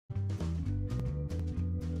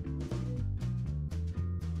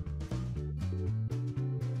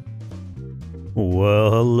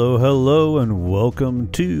Well, hello, and welcome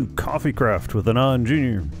to CoffeeCraft with Anon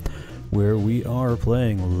Jr., where we are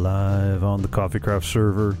playing live on the CoffeeCraft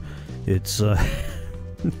server. It's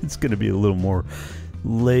it's going to be a little more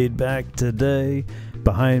laid back today.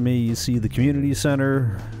 Behind me, you see the community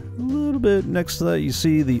center. A little bit next to that, you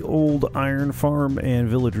see the old iron farm and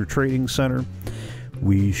villager trading center.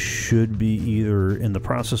 We should be either in the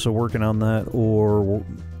process of working on that, or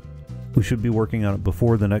we should be working on it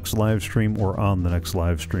before the next live stream or on the next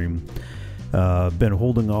live stream. Been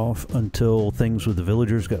holding off until things with the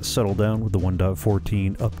villagers got settled down with the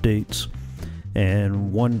 1.14 updates.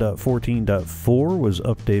 And 1.14.4 was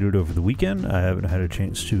updated over the weekend. I haven't had a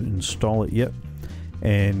chance to install it yet.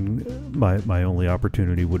 And my only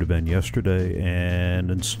opportunity would have been yesterday,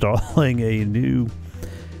 and installing a new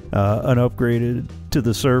an upgraded to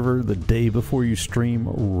the server the day before you stream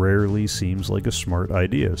rarely seems like a smart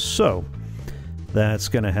idea. So that's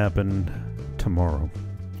going to happen tomorrow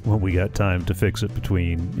when we got time to fix it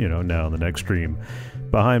between, now and the next stream.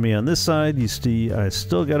 Behind me on this side, you see I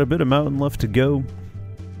still got a bit of mountain left to go.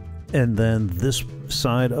 And then this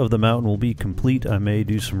side of the mountain will be complete. I may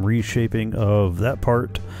do some reshaping of that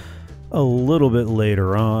part a little bit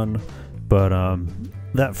later on. But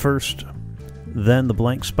that first, then the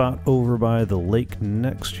blank spot over by the lake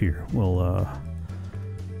next here. We'll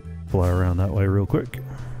fly around that way real quick.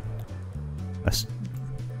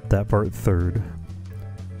 That part third.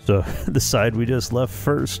 So the side we just left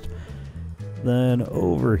first. Then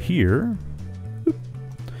over here,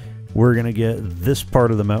 we're going to get this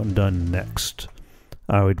part of the mountain done next.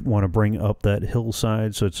 I would want to bring up that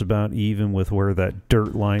hillside so it's about even with where that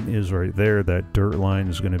dirt line is right there. That dirt line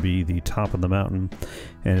is going to be the top of the mountain,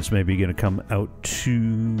 and it's maybe going to come out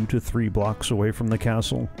 2 to 3 blocks away from the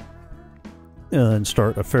castle, and then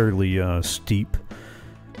start a fairly steep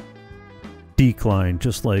decline,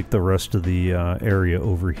 just like the rest of the area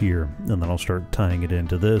over here. And then I'll start tying it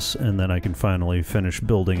into this, and then I can finally finish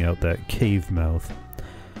building out that cave mouth.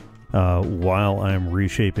 While I'm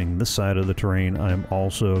reshaping this side of the terrain, I'm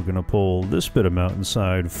also going to pull this bit of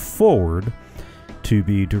mountainside forward to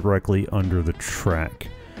be directly under the track.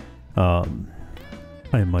 I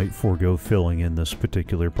might forego filling in this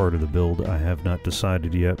particular part of the build. I have not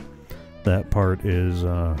decided yet. That part is,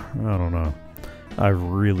 I don't know. I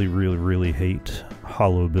really hate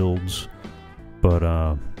hollow builds, but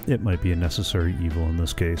it might be a necessary evil in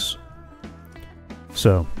this case.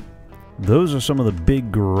 So those are some of the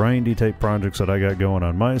big grindy type projects that I got going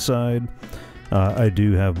on my side. I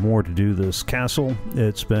do have more to do this castle.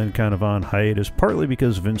 It's been kind of on hiatus, partly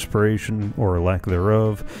because of inspiration or lack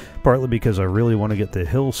thereof, partly because I really want to get the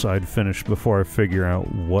hillside finished before I figure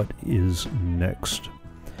out what is next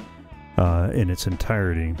in its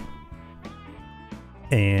entirety.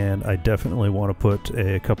 And I definitely want to put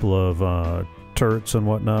a couple of turrets and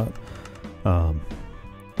whatnot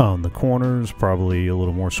on the corners, probably a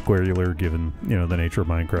little more squarular given, the nature of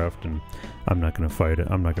Minecraft, and I'm not going to fight it.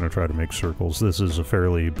 I'm not going to try to make circles. This is a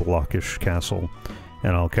fairly blockish castle,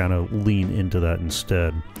 and I'll kind of lean into that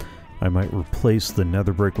instead. I might replace the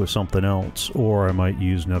nether brick with something else, or I might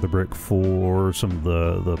use nether brick for some of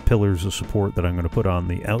the pillars of support that I'm going to put on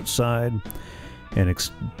the outside,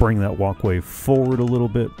 and bring that walkway forward a little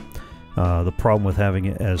bit. The problem with having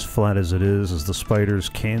it as flat as it is the spiders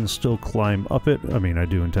can still climb up it. I mean, I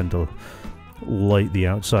do intend to light the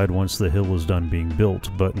outside once the hill is done being built,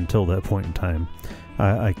 but until that point in time,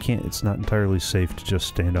 I can't. It's not entirely safe to just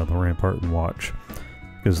stand on the rampart and watch,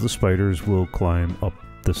 because the spiders will climb up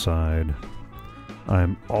the side.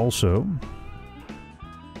 I'm also,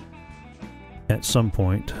 at some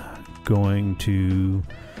point, going to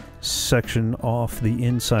section off the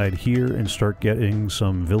inside here and start getting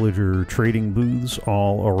some villager trading booths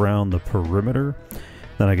all around the perimeter.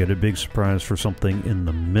 Then I get a big surprise for something in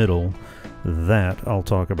the middle that I'll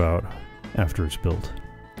talk about after it's built.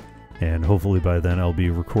 And hopefully by then I'll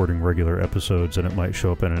be recording regular episodes, and it might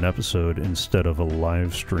show up in an episode instead of a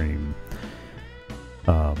live stream.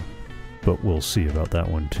 But we'll see about that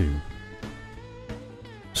one too.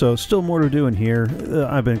 So still more to do in here.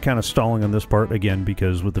 I've been kind of stalling on this part again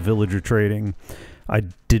because with the villager trading, I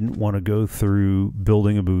didn't want to go through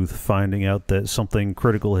building a booth, finding out that something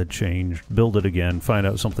critical had changed, build it again, find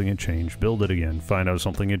out something had changed, build it again, find out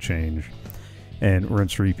something had changed, and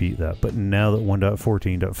rinse repeat that. But now that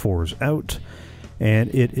 1.14.4 is out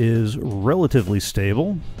and it is relatively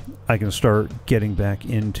stable, I can start getting back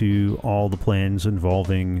into all the plans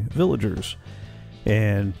involving villagers,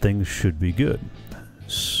 and things should be good.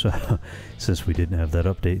 So, since we didn't have that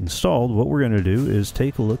update installed, what we're going to do is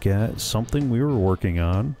take a look at something we were working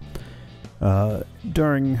on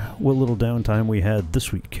during what little downtime we had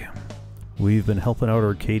this week. We've been helping out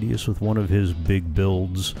Arcaidius with one of his big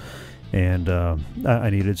builds, and I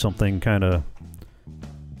needed something kind of,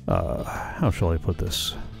 how shall I put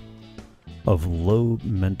this, of low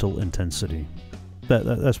mental intensity.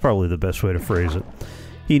 That's probably the best way to phrase it.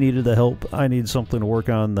 He needed the help. I needed something to work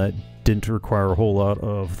on that didn't require a whole lot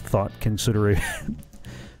of thought consideration.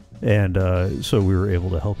 And so we were able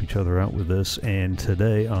to help each other out with this. And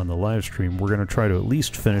today on the live stream, we're going to try to at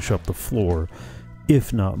least finish up the floor,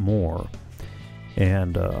 if not more.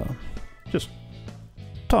 And just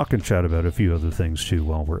talk and chat about a few other things too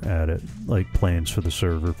while we're at it, like plans for the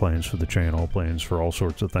server, plans for the channel, plans for all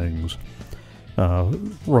sorts of things.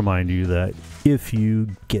 Remind you that if you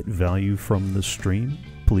get value from the stream,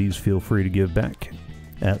 please feel free to give back.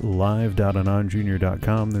 At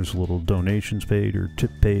live.anonjunior.com, there's a little donations page or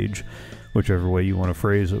tip page, whichever way you want to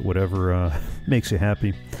phrase it, whatever makes you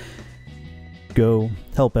happy. Go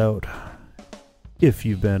help out if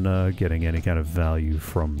you've been getting any kind of value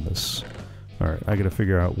from this. Alright, I gotta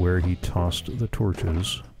figure out where he tossed the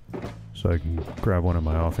torches so I can grab one in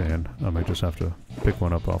my offhand. I might just have to pick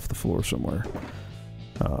one up off the floor somewhere.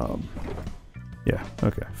 Yeah,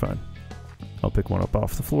 okay, fine. I'll pick one up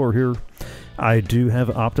off the floor here. I do have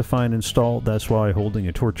Optifine installed. That's why holding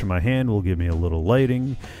a torch in my hand will give me a little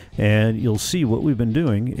lighting. And you'll see what we've been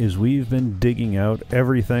doing is we've been digging out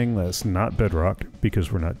everything that's not bedrock,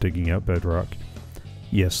 because we're not digging out bedrock.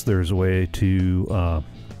 Yes, there's a way to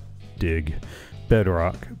dig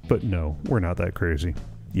bedrock, but no, we're not that crazy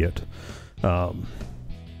yet.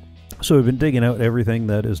 So we've been digging out everything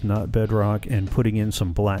that is not bedrock and putting in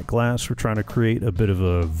some black glass. We're trying to create a bit of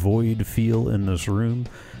a void feel in this room.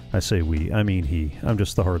 I say we, I mean he. I'm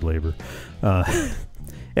just the hard labor.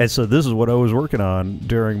 And so this is what I was working on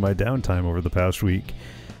during my downtime over the past week.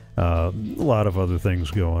 A lot of other things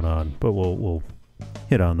going on, but we'll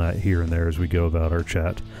hit on that here and there as we go about our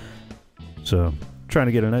chat. So trying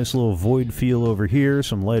to get a nice little void feel over here,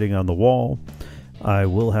 some lighting on the wall. I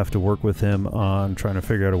will have to work with him on trying to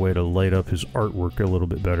figure out a way to light up his artwork a little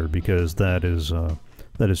bit better, because that is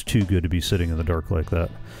too good to be sitting in the dark like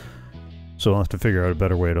that. So I'll have to figure out a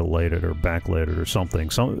better way to light it or backlight it or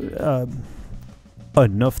something.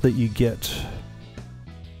 Enough that you get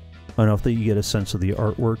a sense of the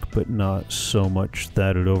artwork, but not so much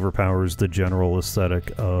that it overpowers the general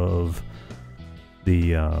aesthetic of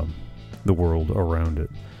the world around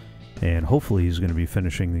it. And hopefully he's going to be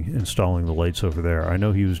installing the lights over there. I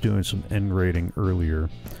know he was doing some end rating earlier,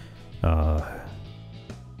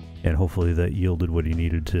 and hopefully that yielded what he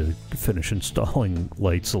needed to finish installing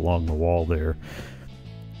lights along the wall there.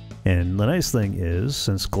 And the nice thing is,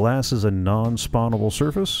 since glass is a non-spawnable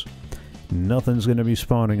surface, nothing's going to be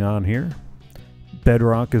spawning on here.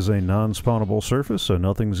 Bedrock is a non-spawnable surface, so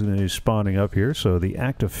nothing's going to be spawning up here, so the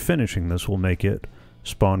act of finishing this will make it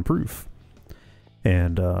spawn-proof.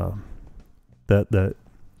 And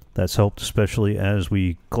that's helped, especially as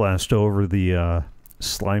we glassed over the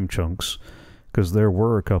slime chunks, because there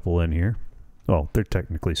were a couple in here. Well, there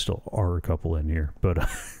technically still are a couple in here, but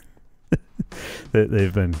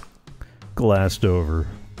they've been glassed over.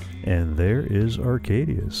 And there is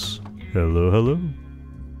Arcaidius. Hello, hello.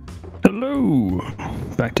 Hello!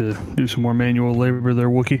 Back to do some more manual labor there,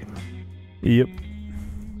 Wookie. Yep.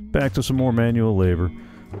 Back to some more manual labor.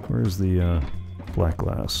 Where's the black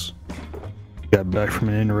glass? Got back from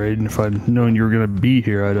an end raid, and if I'd known you were going to be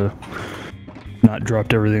here, I'd have not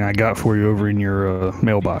dropped everything I got for you over in your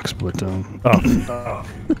mailbox, but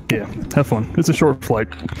yeah, have fun. It's a short flight.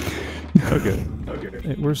 Okay.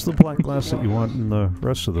 Hey, where's the black glass that you want in the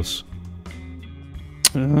rest of this?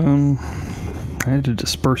 I had to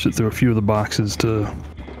disperse it through a few of the boxes to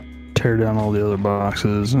tear down all the other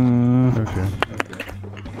boxes. Okay.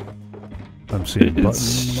 I'm seeing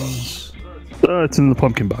buttons. It's in the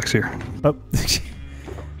pumpkin box here. Oh.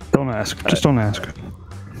 Don't ask. Just don't ask.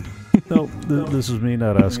 No, this is me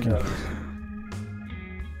not asking.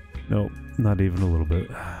 No, not even a little bit.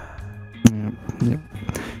 Yep.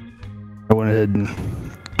 I went ahead and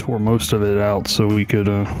tore most of it out so we could,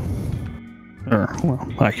 well,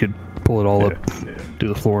 I could pull it all up, do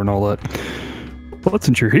the floor and all that. But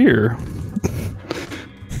since you're here...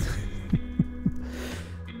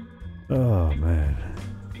 Oh, man.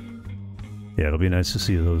 Yeah, it'll be nice to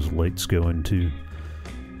see those lights going, too.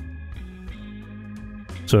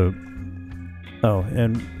 So, oh,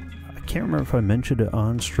 and I can't remember if I mentioned it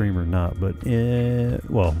on stream or not, but,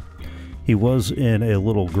 well, he was in a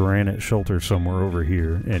little granite shelter somewhere over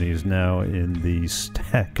here, and he's now in the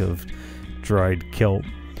stack of dried kelp.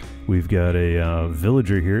 We've got a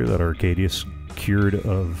villager here that Arcaidius cured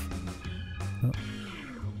of... Oh.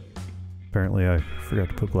 Apparently I forgot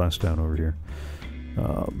to put glass down over here.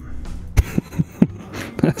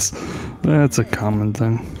 That's a common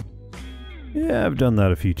thing. Yeah, I've done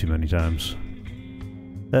that a few too many times.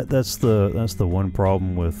 That's the one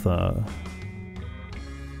problem with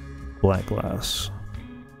black glass.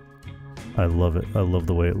 I love it. I love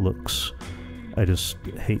the way it looks. I just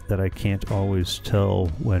hate that I can't always tell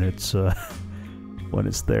when it's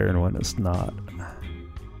there and when it's not.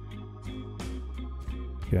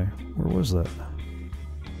 Okay, where was that?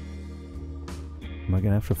 Am I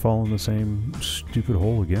gonna have to fall in the same stupid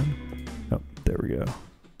hole again? Oh, there we go.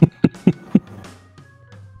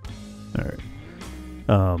 Alright.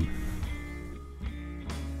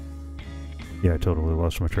 Yeah, I totally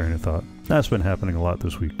lost my train of thought. That's been happening a lot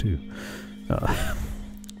this week, too.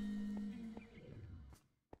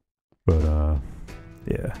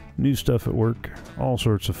 Yeah, new stuff at work. All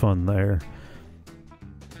sorts of fun there.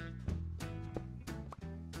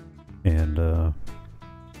 And,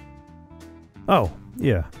 oh,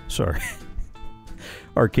 yeah, sorry.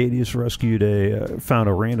 Arcaidius rescued found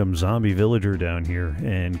a random zombie villager down here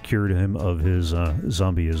and cured him of his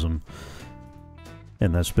zombieism.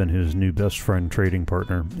 And that's been his new best friend trading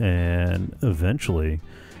partner. And eventually,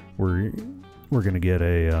 we're gonna get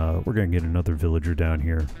another villager down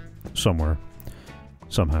here somewhere,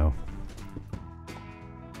 somehow.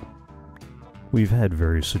 We've had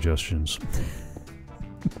various suggestions.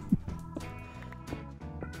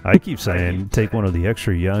 I keep saying take one of the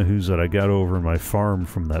extra yahoos that I got over in my farm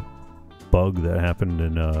from that bug that happened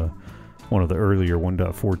in one of the earlier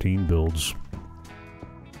 1.14 builds,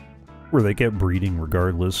 where they kept breeding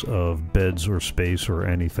regardless of beds or space or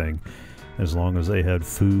anything, as long as they had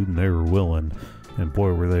food and they were willing. And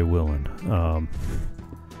boy, were they willing.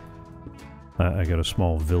 I got a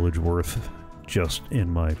small village worth just in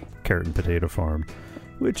my carrot and potato farm,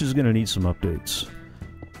 which is going to need some updates.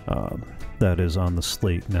 That is on the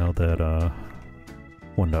slate now that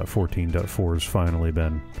 1.14.4 has finally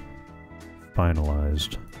been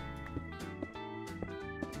finalized.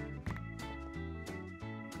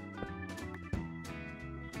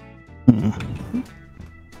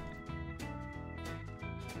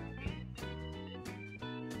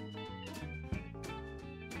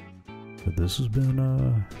 But this has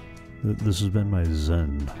been my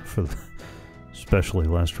zen for especially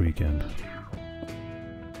last weekend.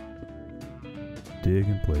 Dig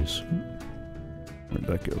in place. Where'd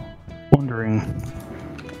that go? Wondering.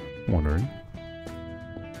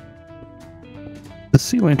 The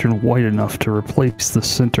sea lantern white enough to replace the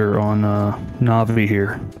center on Navi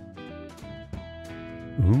here?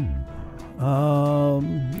 Ooh.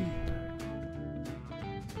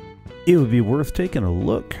 It would be worth taking a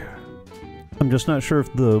look. I'm just not sure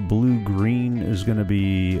if the blue-green is going to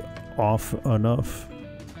be off enough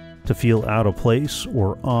to feel out of place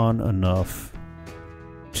or on enough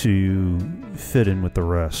to fit in with the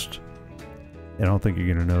rest. I don't think you're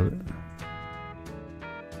going to know it.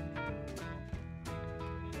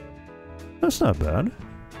 That's not bad.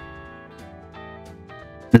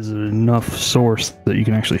 Is it enough source that you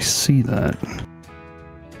can actually see that?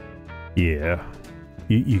 Yeah.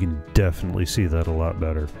 You can definitely see that a lot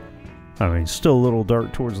better. I mean, still a little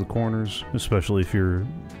dark towards the corners, especially if you're...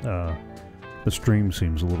 the stream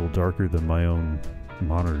seems a little darker than my own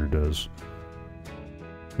monitor does,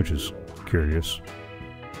 which is curious.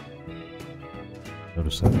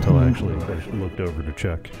 Noticed that until I actually looked over to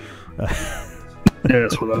check. Yeah,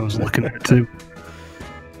 that's what I was looking at too.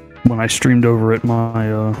 When I streamed over at my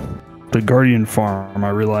the Guardian farm, I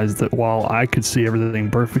realized that while I could see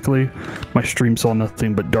everything perfectly, my stream saw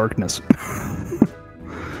nothing but darkness.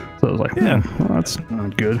 So I was like, yeah, well, that's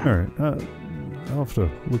not good. All right, I'll have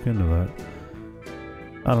to look into that.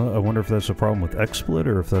 I don't know. I wonder if that's a problem with XSplit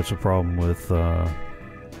or if that's a problem with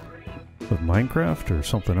Minecraft or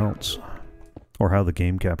something else, or how the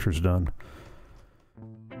game capture's done.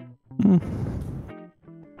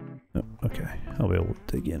 Oh, okay, I'll be able to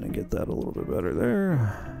dig in and get that a little bit better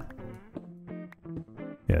there.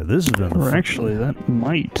 Yeah, this has been. Or actually, that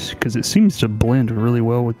might, because it seems to blend really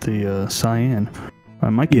well with the cyan. I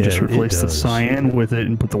might just replace the cyan with it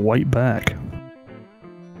and put the white back.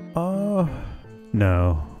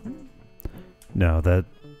 No. No, that...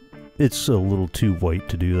 It's a little too white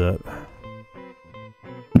to do that.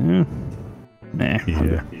 Yeah. Nah.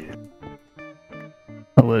 Yeah.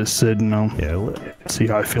 I'll let it sit and I'll see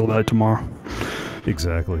how I feel about it tomorrow.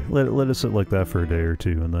 Exactly. Let it sit like that for a day or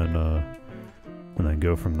two and then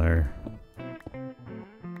go from there.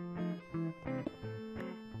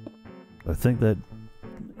 I think that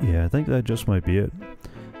just might be it.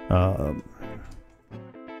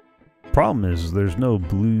 Problem is, there's no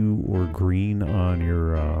blue or green on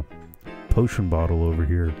your potion bottle over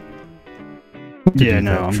here. Yeah,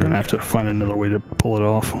 no, I'm gonna have to find another way to pull it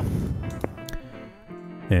off.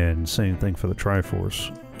 And same thing for the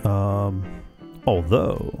Triforce.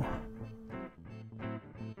 Although,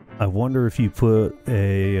 I wonder if you put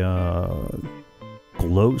a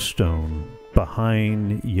glowstone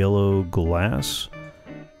behind yellow glass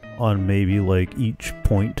on maybe like each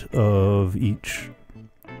point of each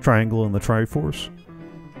triangle in the Triforce.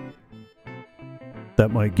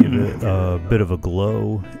 That might give it a bit of a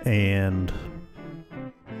glow, and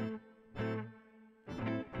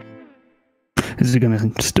is it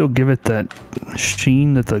going to still give it that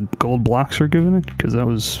sheen that the gold blocks are giving it? Because that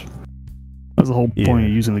was the whole point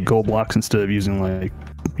of using the gold blocks instead of using, like,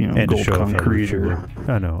 you know, gold concrete.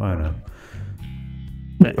 I know.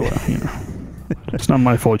 Yeah, well, you know, it's not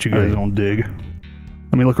my fault you guys don't dig.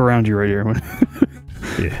 I mean, look around you right here.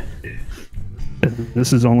 Yeah.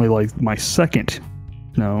 This is only like my second.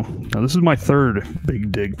 No, this is my third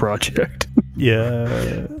big dig project.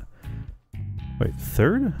 Yeah. Wait,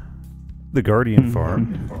 third? The Guardian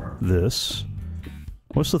Farm. This.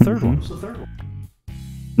 What's the third one?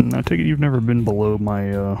 I take it you've never been below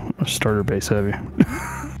my starter base, have you?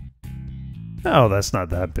 Oh, that's not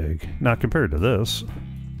that big. Not compared to this.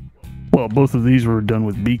 Well, both of these were done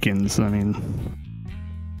with beacons. I mean,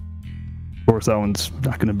 of course, that one's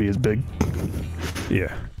not going to be as big.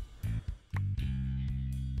 Yeah.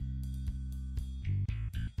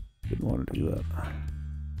 Didn't want to do that.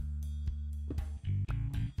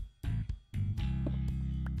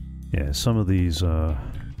 Yeah, some of these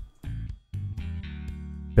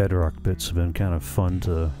bedrock bits have been kind of fun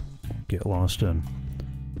to get lost in.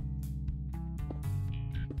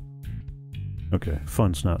 Okay,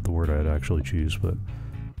 fun's not the word I'd actually choose, but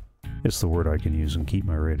it's the word I can use and keep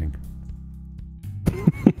my rating.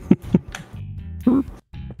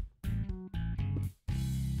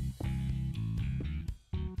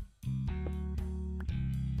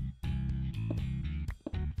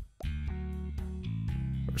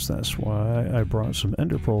 Of course, that's why I brought some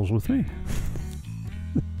ender pearls with me.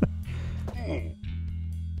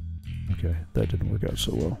 Okay, that didn't work out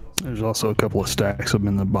so well. There's also a couple of stacks of them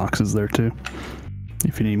in the boxes there too,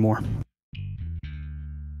 if you need more.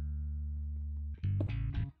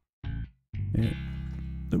 Yeah.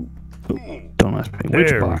 Oh. Don't ask me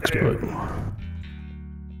which box, but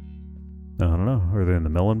I don't know. Are they in the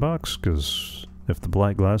melon box? Because if the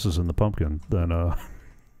black glass is in the pumpkin, then I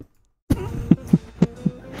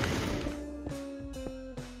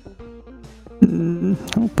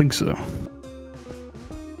don't think so.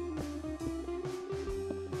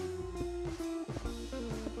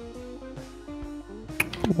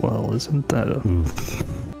 Well, isn't that a...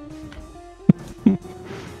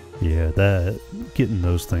 Yeah, that getting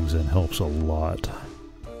those things in helps a lot.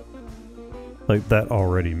 Like, that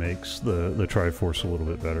already makes the Triforce a little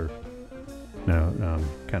bit better. Now I'm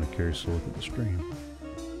kind of curious to look at the stream.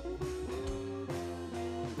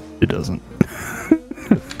 It doesn't.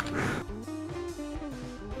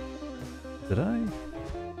 Did I?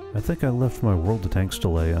 I think I left my World of Tanks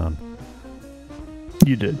delay on.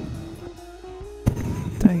 You did.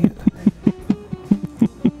 Dang it.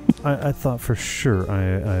 I thought for sure I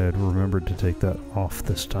had remembered to take that off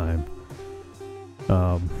this time.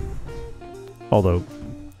 Although,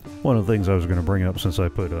 one of the things I was going to bring up, since I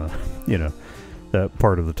put, you know, that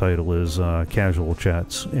part of the title is casual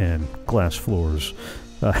chats and glass floors.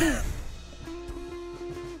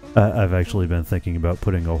 I've actually been thinking about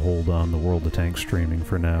putting a hold on the World of Tanks streaming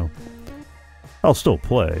for now. I'll still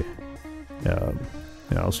play. Yeah,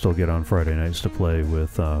 I'll still get on Friday nights to play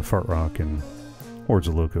with Fart Rock and Hordes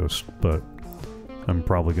of Locust, but I'm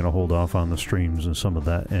probably going to hold off on the streams and some of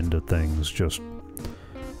that end of things just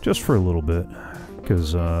for a little bit,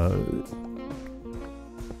 because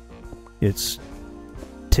it's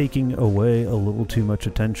taking away a little too much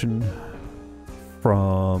attention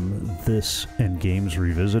from this and Games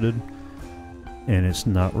Revisited, and it's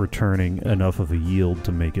not returning enough of a yield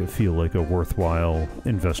to make it feel like a worthwhile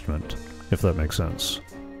investment, if that makes sense.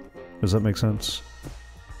 Does that make sense?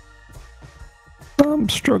 I'm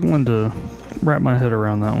struggling to wrap my head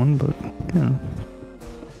around that one, but, you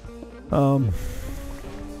know.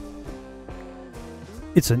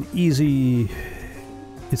 It's an easy...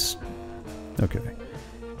 It's... Okay.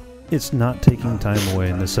 It's not taking time away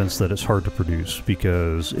in the sense that it's hard to produce,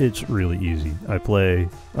 because it's really easy. I play,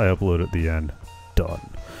 I upload at the end, done.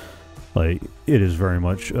 Like, it is very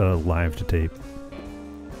much live to tape.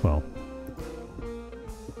 Well,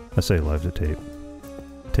 I say live to tape.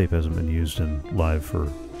 Tape hasn't been used in live for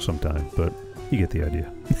some time, but you get the idea.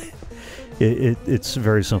 It's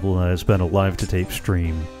very simple, and it's been a live to tape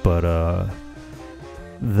stream, but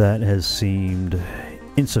that has seemed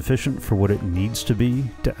insufficient for what it needs to be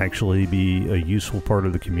actually be a useful part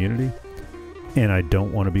of the community. And I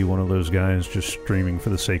don't want to be one of those guys just streaming for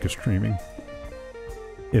the sake of streaming.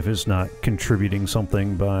 If it's not contributing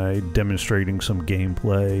something by demonstrating some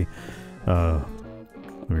gameplay,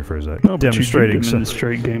 let me rephrase that. No, demonstrating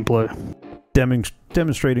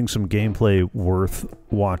some gameplay worth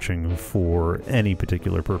watching for any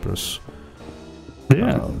particular purpose.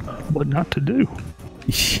 Yeah, what not to do.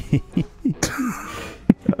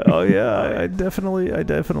 Oh yeah, I definitely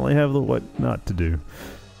have the what not to do.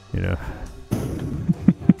 You know,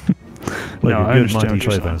 like no, a good Monty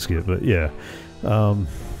Python skit, but yeah.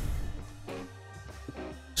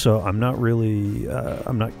 So I'm not really,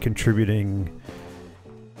 I'm not contributing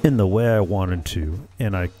in the way I wanted to,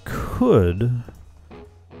 and I could,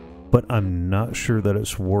 but I'm not sure that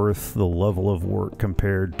it's worth the level of work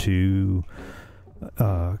compared to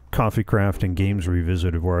CoffeeCraft and Games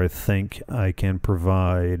Revisited, where I think I can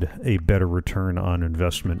provide a better return on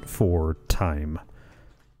investment for time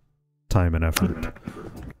and effort.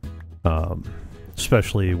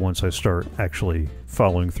 Especially once I start actually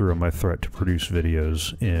following through on my threat to produce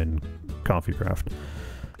videos in CoffeeCraft.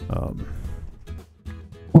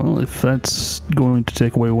 Well, if that's going to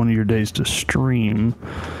take away one of your days to stream,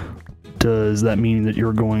 does that mean that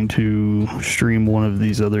you're going to stream one of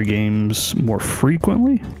these other games more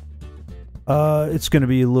frequently? It's going to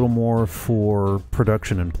be a little more for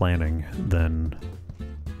production and planning than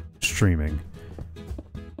streaming.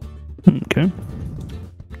 Okay.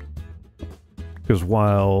 Because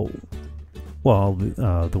while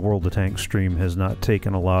the World of Tanks stream has not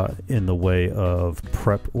taken a lot in the way of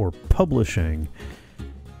prep or publishing,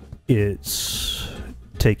 it's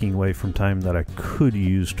taking away from time that I could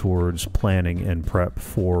use towards planning and prep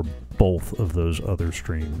for both of those other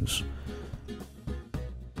streams.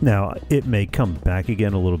 Now, it may come back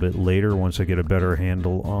again a little bit later once I get a better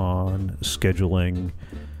handle on scheduling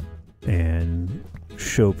and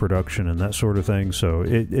show production and that sort of thing, so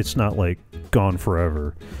it's not like gone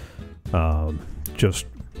forever, just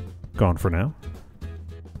gone for now.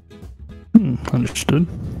 Understood.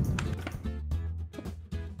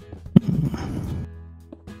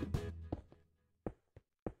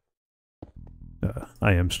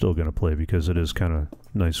 I am still going to play because it is kind of a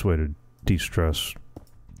nice way to de-stress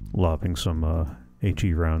lobbing some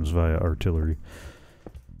HE rounds via artillery.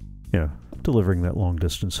 Yeah, delivering that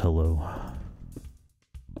long-distance hello.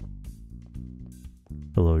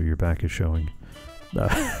 Hello, your back is showing.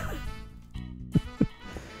 But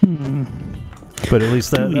at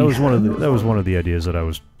least that was one of the ideas that I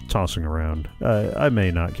was tossing around. I may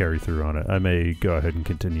not carry through on it. I may go ahead and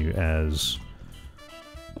continue as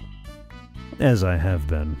I have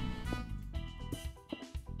been.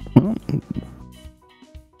 Well,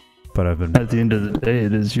 but I've been. At the end of the day,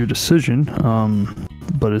 it is your decision.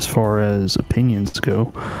 But as far as opinions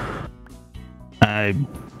go, I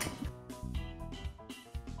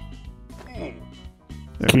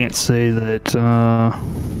can't say that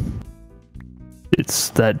it's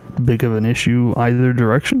that big of an issue either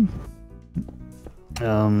direction.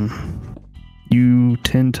 You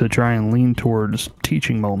tend to try and lean towards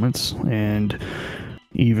teaching moments, and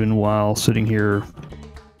even while sitting here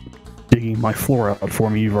digging my floor out for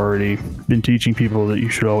me, you've already been teaching people that you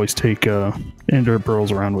should always take ender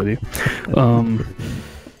pearls around with you.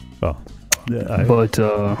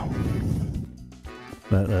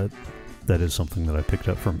 That is something that I picked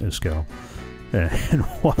up from Iskal. And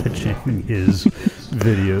watching his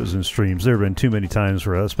videos and streams, there have been too many times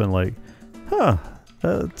where that's been like, huh,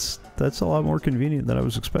 that's a lot more convenient than I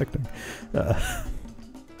was expecting.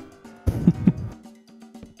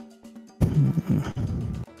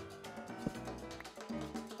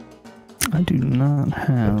 I do not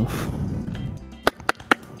have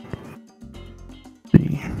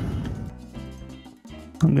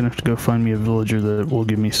I'm gonna have to go find me a villager that will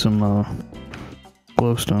give me some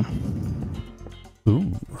glowstone.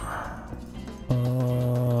 Ooh.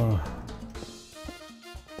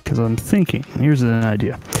 Because I'm thinking, here's an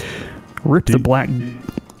idea. Rip the black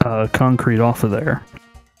concrete off of there.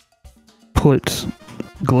 Put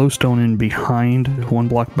glowstone in behind one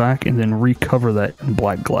block back, and then recover that in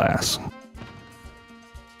black glass.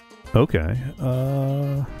 Okay.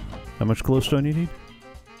 How much glowstone you need?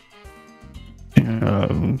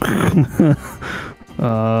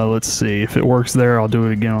 Let's see. If it works there, I'll do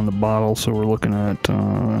it again on the bottle. So we're looking at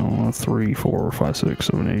 3, 4, 5, 6,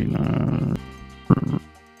 7, 8, 9.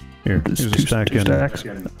 Here, here's a stack two stacks.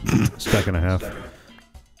 Stack and a half.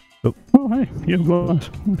 Oh, hey, you have glass.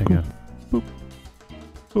 Hang on. Boop.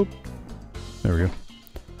 Boop. There we go.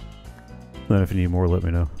 Then if you need more, let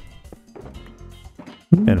me know.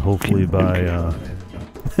 And hopefully by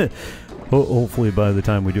Hopefully by the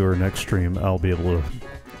time we do our next stream, I'll be able to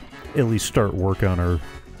at least start work on our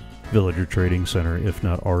villager trading center, if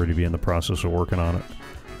not already be in the process of working on it.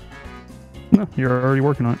 No, you're already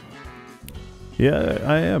working on it. Yeah,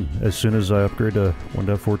 I am. As soon as I upgrade to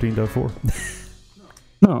 1.14.4.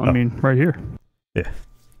 No, I mean, right here. Yeah.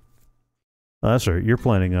 Oh, that's right. You're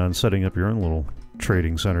planning on setting up your own little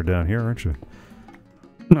trading center down here, aren't you?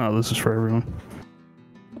 No, this is for everyone.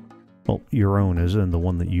 Well, your own is in the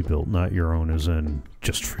one that you built, not your own is in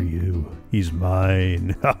just for you. He's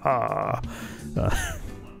mine. Ha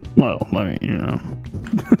Well, I mean, you know.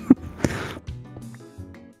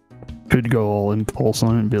 Could go all impulse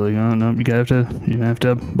on it and be like, oh no, you have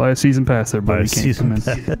to buy a season pass there, buddy. Buy a You can't season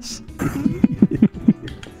come in. pass.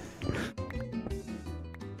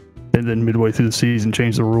 And then midway through the season,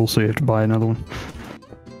 change the rules so you have to buy another one.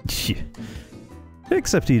 Yeah.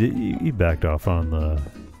 Except he backed off on the...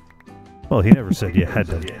 Well, he never said you had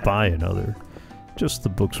to buy another. Just the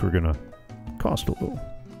books were gonna cost a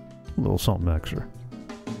little something extra.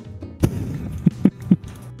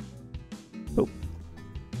 Oh.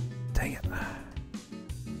 Dang it.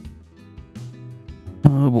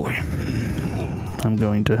 Oh boy. I'm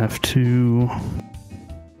going to have to...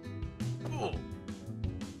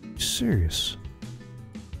 Serious?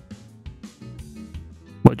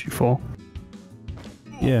 What'd you fall?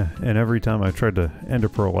 Yeah, and every time I tried to ender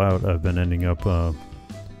pearl out, I've been ending up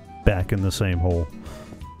back in the same hole.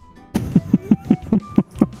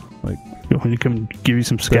 Like, You want me to come give you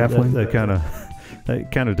some scaffolding? that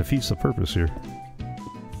kind of defeats the purpose here.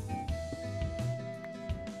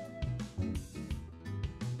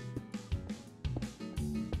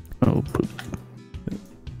 Oh,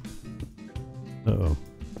 Uh-oh.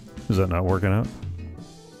 Is that not working out?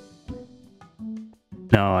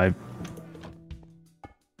 no, I...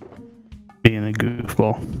 Being a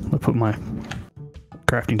goofball, I put my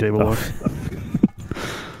crafting table away.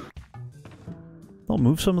 I'll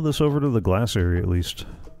move some of this over to the glass area at least,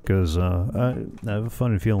 because I have a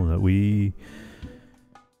funny feeling that we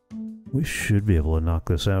should be able to knock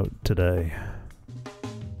this out today.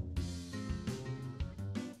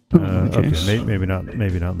 Okay, maybe not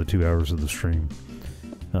in the 2 hours of the stream.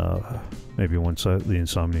 Maybe once the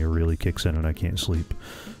insomnia really kicks in and I can't sleep.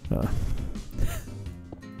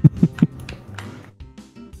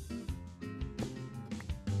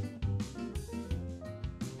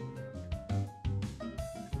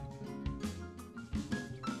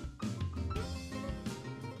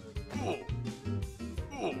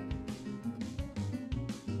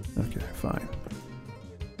 Okay, fine.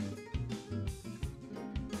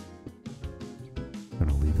 I'm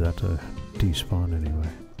gonna leave that to despawn anyway.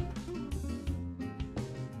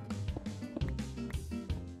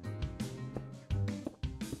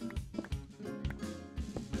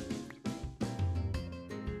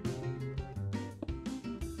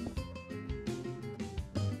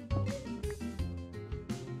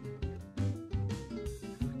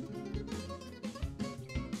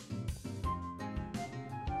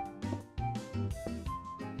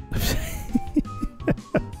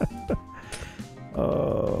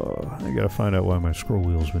 I gotta find out why my scroll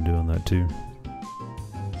wheel's been doing that too.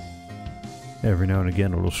 Every now and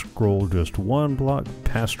again it'll scroll just one block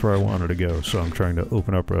past where I wanted to go, so I'm trying to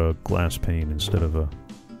open up a glass pane instead of a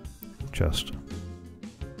chest.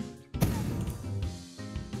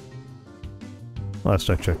 Last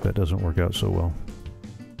I checked, that doesn't work out so well.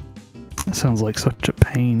 That sounds like such a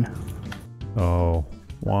pain. Oh,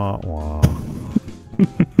 wah wah.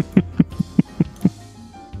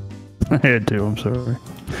 I had to, I'm sorry.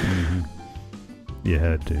 Mm-hmm. You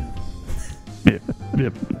had to.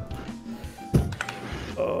 Yep.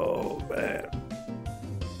 Oh, man.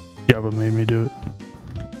 Jabba made me do it.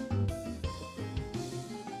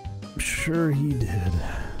 I'm sure he did.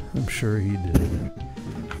 I'm sure he did.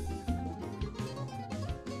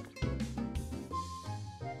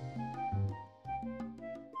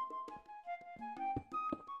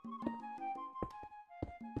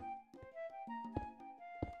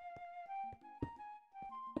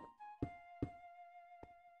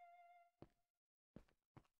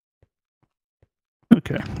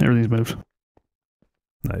 Okay, everything's moved.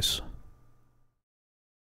 Nice.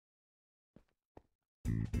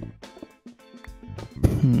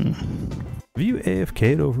 Have you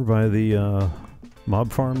AFK'd over by the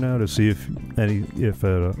mob farm now to see if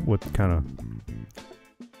what kind of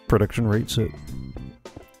production rates it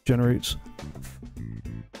generates?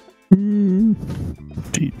 Do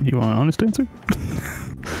you want an honest answer?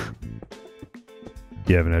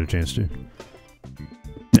 You haven't had a chance to?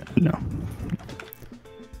 No.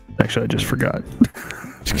 Actually, I just forgot.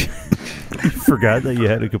 You forgot that you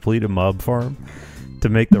had to complete a mob farm? To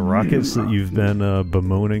make the rockets that you've been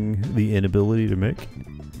bemoaning the inability to make?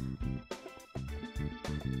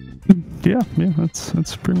 Yeah,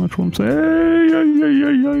 that's pretty much what I'm saying.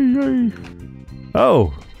 Hey.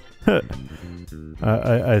 Oh!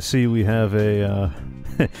 I see we have a...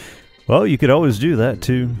 well, you could always do that,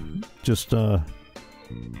 too. Just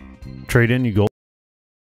trade in your gold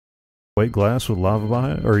white glass with lava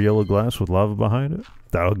behind it, or yellow glass with lava behind it.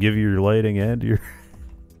 That'll give you your lighting and your...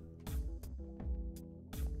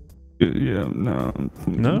 Yeah, no.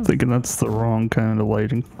 I'm thinking that's the wrong kind of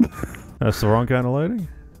lighting. That's the wrong kind of lighting?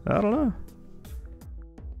 I don't know.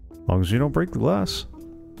 As long as you don't break the glass.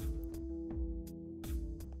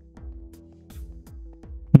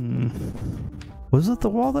 Was it the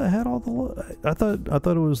wall that had all the... I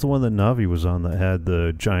thought it was the one that Navi was on that had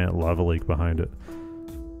the giant lava lake behind it.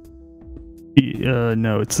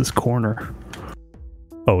 No, it's this corner.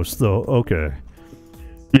 Oh, it's the... Okay.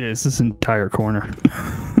 Yeah, it's this entire corner.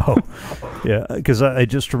 Oh, yeah, because I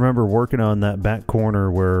just remember working on that back corner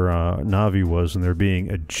where Navi was, and there being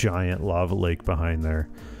a giant lava lake behind there,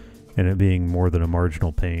 and it being more than a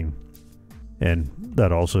marginal pain, and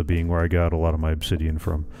that also being where I got a lot of my obsidian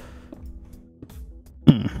from.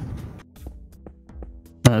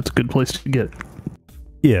 That's a good place to get.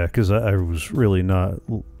 Yeah, because I was really not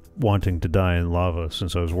wanting to die in lava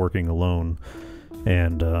since I was working alone,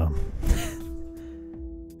 and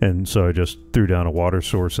and so I just threw down a water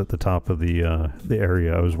source at the top of the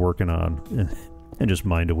area I was working on, and just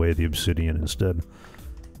mined away the obsidian instead.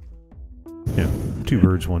 Yeah, 2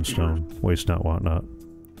 birds, 1 stone. Waste not, want not.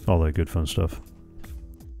 All that good fun stuff.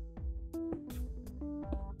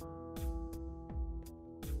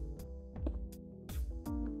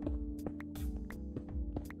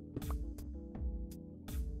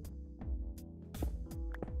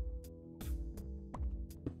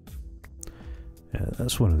 Yeah,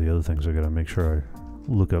 that's one of the other things I gotta make sure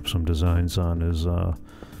I look up some designs on is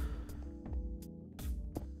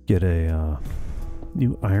get a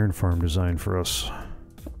new iron farm design for us.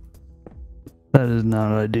 That is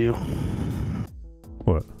not ideal.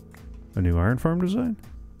 What? A new iron farm design?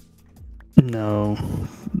 No.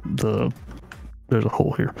 There's a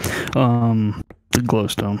hole here. The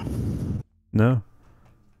glowstone. No?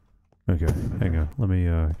 Okay, hang on. Let me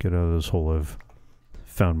get out of this hole I've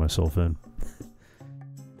found myself in.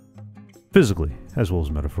 Physically, as well as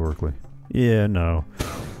metaphorically. Yeah, no.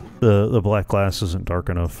 The black glass isn't dark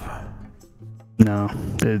enough. No,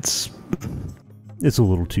 it's a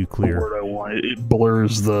little too clear. The word I want. It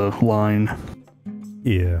blurs the line.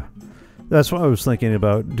 Yeah. That's why I was thinking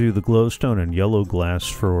about do the glowstone and yellow glass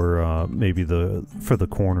for maybe for the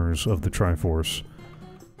corners of the Triforce.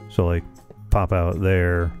 So like pop out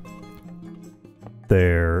there,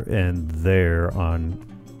 and there on...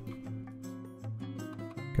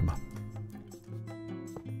 Come on.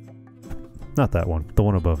 Not that one. The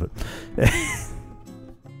one above it.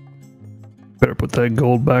 Better put that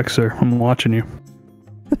gold back, sir. I'm watching you.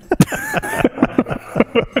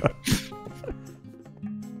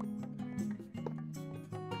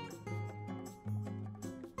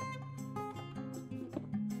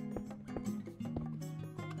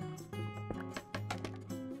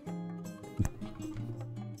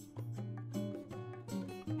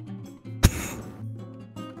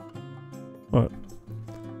 What?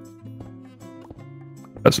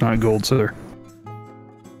 That's not gold, sir.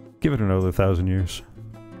 Give it another 1,000 years.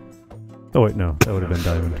 Oh wait, no. That would have been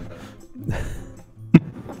diamond.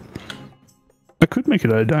 I could make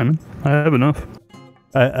it out of diamond. I have enough.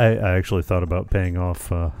 I actually thought about paying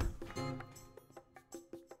off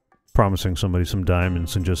promising somebody some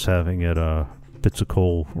diamonds and just having it bits of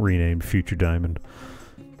coal renamed Future Diamond.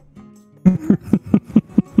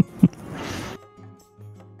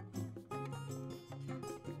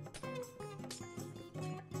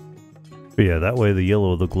 But yeah, that way the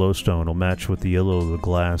yellow of the glowstone will match with the yellow of the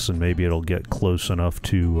glass, and maybe it'll get close enough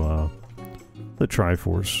to the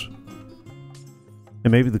Triforce.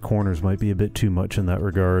 And maybe the corners might be a bit too much in that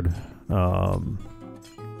regard.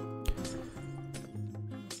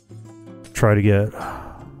 Try to get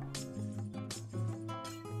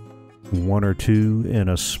 1 or 2 in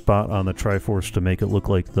a spot on the Triforce to make it look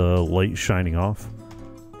like the light shining off.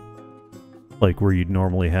 Like where you'd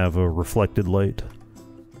normally have a reflected light.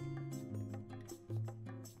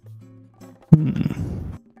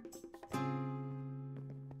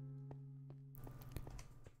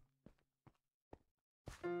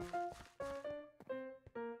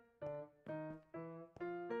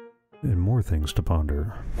 And more things to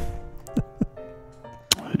ponder.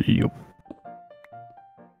 Yep.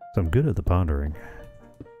 So I'm good at the pondering.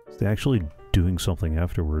 It's actually doing something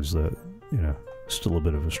afterwards that, you know, still a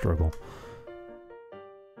bit of a struggle.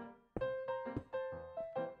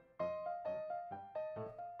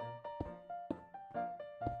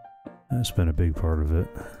 That's been a big part of it.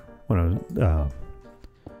 When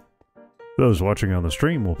those watching on the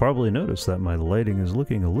stream will probably notice that my lighting is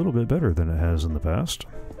looking a little bit better than it has in the past.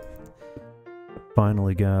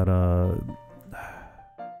 Finally got,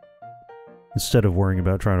 instead of worrying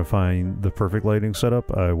about trying to find the perfect lighting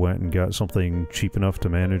setup, I went and got something cheap enough to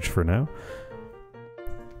manage for now.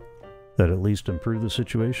 That at least improved the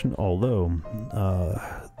situation, although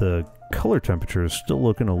the color temperature is still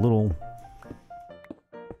looking a little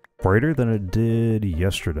brighter than it did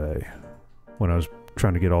yesterday when I was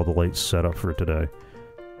trying to get all the lights set up for today.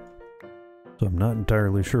 So I'm not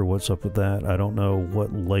entirely sure what's up with that. I don't know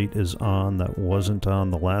what light is on that wasn't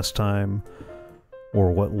on the last time,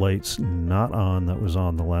 or what light's not on that was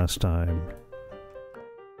on the last time.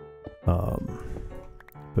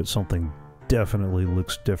 But something definitely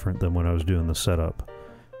looks different than when I was doing the setup.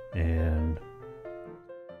 And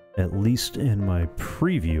at least in my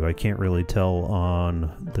preview, I can't really tell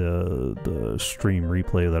on the stream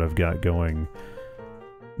replay that I've got going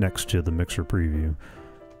next to the mixer preview.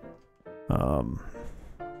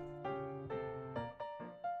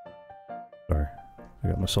 Sorry, I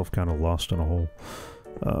got myself kind of lost in a hole.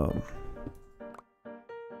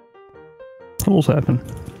 Holes happen.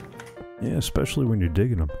 Yeah, especially when you're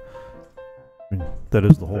digging them. I mean, that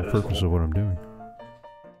is the whole purpose of what I'm doing.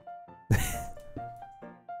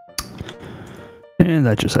 And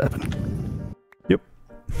that just happened. Yep.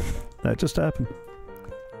 That just happened.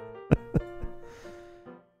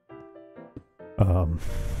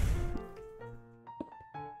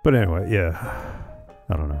 But anyway, yeah.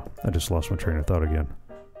 I don't know. I just lost my train of thought again.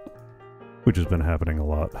 Which has been happening a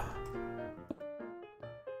lot.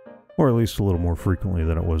 Or at least a little more frequently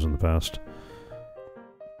than it was in the past.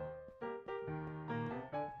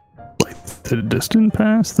 Like the distant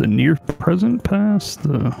past, the near present past,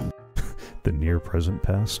 the near present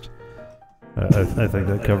past. I think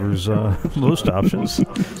that covers most options.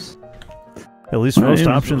 At least most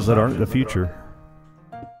options that aren't the future.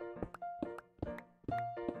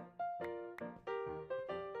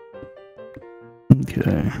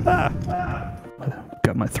 Okay.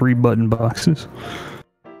 Got my 3 button boxes.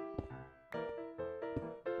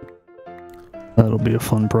 That'll be a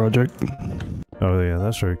fun project. Oh yeah,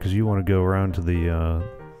 that's right, because you want to go around to the,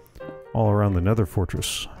 all around the Nether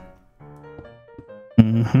Fortress.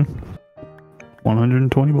 Mm-hmm.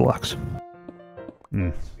 120 blocks.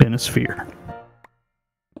 In a sphere.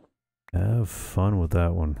 Have fun with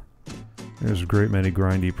that one. There's a great many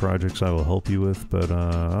grindy projects I will help you with, but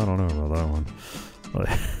I don't know about that one.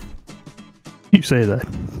 You say that.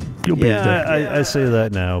 You'll be there. I say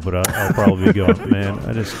that now, but I'll probably go, man,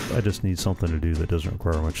 I just need something to do that doesn't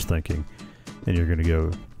require much thinking. And you're gonna go,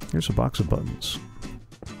 here's a box of buttons.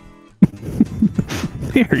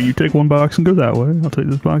 Here, you take one box and go that way. I'll take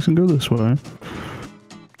this box and go this way.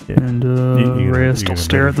 Yeah. And Reyes will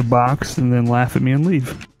stare at the box and then laugh at me and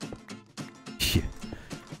leave.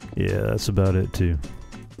 Yeah, that's about it too.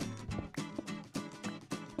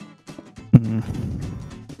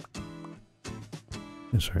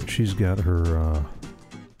 That's right, she's got her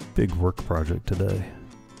big work project today.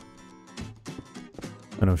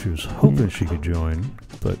 I know she was hoping she could join,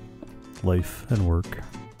 but life and work.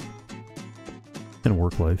 And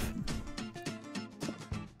work life.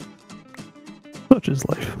 Such is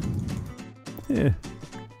life. Yeah,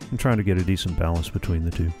 I'm trying to get a decent balance between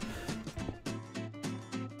the two.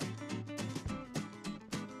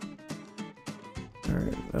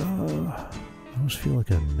 Alright, I always feel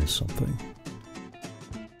like I missed something.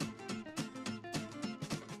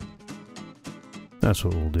 That's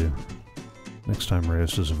what we'll do. Next time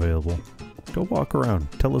Reyes is available, go walk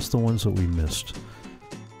around. Tell us the ones that we missed.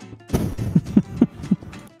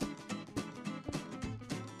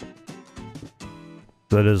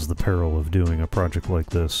 That is the peril of doing a project like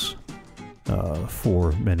this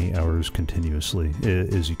for many hours continuously,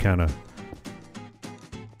 is you kind of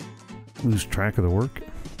lose track of the work.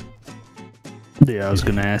 Yeah, I was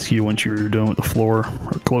going to ask you once you're done with the floor,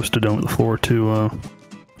 or close to done with the floor, to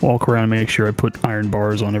walk around and make sure I put iron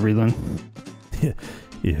bars on everything.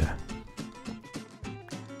 Yeah.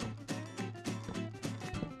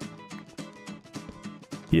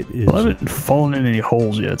 It is. Well, I haven't fallen in any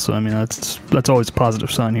holes yet, so I mean that's always a positive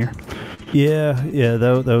sign here. Yeah,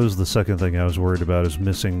 that was the second thing I was worried about, is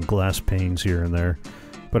missing glass panes here and there.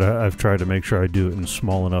 But I've tried to make sure I do it in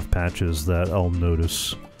small enough patches that I'll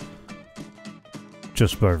notice,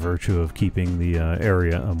 just by virtue of keeping the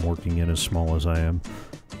area I'm working in as small as I am.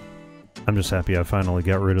 I'm just happy I finally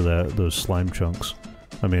got rid of those slime chunks.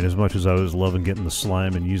 I mean, as much as I was loving getting the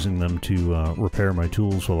slime and using them to repair my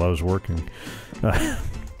tools while I was working,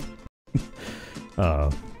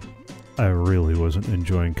 I really wasn't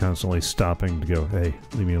enjoying constantly stopping to go, hey,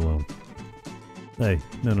 leave me alone. Hey,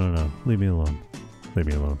 no, leave me alone. Leave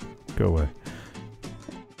me alone. Go away.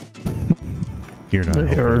 You're not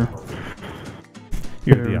They're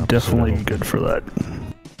the opposite definitely of them. good for that.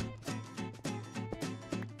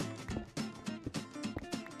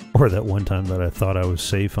 Or that one time that I thought I was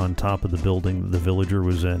safe on top of the building that the villager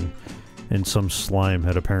was in, and some slime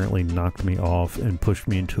had apparently knocked me off and pushed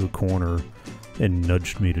me into a corner and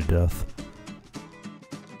nudged me to death.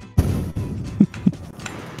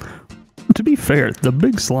 To be fair, the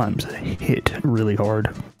big slimes hit really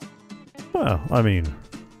hard. Well, I mean,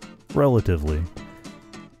 relatively.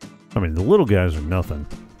 I mean, the little guys are nothing.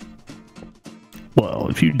 Well,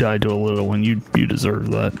 if you died to a little one, you deserve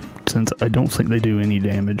that, since I don't think they do any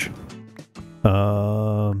damage.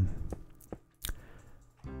 I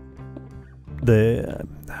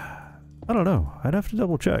don't know. I'd have to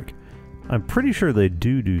double check. I'm pretty sure they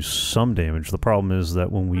do some damage. The problem is that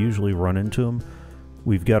when we usually run into them,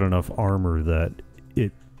 we've got enough armor that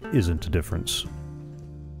it isn't a difference.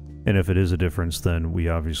 And if it is a difference, then we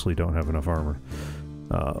obviously don't have enough armor.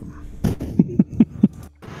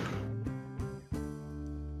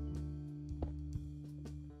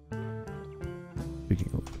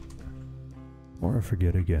 Speaking of, before I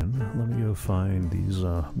forget again, let me go find these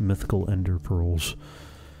mythical ender pearls.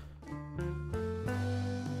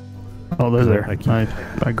 Oh, they're there.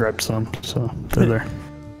 I grabbed some, so they're there.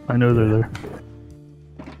 I know they're there.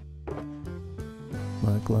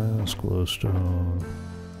 Black glass, glowstone,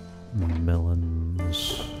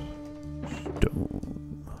 melons,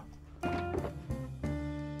 stone.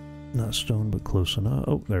 Not stone, but close enough.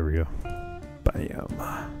 Oh, there we go. Bam.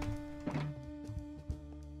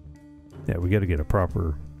 Yeah, we gotta get a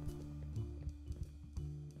proper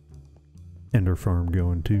ender farm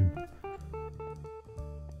going too.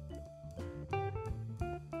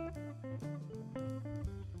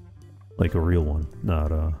 Like a real one,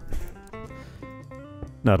 not a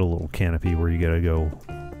little canopy where you gotta go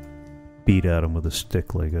beat at them with a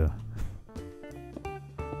stick like a...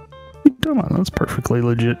 Come on, that's perfectly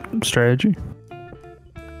legit strategy.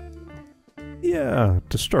 Yeah,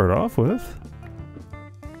 to start off with.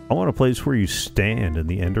 I want a place where you stand and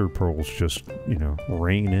the ender pearls just, you know,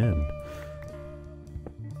 rain in.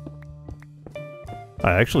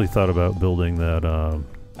 I actually thought about building that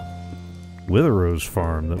Wither Rose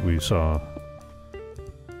farm that we saw.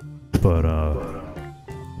 But, I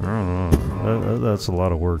don't know. That's a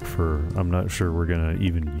lot of work for... I'm not sure we're gonna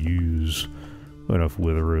even use enough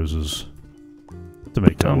Wither Roses to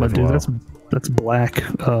make that worthwhile. Dude, that's black,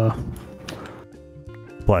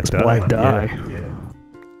 black dye. Black dye.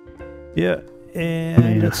 Yeah,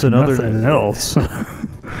 and it's another... Nothing else.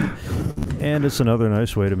 And it's another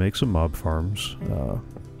nice way to make some mob farms.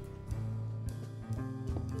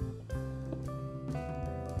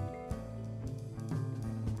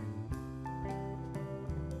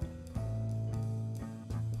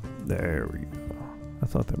 There we go. I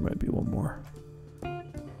thought there might be one more.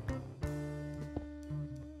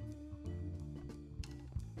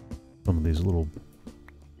 Some of these little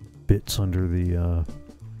bits under the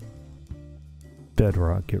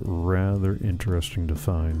bedrock get rather interesting to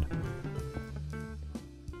find.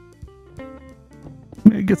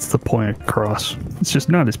 It gets the point across. It's just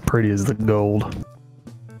not as pretty as the gold.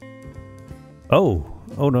 Oh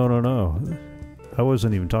no. I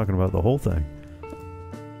wasn't even talking about the whole thing.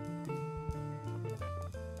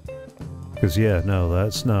 Because yeah, no,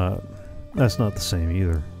 that's not the same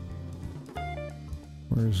either.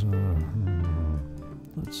 Where's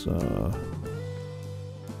let's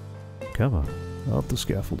come on, up the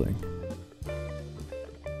scaffolding.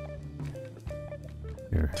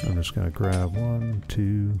 Here, I'm just gonna grab 1,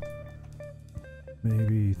 2,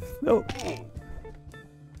 maybe oh.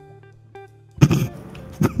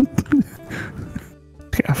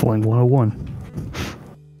 Scaffolding 101.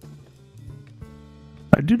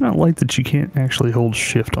 I do not like that you can't actually hold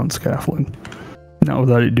shift on scaffolding. Not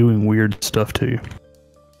without it doing weird stuff to you.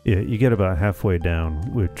 Yeah, you get about halfway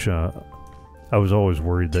down, which I was always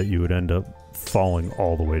worried that you would end up falling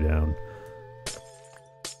all the way down.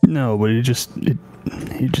 No, but it just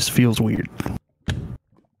feels weird.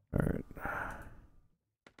 Alright.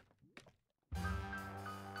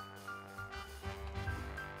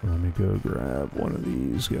 Let me go grab one of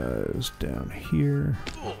these guys down here.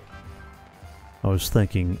 I was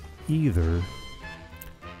thinking either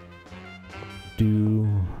do...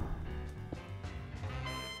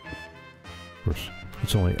 Of course,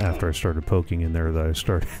 it's only after I started poking in there that I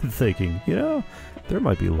started thinking, you know, there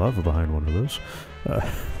might be lava behind one of those.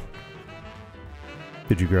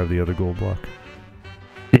 Did you grab the other gold block?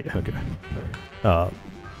 Yeah. Okay.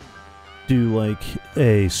 do like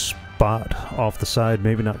a spot off the side,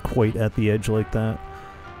 maybe not quite at the edge like that.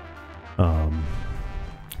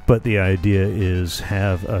 But the idea is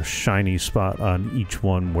have a shiny spot on each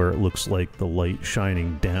one where it looks like the light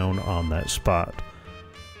shining down on that spot.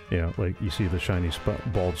 Yeah, like you see the shiny spot,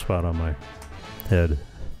 bald spot on my head,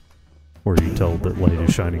 where you tell that light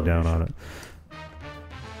is shining down on it.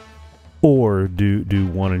 Or do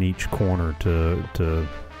one in each corner to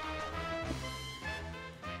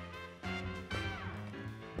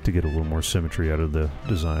get a little more symmetry out of the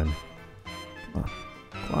design.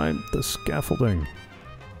 Climb the scaffolding.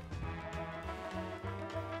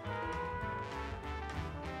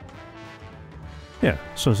 Yeah,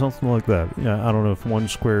 so something like that. Yeah, I don't know if 1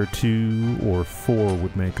 square, 2, or 4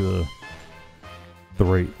 would make the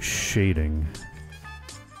right shading.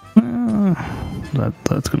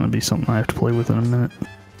 That's going to be something I have to play with in a minute.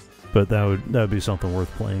 But that would be something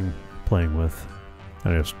worth playing with.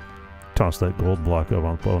 I just toss that gold block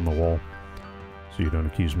up on the wall, so you don't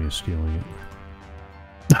accuse me of stealing it.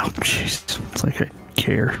 Oh, jeez. It's like I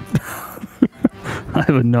care. I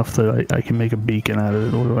have enough that I can make a beacon out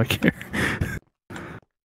of it. What do I care?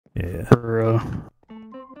 Yeah. For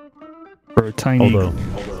a tiny,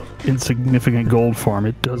 insignificant gold farm,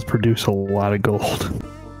 it does produce a lot of gold.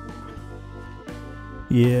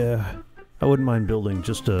 Yeah. I wouldn't mind building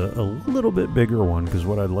just a little bit bigger one, because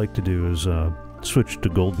what I'd like to do is switch to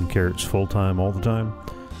golden carrots full-time all the time.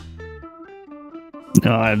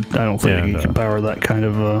 No, I don't think you can power that kind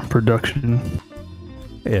of production.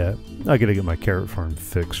 Yeah, I gotta get my carrot farm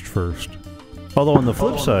fixed first. Although on the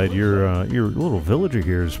flip side, your little villager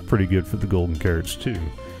here is pretty good for the golden carrots too.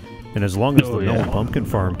 And as long as the melon pumpkin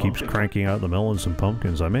farm keeps cranking out the melons and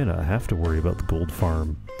pumpkins, I may not have to worry about the gold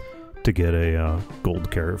farm to get a gold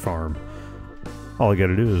carrot farm. All I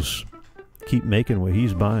gotta do is keep making what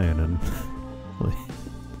he's buying, and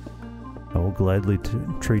I will gladly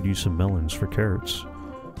trade you some melons for carrots.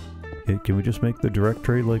 Can we just make the direct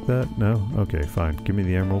trade like that? No? Okay, fine. Give me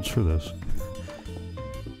the emeralds for this.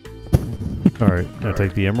 Alright, now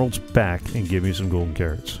take the emeralds back and give me some golden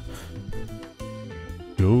carrots.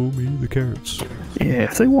 Show me the carrots. Yeah,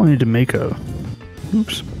 if they wanted to make a...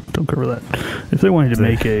 Oops, don't cover that. If they wanted to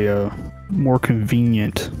make a more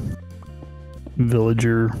convenient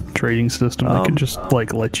villager trading system, they could just,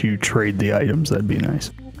 like, let you trade the items. That'd be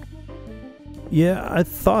nice. Yeah, I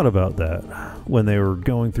thought about that when they were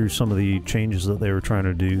going through some of the changes that they were trying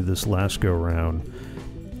to do this last go-round.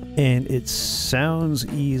 And it sounds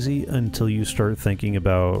easy until you start thinking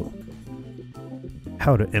about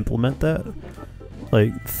how to implement that.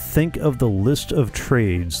 Like, think of the list of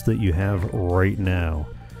trades that you have right now,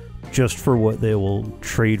 just for what they will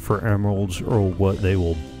trade for emeralds or what they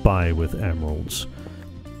will buy with emeralds.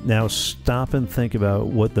 Now stop and think about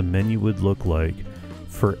what the menu would look like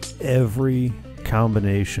for every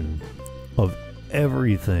combination of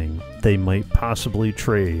everything they might possibly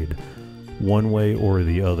trade one way or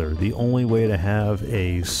the other. The only way to have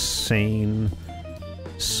a sane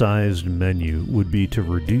sized menu would be to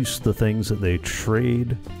reduce the things that they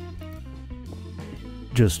trade,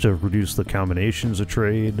 just to reduce the combinations of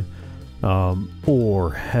trade,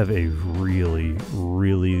 or have a really,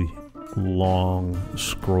 really long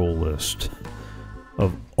scroll list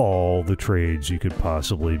of all the trades you could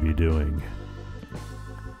possibly be doing.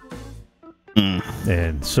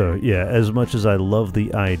 And so, yeah, as much as I love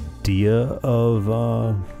the idea of,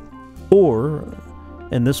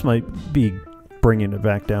 and this might be bringing it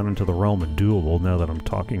back down into the realm of doable now that I'm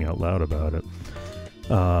talking out loud about it,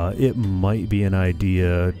 it might be an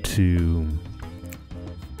idea to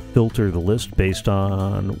filter the list based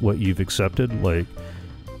on what you've accepted. Like,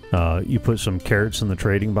 you put some carrots in the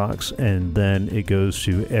trading box, and then it goes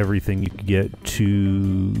to everything you can get to,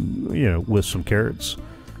 you know, with some carrots.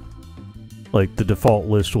 Like, the default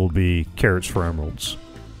list will be carrots for emeralds.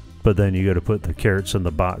 But then you got to put the carrots in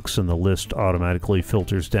the box, and the list automatically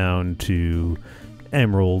filters down to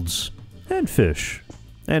emeralds and fish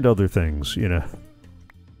and other things, you know.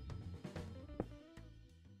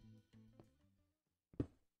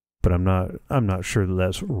 But I'm not sure that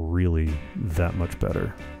that's really that much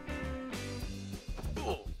better.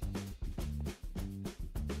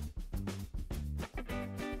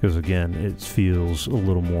 Because again, it feels a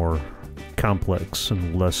little more complex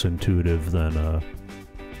and less intuitive than a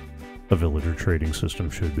villager trading system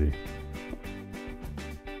should be.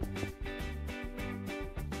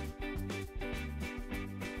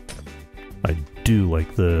 I do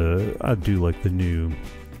like the new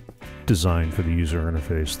design for the user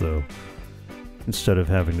interface, though. Instead of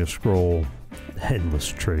having to scroll endless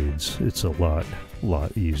trades, it's a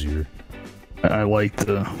lot easier. I like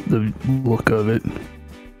the look of it.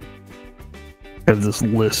 have this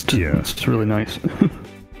list. Yeah. It's really nice.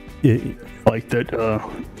 It, Like that,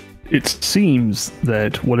 it seems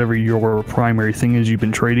that whatever your primary thing is you've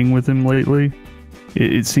been trading with him lately,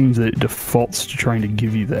 it seems that it defaults to trying to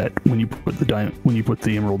give you that when you put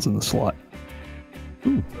the emeralds in the slot.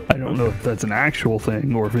 ooh, I don't know if that's an actual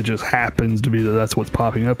thing or if it just happens to be that that's what's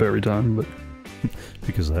popping up every time, but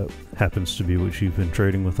because that happens to be what you've been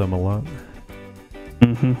trading with them a lot.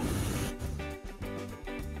 mm-hmm.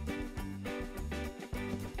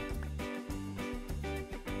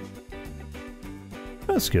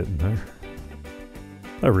 That's getting there.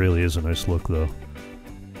 That really is a nice look, though.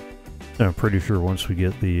 I'm pretty sure once we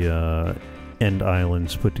get the end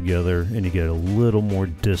islands put together and you get a little more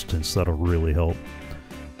distance, that'll really help.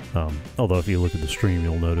 Although if you look at the stream,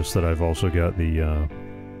 you'll notice that I've also got the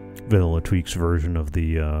Vanilla Tweaks version of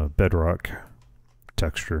the bedrock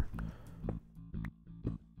texture.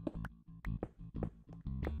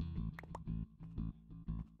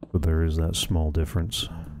 But there is that small difference.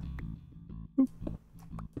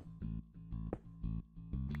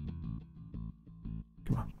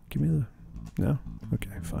 Come on, give me the... No? Okay,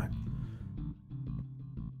 fine.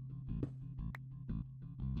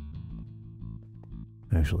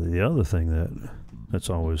 Actually, the other thing that's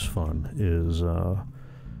always fun is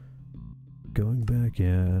going back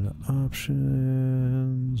in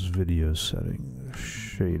options, video settings,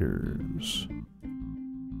 shaders.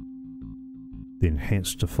 The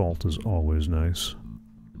enhanced default is always nice.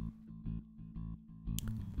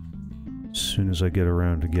 As soon as I get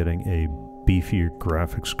around to getting a beefier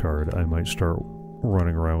graphics card, I might start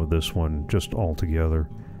running around with this one just all together.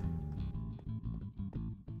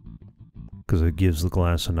 Because it gives the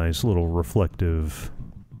glass a nice little reflective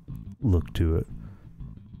look to it.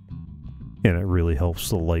 And it really helps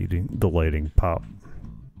the lighting pop.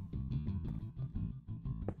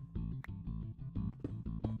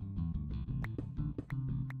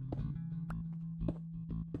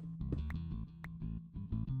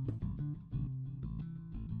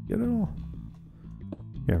 Get it all.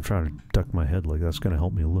 Yeah, I'm trying to duck my head like that's going to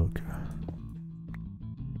help me look.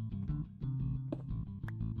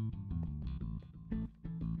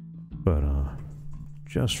 But,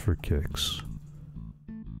 just for kicks.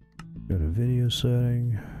 Go to video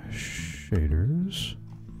setting, shaders.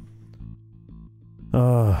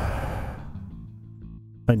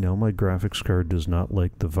 I know my graphics card does not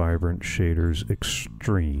like the vibrant shaders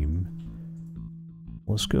extreme.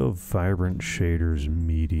 Let's go vibrant shaders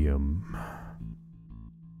medium.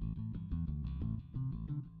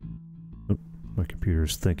 Oh, my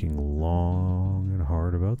computer's thinking long and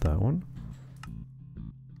hard about that one.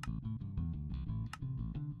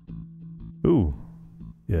 Ooh.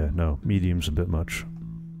 Yeah, no, medium's a bit much.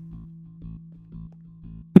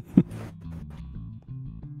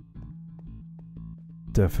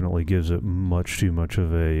 Definitely gives it much too much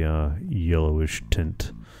of a yellowish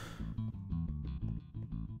tint.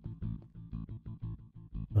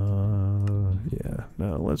 Yeah,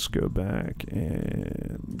 now let's go back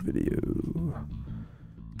and video.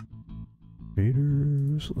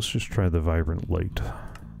 Shaders, let's just try the vibrant light.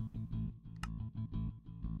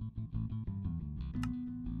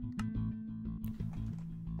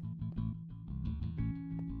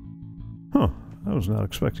 Huh, I was not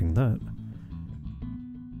expecting that.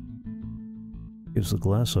 Gives the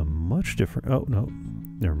glass a much different... Oh, no.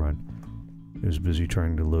 Never mind. It was busy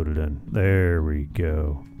trying to load it in. There we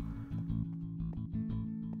go.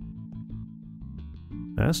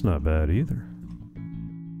 That's not bad either.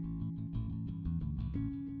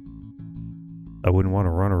 I wouldn't want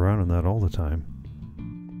to run around in that all the time.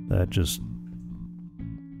 That just...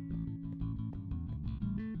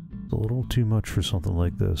 It's a little too much for something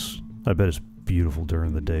like this. I bet it's beautiful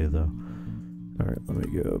during the day, though. Alright, let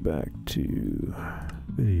me go back to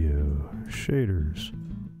video, shaders,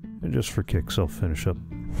 and just for kicks, I'll finish up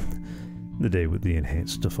the day with the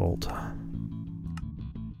enhanced default.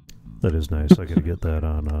 That is nice. I gotta get that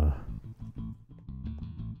on,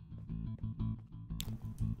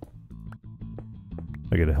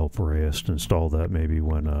 I gotta help Reyes install that maybe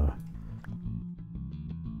when,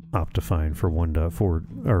 Optifine for 1.4 or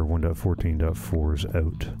 1.14.4 is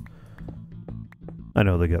out. I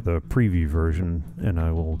know they got the preview version, and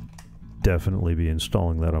I will definitely be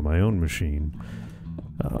installing that on my own machine.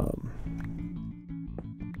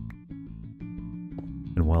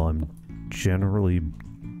 And while I'm generally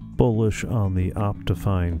bullish on the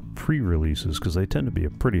Optifine pre-releases, because they tend to be a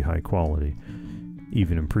pretty high quality,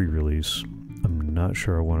 even in pre-release, I'm not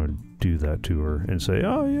sure I want to do that to her and say,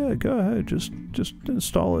 "Oh yeah, go ahead, just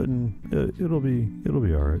install it, and it'll be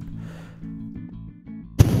all right."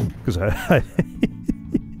 Because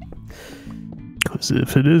Because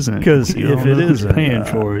if it isn't, because if it isn't, paying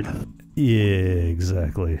for it. Yeah,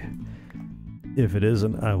 exactly. If it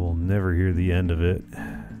isn't, I will never hear the end of it,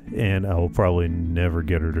 and I will probably never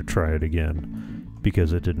get her to try it again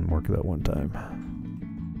because it didn't work that one time.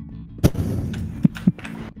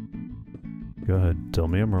 Go ahead, tell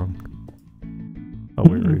me I'm wrong. I'll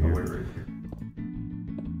wait right here.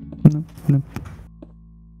 No.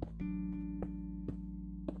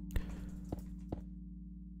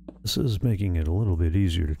 This is making it a little bit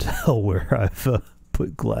easier to tell where I've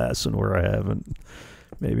put glass and where I haven't.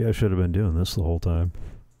 Maybe I should have been doing this the whole time.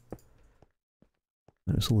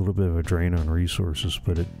 There's a little bit of a drain on resources,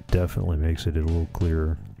 but it definitely makes it a little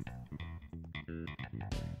clearer.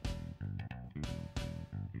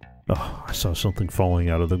 Oh, I saw something falling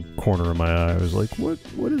out of the corner of my eye. I was like, what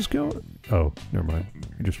is going... Oh, never mind.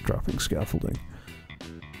 You're just dropping scaffolding.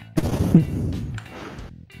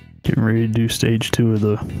 Getting ready to do stage 2 of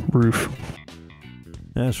the roof.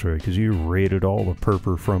 That's right, because you raided all the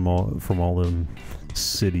purple from all them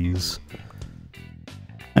cities.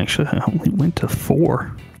 Actually, I only went to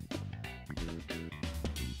 4.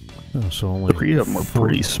 Oh, so only 3 of them are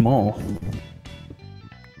pretty small.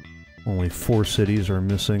 Only 4 cities are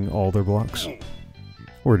missing all their blocks?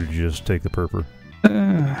 Or did you just take the purple?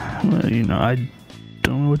 Well, you know, I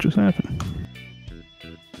don't know what just happened.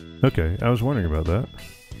 Okay, I was wondering about that.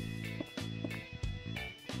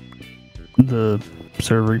 The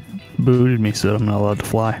server booted me, said I'm not allowed to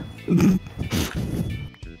fly.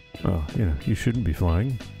 Well, you know, you shouldn't be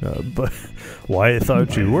flying. But why I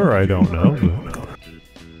thought you were, I don't know.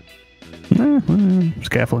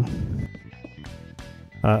 Scaffolding.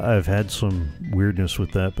 I've had some weirdness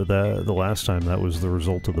with that, but the last time that was the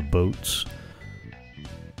result of the boats.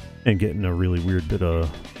 And getting a really weird bit of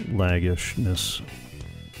laggishness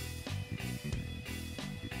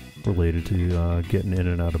related to getting in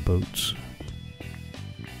and out of boats.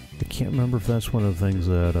 I can't remember if that's one of the things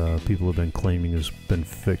that people have been claiming has been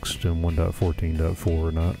fixed in 1.14.4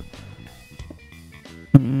 or not.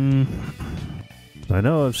 I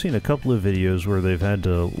know I've seen a couple of videos where they've had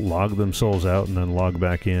to log themselves out and then log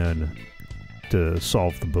back in to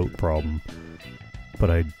solve the boat problem.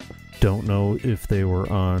 But I don't know if they were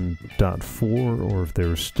on .4 or if they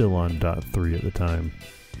were still on .3 at the time.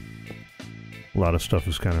 A lot of stuff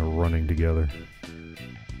is kind of running together.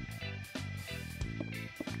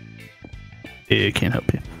 Yeah, I can't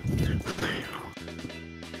help you.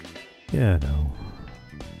 Yeah, no.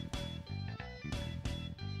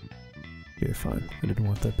 Okay, fine. I didn't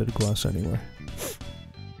want that bit of glass anyway.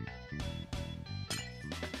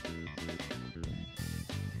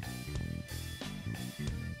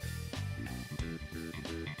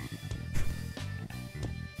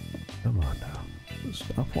 Come on now.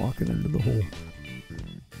 Stop walking into the hole.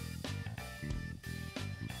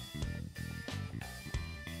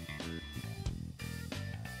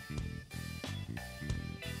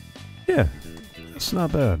 Yeah, that's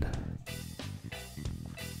not bad.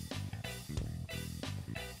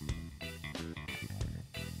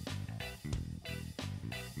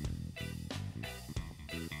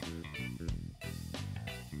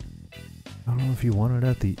 I don't know if you want it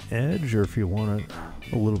at the edge or if you want it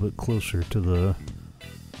a little bit closer to the...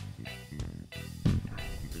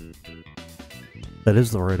 That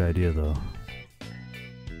is the right idea, though.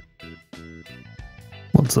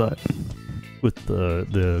 What's that? With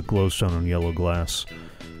the glowstone and yellow glass.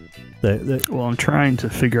 Well, I'm trying to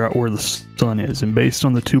figure out where the sun is, and based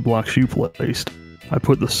on the 2 blocks you placed, I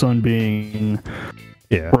put the sun being...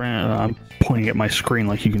 Yeah. I'm pointing at my screen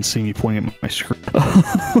like you can see me pointing at my screen.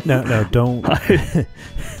 Now don't...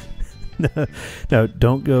 Now,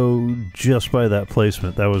 don't go just by that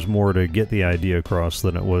placement. That was more to get the idea across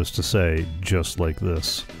than it was to say, just like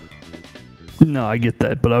this. No, I get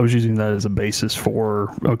that, but I was using that as a basis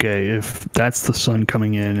for, okay, if that's the sun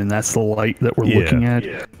coming in and that's the light that we're looking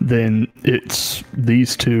at, then it's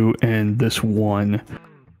these 2 and this 1,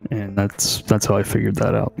 and that's how I figured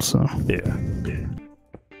that out, so. Yeah.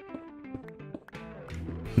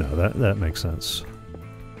 No, that makes sense.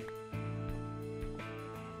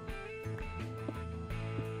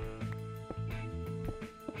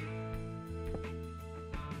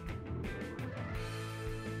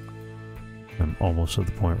 I'm almost at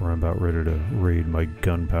the point where I'm about ready to raid my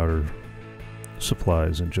gunpowder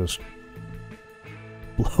supplies and just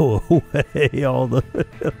blow away all the...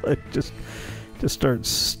 like just start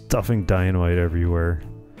stuffing dynamite everywhere.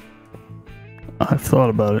 I've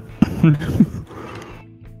thought about it.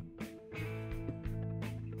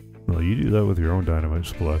 Well, you do that with your own dynamite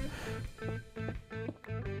supply.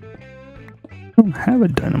 I don't have a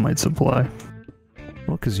dynamite supply.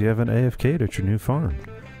 Well, because you haven't AFK'd at your new farm.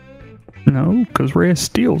 No, because Rhea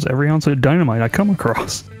steals every ounce of dynamite I come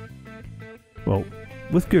across. Well,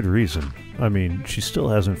 with good reason. I mean, she still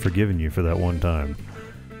hasn't forgiven you for that one time.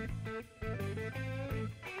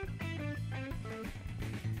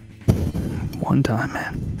 One time,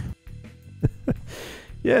 man.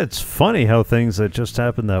 Yeah, it's funny how things that just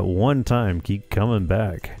happened that one time keep coming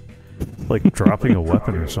back. Like dropping a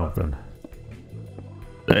weapon or something.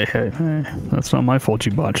 Hey, that's not my fault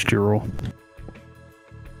you botched your roll.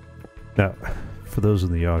 Now, for those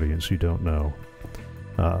in the audience who don't know,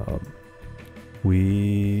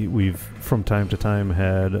 we've from time to time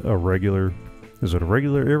had a regular, is it a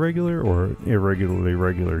regular irregular or irregularly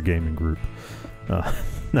regular gaming group?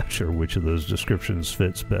 Not sure which of those descriptions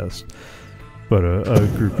fits best, but a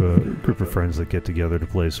group of friends that get together to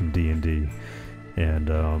play some D&D, and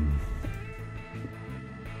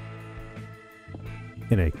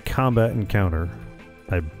in a combat encounter,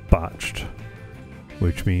 I botched,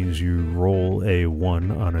 which means you roll a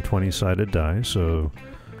 1 on a 20-sided die. So,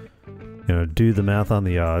 you know, do the math on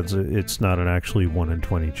the odds. It's not an actually 1 in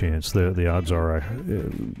 20 chance. The odds are,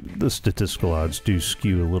 the statistical odds do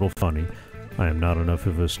skew a little funny. I am not enough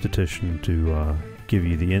of a statistician to give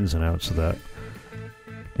you the ins and outs of that.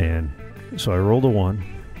 And so I rolled a 1.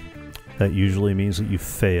 That usually means that you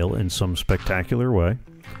fail in some spectacular way.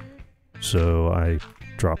 So I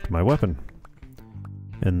dropped my weapon.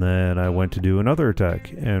 And then I went to do another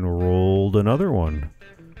attack and rolled another 1.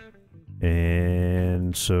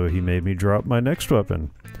 And so he made me drop my next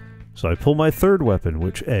weapon. So I pulled my third weapon,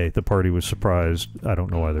 which, the party was surprised. I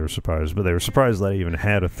don't know why they were surprised, but they were surprised that I even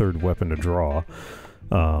had a third weapon to draw.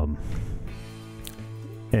 And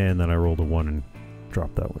then I rolled a 1 and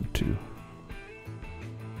dropped that one too.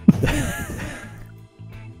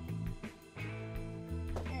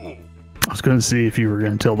 I was going to see if you were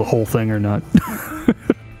going to tell the whole thing or not.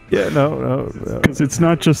 Yeah, no. Because it's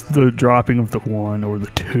not just the dropping of the 1 or the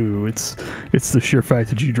 2. It's the sheer fact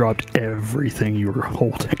that you dropped everything you were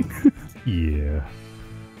holding. Yeah.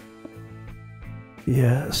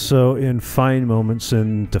 Yeah, so in fine moments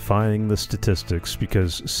in defying the statistics,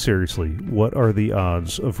 because seriously, what are the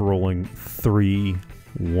odds of rolling 3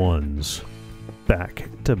 1s back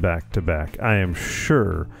to back to back? I am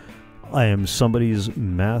sure I am somebody's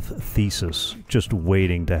math thesis just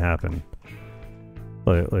waiting to happen.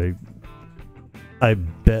 Like, I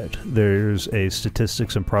bet there's a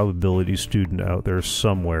statistics and probability student out there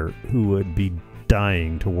somewhere who would be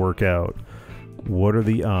dying to work out what are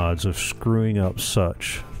the odds of screwing up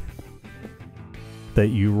such that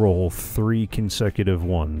you roll 3 consecutive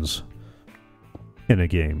 1s in a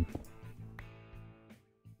game.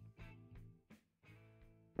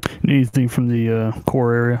 Need anything from the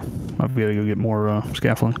core area? I've got to go get more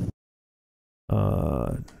scaffolding.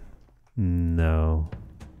 No.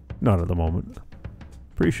 Not at the moment.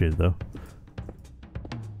 Appreciate it, though.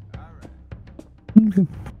 Okay.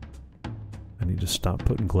 I need to stop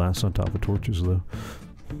putting glass on top of torches, though.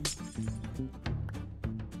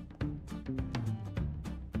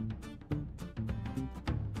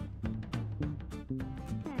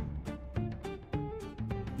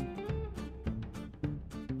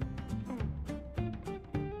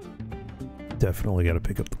 Definitely got to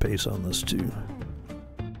pick up the pace on this, too.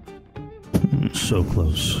 So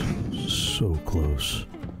close. So close.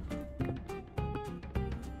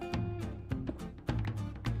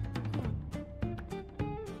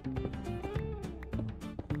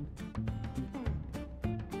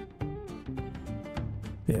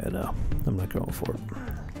 Yeah, no. I'm not going for it.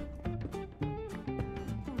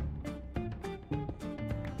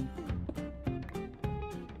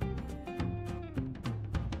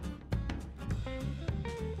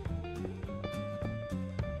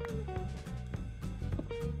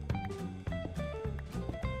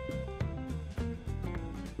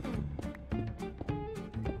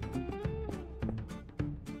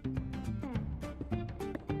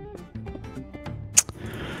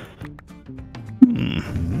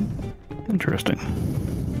 Interesting.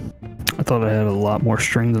 I thought I had a lot more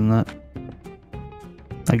string than that.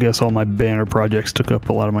 I guess all my banner projects took up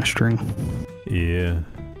a lot of my string. Yeah.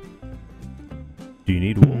 Do you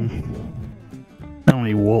need wool? I don't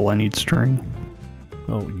need wool, I need string.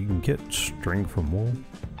 Oh, you can get string from wool?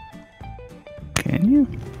 Can you?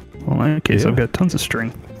 Well, in that case, Yeah. I've got tons of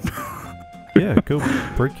string. Yeah, go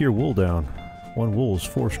break your wool down. 1 wool is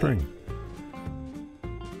 4 string.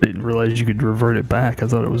 Didn't realize you could revert it back. I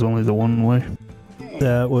thought it was only the one way.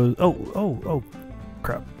 That was... Oh,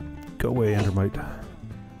 crap. Go away, Endermite.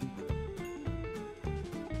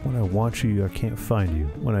 When I want you, I can't find you.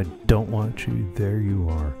 When I don't want you, there you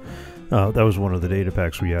are. That was one of the data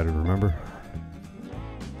packs we added, remember?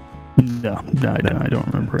 No, I don't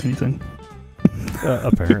remember anything.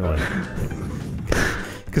 Apparently.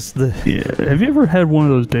 Cause yeah. Have you ever had one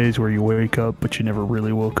of those days where you wake up but you never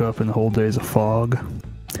really woke up and the whole day is a fog?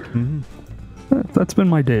 Mm-hmm. That's been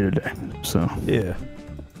my day today. So yeah.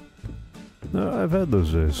 No, I've had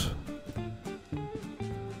those days.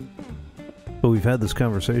 But we've had this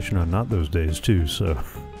conversation on not those days too, so.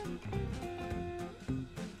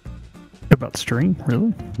 About string,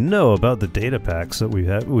 really? No, about the data packs that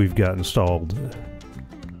we've got installed.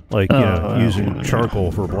 Like, using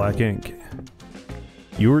charcoal for black ink.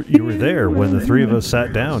 You were there when the three of us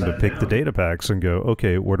sat down to pick the data packs and go,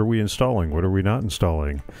 okay, what are we installing? What are we not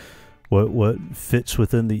installing? What fits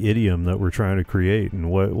within the idiom that we're trying to create,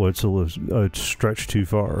 and what's a stretch too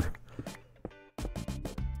far?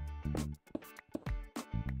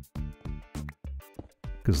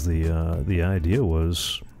 Because the idea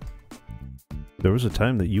was there was a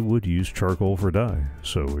time that you would use charcoal for dye,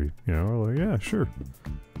 so we were like, yeah, sure,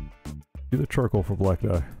 do the charcoal for black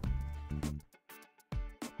dye.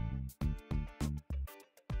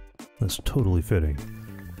 That's totally fitting.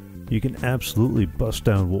 You can absolutely bust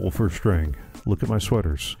down wool for string. Look at my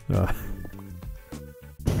sweaters. Okay,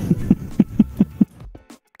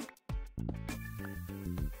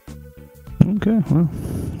 well,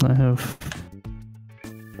 I have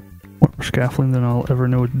more scaffolding than I'll ever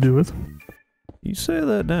know what to do with. You say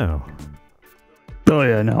that now. Oh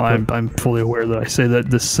yeah, no, I'm fully aware that I say that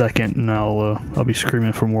this second, and I'll be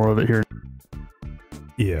screaming for more of it here.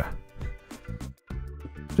 Yeah.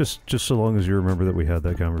 Just so long as you remember that we had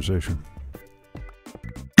that conversation.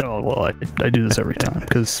 Oh well, I do this every time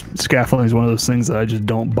because scaffolding is one of those things that I just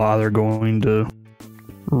don't bother going to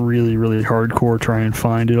really hardcore try and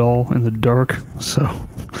find it all in the dark. So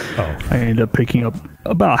I end up picking up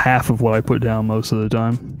about half of what I put down most of the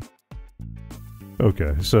time.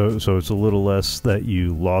 Okay, so it's a little less that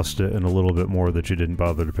you lost it and a little bit more that you didn't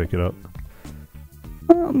bother to pick it up.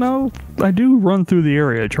 Well, no, I do run through the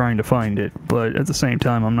area trying to find it, but at the same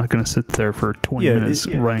time, I'm not going to sit there for 20 minutes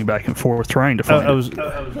running back and forth trying to find it. I was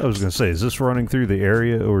going to say, is this running through the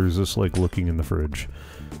area, or is this like looking in the fridge?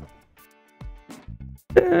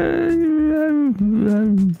 Yeah,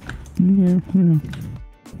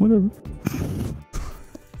 whatever.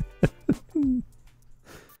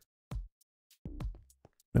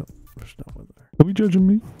 No, there's not one there. Are we judging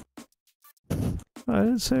me? I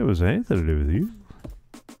didn't say it was anything to do with you.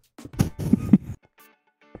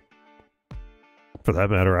 For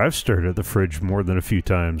that matter, I've stared at the fridge more than a few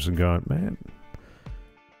times and gone, man,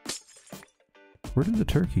 where did the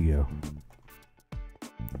turkey go?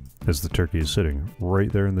 As the turkey is sitting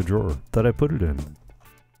right there in the drawer that I put it in.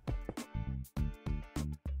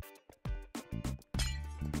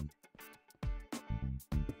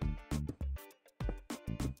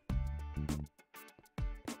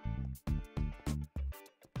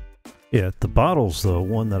 Yeah, the bottle's the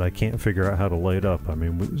one that I can't figure out how to light up. I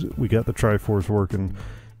mean, we got the Triforce working.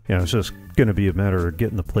 It's just going to be a matter of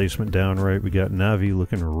getting the placement down right. We got Navi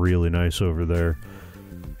looking really nice over there.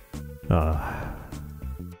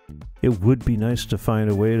 It would be nice to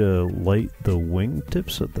find a way to light the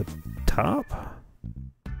wingtips at the top.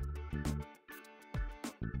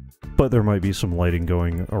 But there might be some lighting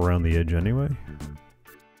going around the edge anyway.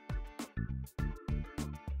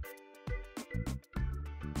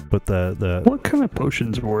 But that what kind of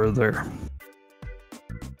potions were there?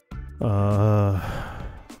 The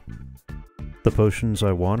potions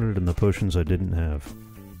I wanted and the potions I didn't have.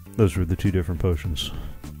 Those were the two different potions.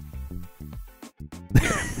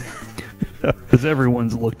 Because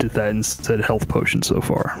everyone's looked at that and said health potion so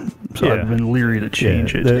far. So I've been leery to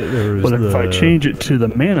change it. But if I change it to the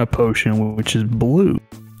mana potion, which is blue,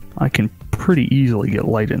 I can pretty easily get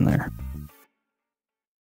light in there.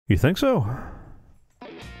 You think so?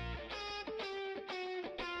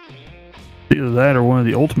 Either that or one of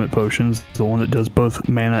the ultimate potions, the one that does both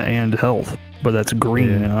mana and health. But that's green,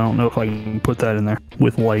 and I don't know if I can put that in there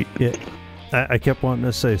with light. Yeah. I kept wanting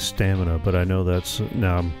to say stamina, but I know that's...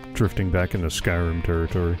 Now I'm drifting back into Skyrim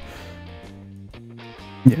territory.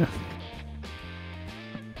 Yeah.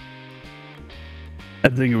 I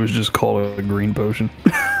think it was just called a green potion.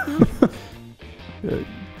 Of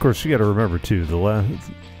course, you got to remember, too,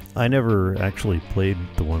 I never actually played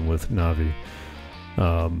the one with Navi.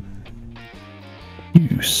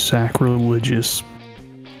 You sacrilegious...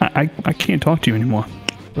 I can't talk to you anymore.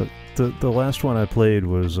 But the last one I played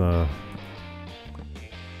was...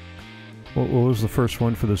 What was the first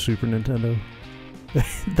one for the Super Nintendo?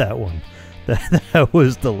 That one. That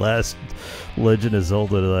was the last Legend of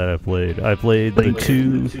Zelda that I played. I played the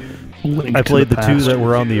two that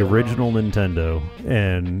were on the original Nintendo,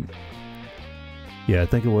 and yeah, I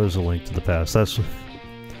think it was A Link to the Past.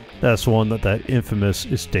 That's one that infamous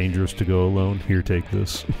 "it's dangerous to go alone. Here, take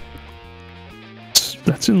this."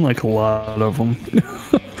 That's in like a lot of them.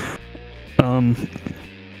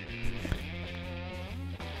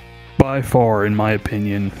 By far, in my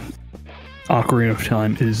opinion, Ocarina of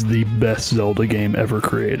Time is the best Zelda game ever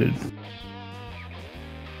created.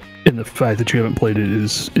 And the fact that you haven't played it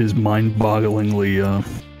is mind-bogglingly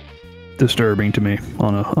disturbing to me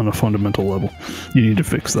on a fundamental level. You need to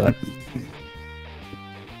fix that.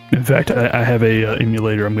 In fact, I have a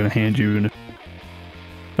emulator I'm going to hand you.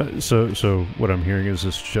 So what I'm hearing is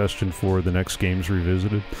a suggestion for the next Games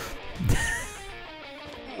Revisited.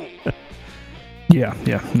 Yeah,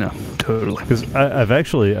 no, totally. Because I've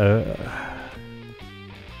actually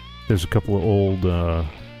there's a couple of old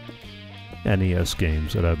NES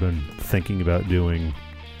games that I've been thinking about doing.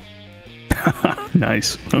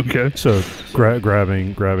 Nice. Okay. So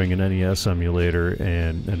grabbing an NES emulator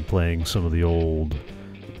and playing some of the old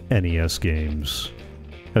NES games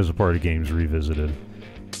as a part of Games Revisited.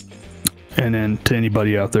 And then to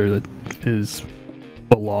anybody out there that is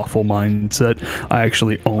a lawful mindset, I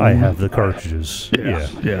actually own. I have the cartridges.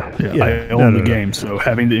 Yeah. I own the game, so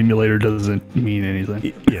having the emulator doesn't mean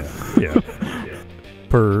anything. Yeah.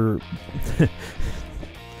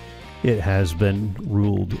 It has been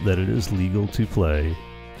ruled that it is legal to play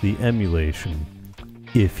the emulation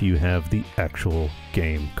if you have the actual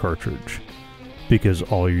game cartridge, because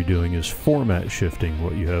all you're doing is format shifting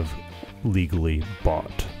what you have legally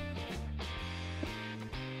bought.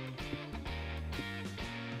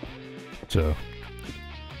 So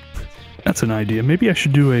that's an idea. Maybe I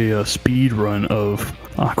should do a speed run of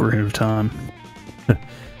Ocarina of Time.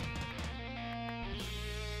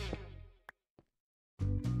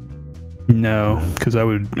 No, because I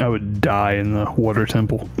would die in the water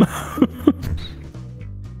temple.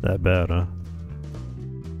 That bad, huh?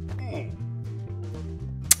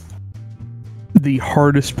 The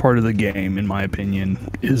hardest part of the game, in my opinion,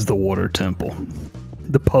 is the water temple.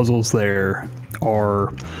 The puzzles there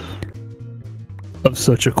are of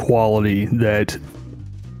such a quality that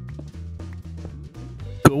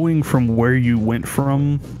going from where you went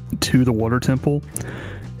from to the water temple,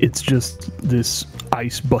 it's just this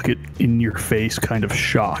ice bucket in your face kind of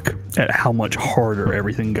shock at how much harder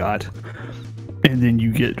everything got. And then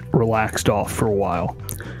you get relaxed off for a while.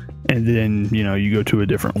 And then, you go to a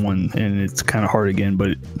different one and it's kind of hard again,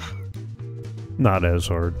 but not as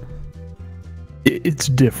hard. It's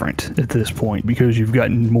different at this point because you've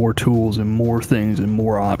gotten more tools and more things and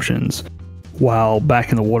more options. While back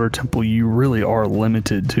in the water temple, you really are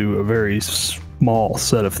limited to a very small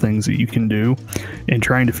set of things that you can do. And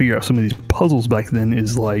trying to figure out some of these puzzles back then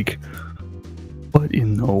is like, what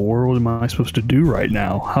in the world am I supposed to do right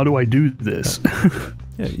now? How do I do this?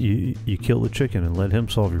 Yeah, you kill the chicken and let him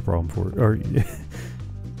solve your problem for it. Or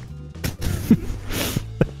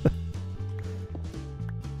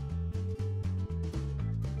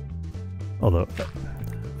although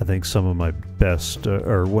I think some of my best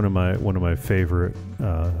or one of my favorite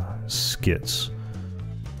skits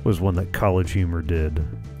was one that College Humor did,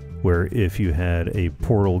 where if you had a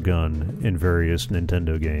portal gun in various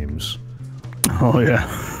Nintendo games. Oh yeah.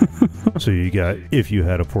 So you got if you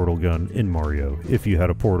had a portal gun in Mario, if you had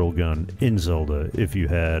a portal gun in Zelda, if you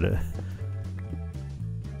had,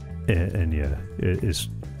 and yeah, it is.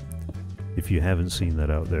 If you haven't seen that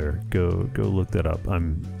out there, go look that up.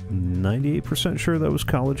 I'm 98% sure that was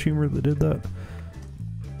College Humor that did that.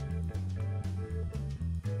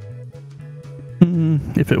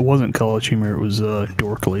 If it wasn't College Humor, it was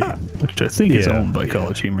Dorkly, which I think is owned by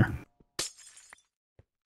College Humor.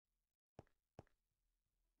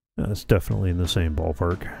 It's definitely in the same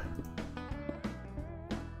ballpark.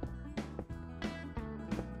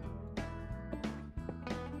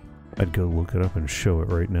 I'd go look it up and show it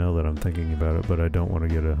right now that I'm thinking about it, but I don't want to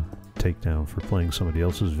get a takedown for playing somebody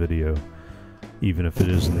else's video, even if it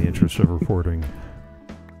is in the interest of reporting.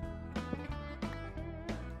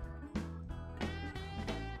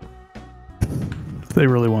 If they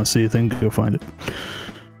really want to see a thing, go find it.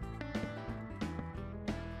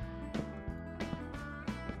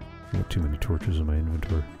 Got too many torches in my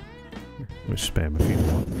inventory. Let me spam if you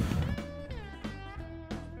want.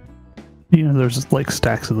 There's like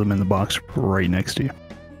stacks of them in the box right next to you.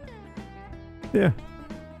 Yeah.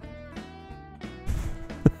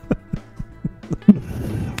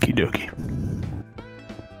 Okie dokie.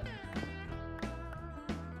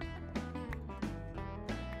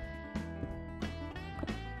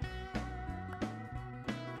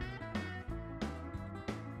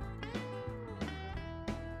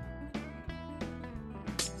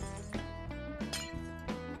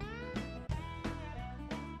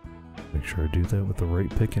 Make sure I do that with the right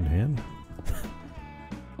pick in hand.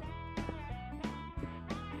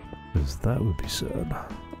 Because that would be sad.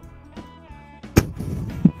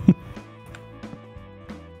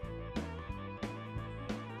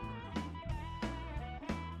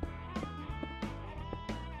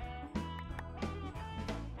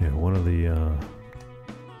 Yeah, one of the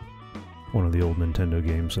old Nintendo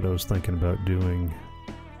games that I was thinking about doing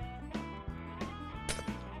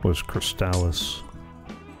was Crystallis.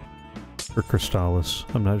 Or Crystallis.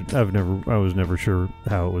 I was never sure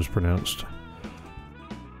how it was pronounced.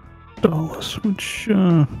 Crystallis, which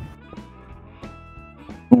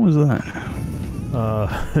what was that?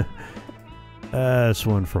 That's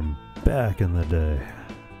one from back in the day.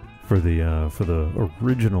 For the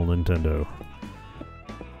original Nintendo.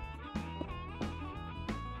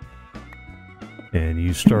 And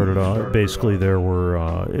you started off, basically there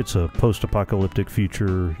were, it's a post-apocalyptic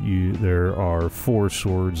future. There are 4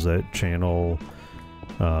 swords that channel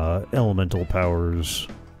elemental powers,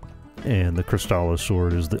 and the Crystallis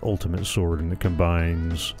sword is the ultimate sword, and it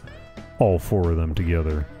combines all 4 of them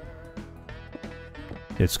together.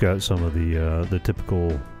 It's got some of the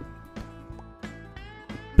typical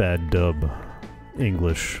bad dub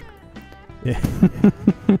English in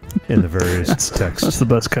the various texts. That's the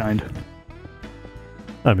best kind.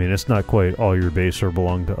 I mean, it's not quite all your base or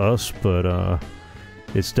belong to us, but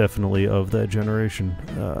it's definitely of that generation.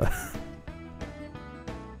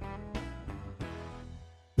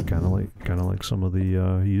 Kind of like some of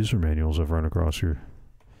the user manuals I've run across here.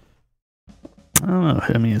 I don't know.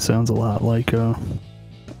 I mean, it sounds a lot like. It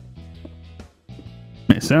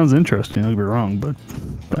sounds interesting. Don't get me wrong, but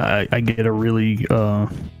I get a really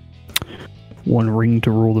one ring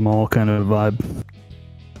to rule them all kind of vibe.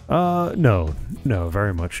 No,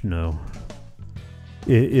 very much no.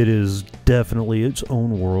 It is definitely its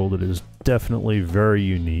own world. It is definitely very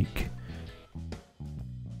unique.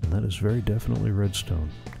 And that is very definitely Redstone.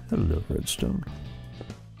 Hello, Redstone.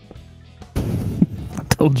 I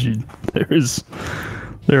told you,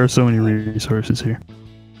 there are so many resources here.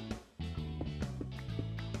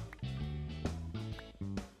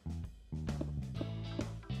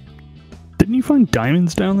 Didn't you find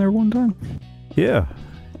diamonds down there one time? Yeah.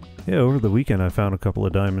 Yeah, over the weekend I found a couple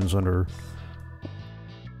of diamonds under...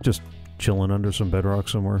 just chilling under some bedrock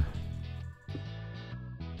somewhere.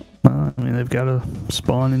 I mean, they've got to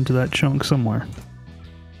spawn into that chunk somewhere.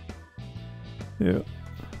 Yeah.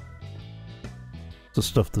 It's the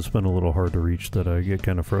stuff that's been a little hard to reach that I get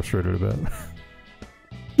kind of frustrated about.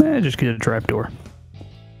 Just get a trapdoor.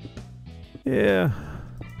 Yeah.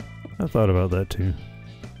 I thought about that too.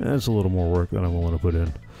 That's a little more work than I'm willing to put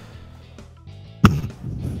in.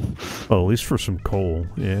 Well, at least for some coal.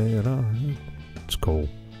 Yeah, you know, it's coal.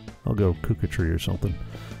 I'll go cook a tree or something.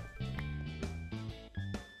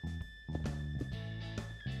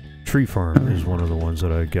 Tree farm is one of the ones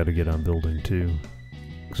that I got to get on building too,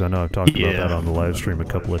 because I know I've talked about that on the live stream a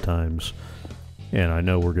couple of times, and I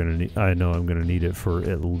know I'm gonna need it for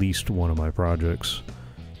at least one of my projects,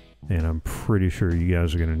 and I'm pretty sure you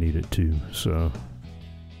guys are gonna need it too. So.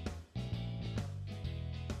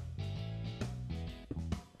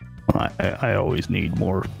 I always need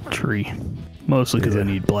more tree, mostly because I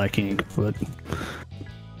need black ink, but...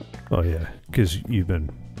 Oh yeah, because you've been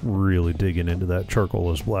really digging into that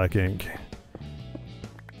charcoal as black ink.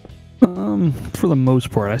 For the most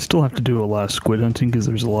part, I still have to do a lot of squid hunting, because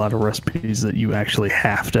there's a lot of recipes that you actually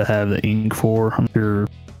have to have the ink for. I'm sure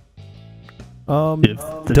if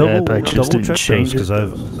the double check those, because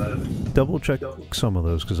I've double checked some of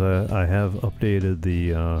those, because I have updated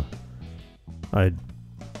the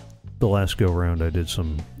the last go round I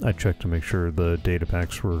checked to make sure the data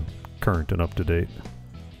packs were current and up to date.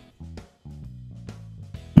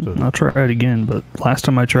 So I'll try it again, but last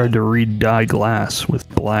time I tried to re-dye glass with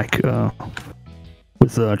black,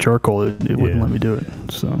 with charcoal, it wouldn't let me do it,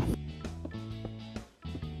 so...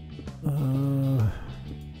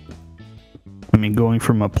 I mean, going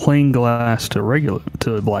from a plain glass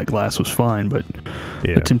to black glass was fine, but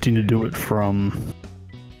attempting to do it from...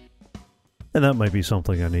 And that might be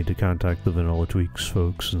something I need to contact the Vanilla Tweaks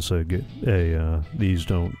folks and say, these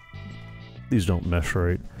don't mesh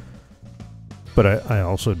right. But I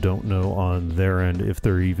also don't know on their end if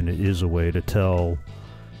there even is a way to tell,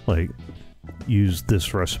 like, use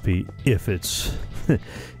this recipe if it's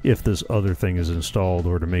if this other thing is installed,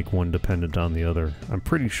 or to make one dependent on the other. I'm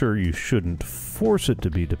pretty sure you shouldn't force it to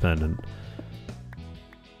be dependent.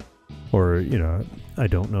 Or, you know, I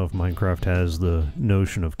don't know if Minecraft has the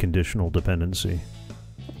notion of conditional dependency.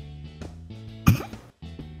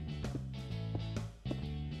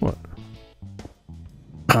 What?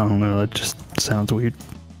 I don't know, that just sounds weird.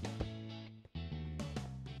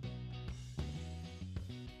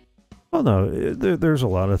 Well, no, there's a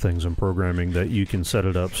lot of things in programming that you can set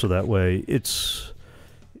it up so that way it's,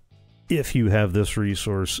 if you have this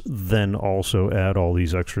resource, then also add all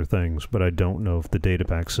these extra things. But I don't know if the data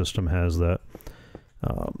pack system has that.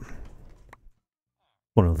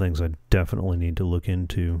 One of the things I definitely need to look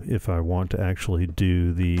into if I want to actually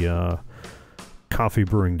do the coffee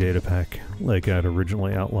brewing data pack like I'd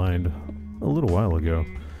originally outlined a little while ago.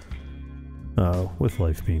 With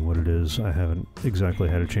life being what it is, I haven't exactly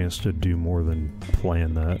had a chance to do more than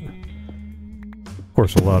plan that. Of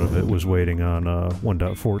course, a lot of it was waiting on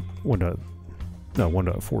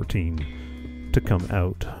 1.14 to come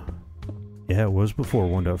out. Yeah, it was before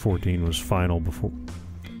 1.14 was final. Before,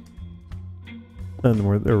 then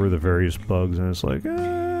there were the various bugs, and it's like,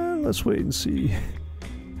 let's wait and see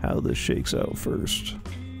how this shakes out first.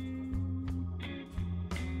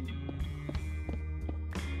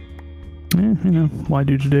 Yeah, you know, why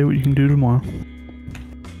do today what you can do tomorrow?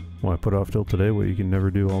 Why put off till today what you can never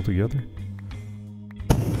do altogether?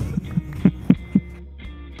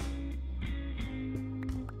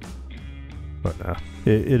 But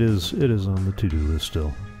it is on the to-do list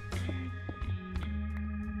still.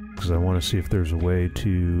 Because I want to see if there's a way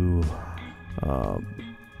to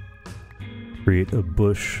create a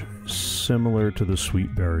bush similar to the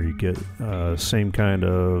sweet berry. Get same kind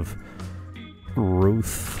of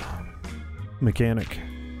growth mechanic,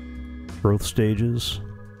 growth stages,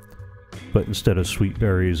 but instead of sweet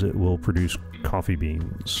berries it will produce coffee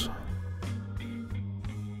beans.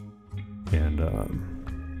 And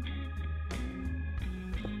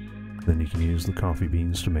then you can use the coffee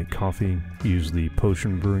beans to make coffee, use the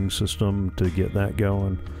potion brewing system to get that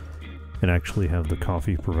going, and actually have the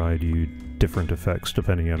coffee provide you different effects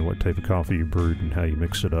depending on what type of coffee you brewed and how you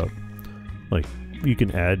mix it up. Like, you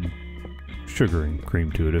can add sugar and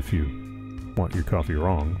cream to it if you want your coffee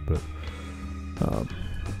wrong, but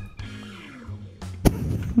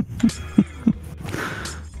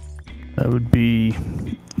that would be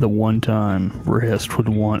the one time Rest would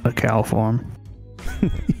want a cow farm.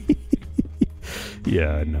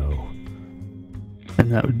 Yeah, I know.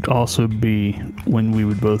 And that would also be when we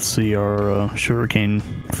would both see our sugarcane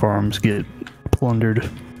farms get plundered.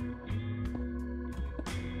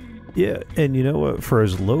 Yeah, and you know what? For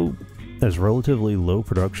as relatively low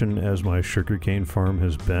production as my sugarcane farm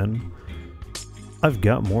has been, I've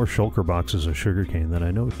got more shulker boxes of sugarcane than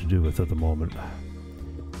I know what to do with at the moment.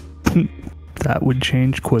 That would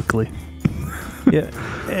change quickly. Yeah,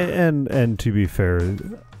 and to be fair,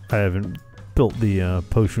 I haven't built the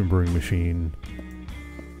potion brewing machine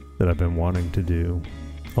that I've been wanting to do.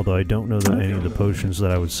 Although I don't know that any of the potions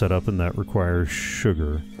that I would set up in that require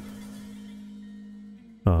sugar.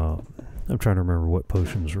 I'm trying to remember what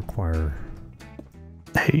potions require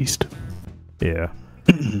Haste. Yeah.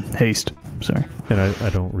 Haste. Sorry. And I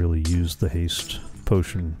don't really use the haste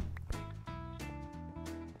potion.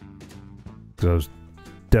 Because I was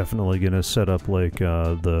definitely going to set up like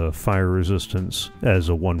the fire resistance as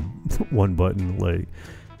a one button. Like,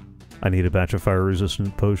 I need a batch of fire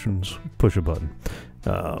resistant potions. Push a button.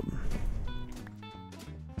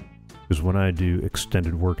 Because when I do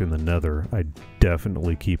extended work in the nether, I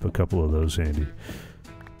definitely keep a couple of those handy.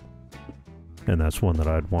 And that's one that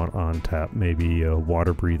I'd want on tap. Maybe a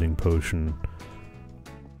water breathing potion.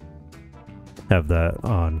 Have that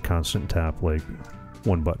on constant tap, like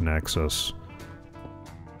one button access.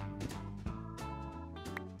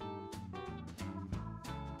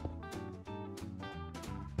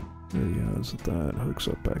 There he is. That hooks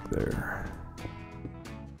up back there.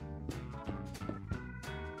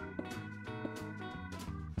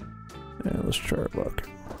 Yeah, let's try our luck.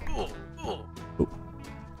 Oh,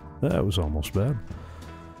 that was almost bad.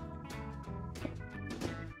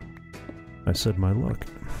 I said my luck.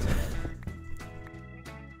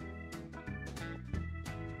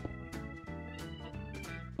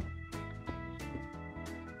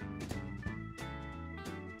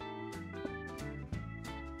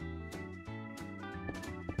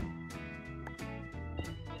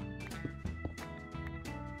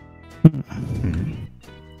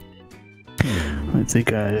 I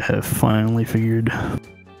think I have finally figured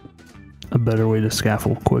a better way to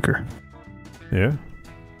scaffold quicker. Yeah?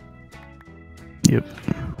 Yep.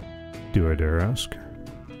 Do I dare ask?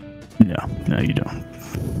 No, you don't.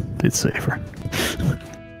 It's safer.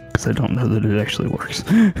 Because I don't know that it actually works.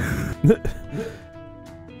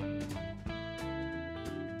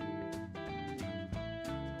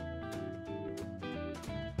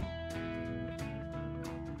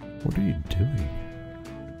 What are you doing?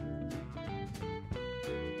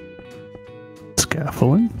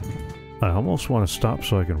 Scaffolding? I almost want to stop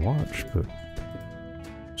so I can watch, but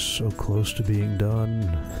so close to being done.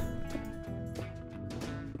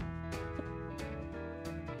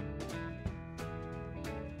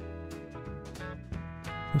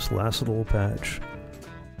 this last little patch.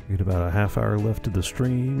 We get about a half hour left of the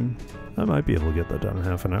stream. I might be able to get that done in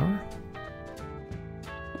half an hour.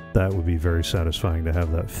 That would be very satisfying to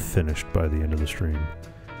have that finished by the end of the stream.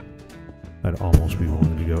 I'd almost be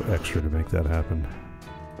willing to go extra to make that happen.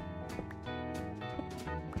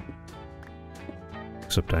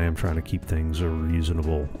 Except I am trying to keep things a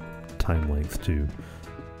reasonable time length too.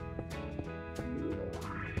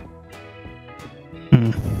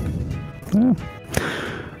 Yeah.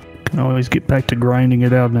 Can always get back to grinding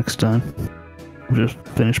it out next time. Just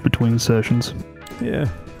finish between sessions. Yeah.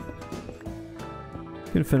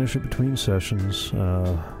 Gonna finish it between sessions.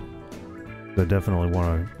 I definitely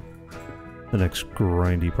want to. The next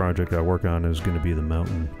grindy project I work on is going to be the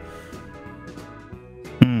mountain.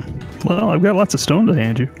 Well, I've got lots of stone to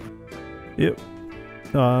hand you. Yep.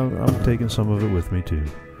 I'm taking some of it with me too.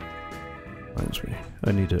 Reminds me.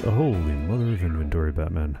 I need to. Holy mother of inventory,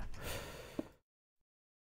 Batman.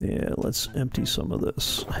 Yeah, let's empty some of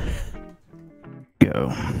this. Go.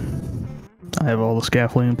 I have all the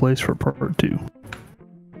scaffolding in place for part 2.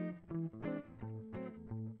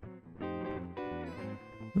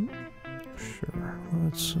 Sure.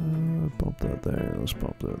 Let's bump that there. Let's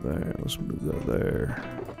bump that there. Let's move that there.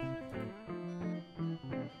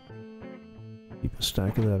 Keep a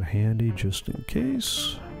stack of that handy just in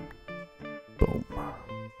case. Boom.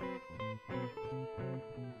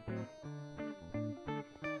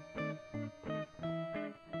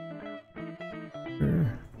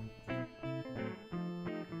 There.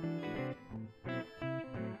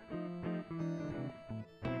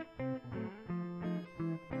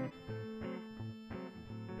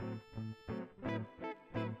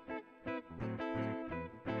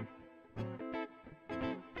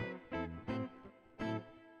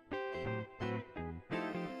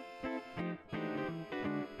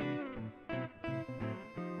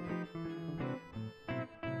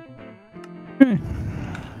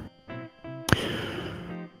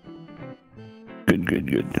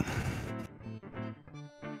 Good.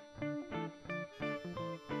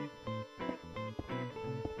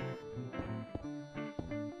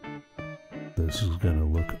 This is gonna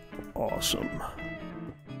look awesome.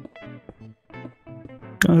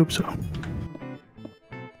 I hope so.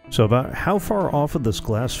 So about how far off of this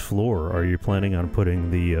glass floor are you planning on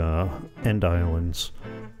putting the end islands?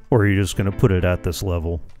 Or are you just gonna put it at this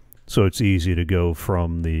level so it's easy to go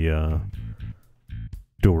from the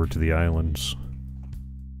door to the islands?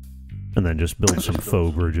 And then just build some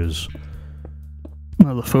faux bridges.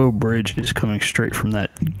 Well, the faux bridge is coming straight from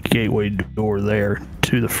that gateway door there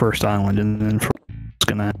to the first island, and then it's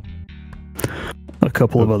gonna have a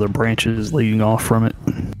couple of other branches leading off from it.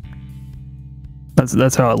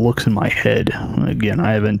 That's how it looks in my head. Again,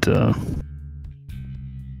 I have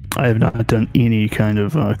not done any kind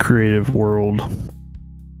of creative world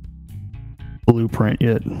blueprint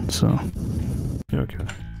yet, so. Okay.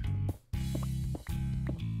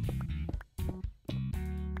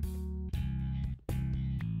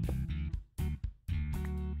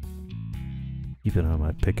 Keep an eye on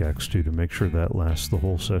my pickaxe too to make sure that lasts the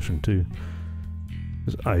whole session too.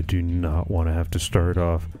 Because I do not want to have to start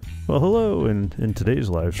off. Well, hello! In today's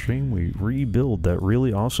live stream, we rebuild that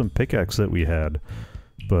really awesome pickaxe that we had.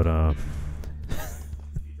 But,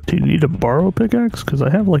 do you need to borrow a pickaxe? Because I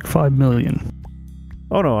have like 5 million.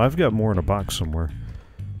 Oh no, I've got more in a box somewhere.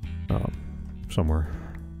 Somewhere.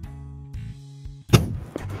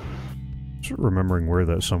 Just remembering where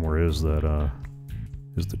that somewhere is that,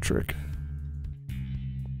 is the trick.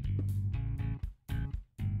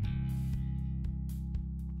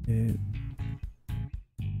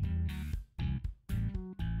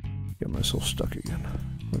 Got myself stuck again.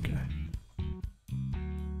 Okay.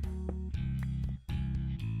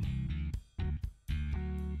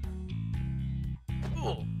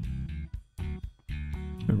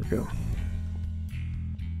 There we go.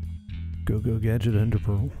 Go gadget ender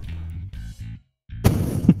pearl.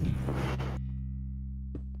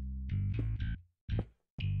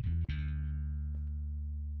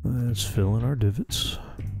 Let's fill in our divots.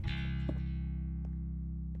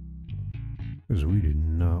 Because we do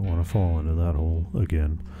not want to fall into that hole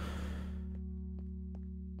again.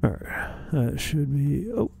 Alright, that should be,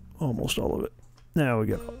 oh, almost all of it. Now we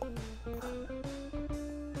go.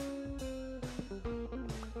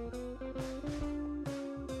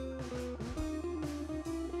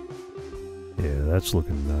 Yeah, that's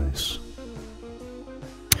looking nice.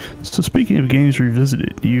 So speaking of games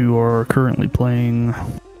revisited, you are currently playing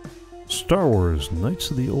Star Wars Knights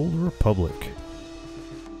of the Old Republic.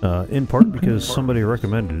 In part because somebody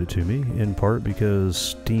recommended it to me, in part because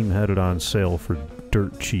Steam had it on sale for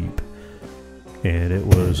dirt cheap. And it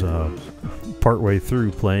was partway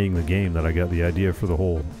through playing the game that I got the idea for the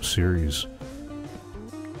whole series.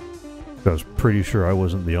 I was pretty sure I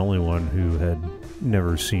wasn't the only one who had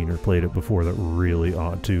never seen or played it before that really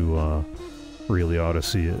ought to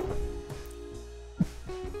see it.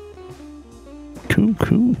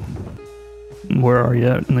 Cool. Where are you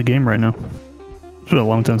at in the game right now? It's been a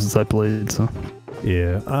long time since I played, so.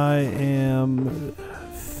 Yeah, I am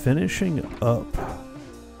finishing up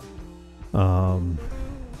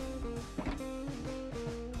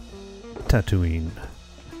Tatooine.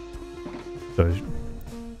 So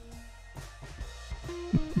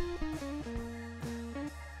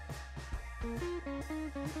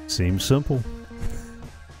seems simple.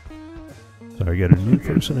 So I got a new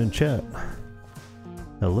person in chat.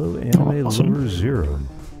 Hello, Anime Awesome. Lover Zero.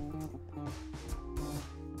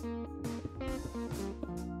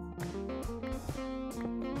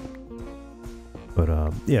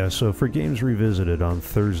 But yeah, so for Games Revisited on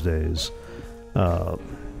Thursdays,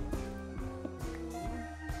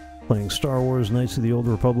 playing Star Wars Knights of the Old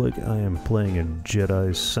Republic, I am playing a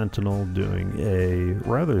Jedi Sentinel, doing a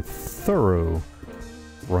rather thorough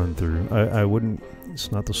run through. I wouldn't,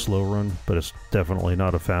 it's not the slow run, but it's definitely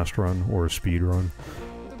not a fast run or a speed run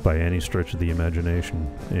by any stretch of the imagination,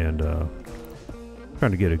 and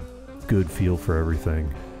trying to get a good feel for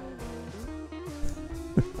everything.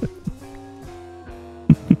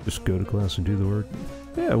 Just go to class and do the work.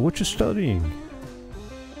 Yeah, what you studying?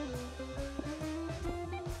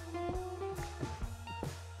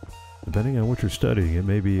 Depending on what you're studying, it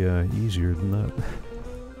may be easier than that.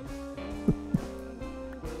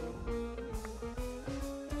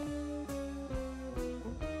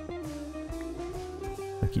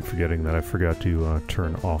 I keep forgetting that I forgot to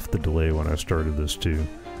turn off the delay when I started this too.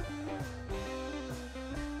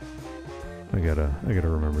 I gotta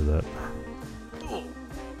remember that.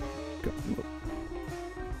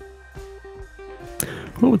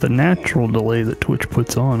 Well, with the natural delay that Twitch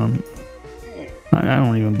puts on, I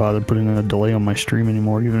don't even bother putting a delay on my stream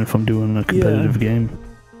anymore, even if I'm doing a competitive game.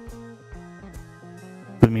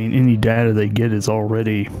 I mean, any data they get is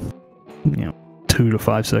already, 2 to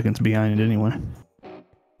 5 seconds behind anyway.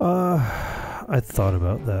 I thought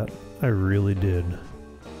about that. I really did.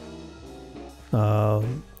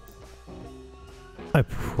 I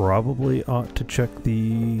probably ought to check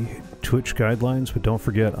the Twitch guidelines, but don't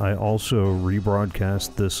forget, I also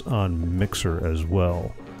rebroadcast this on Mixer as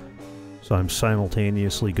well. So I'm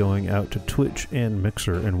simultaneously going out to Twitch and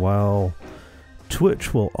Mixer, and while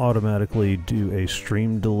Twitch will automatically do a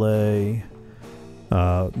stream delay,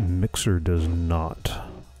 Mixer does not.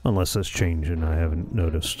 Unless that's changing, I haven't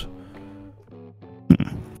noticed.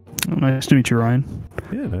 Well, nice to meet you, Ryan.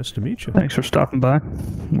 Yeah, nice to meet you. Thanks for stopping by.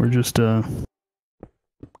 We're just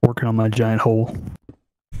working on my giant hole.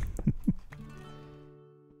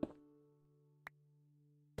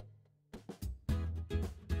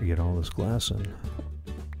 Get all this glass in.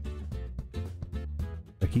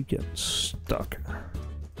 I keep getting stuck.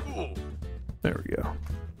 There we go.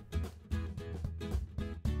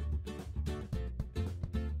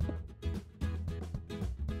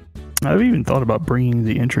 I've even thought about bringing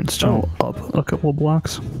the entrance tunnel up a couple of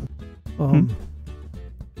blocks. I'm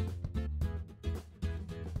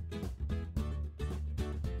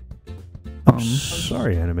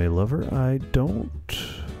sorry, Anime Lover.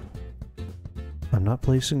 I'm not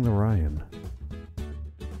placing the Ryan.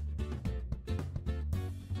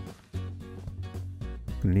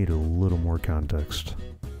 I need a little more context.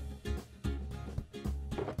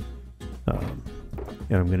 And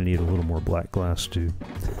I'm going to need a little more black glass too.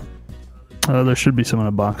 There should be some in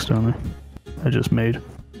a box down there. I just made.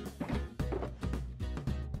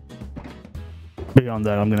 Beyond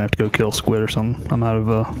that, I'm going to have to go kill squid or something. I'm out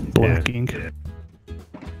of black ink.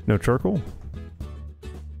 No charcoal?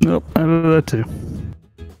 Nope, out of that too.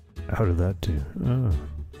 Out of that too. Oh.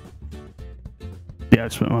 Yeah, I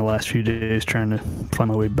spent my last few days trying to find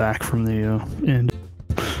my way back from the end.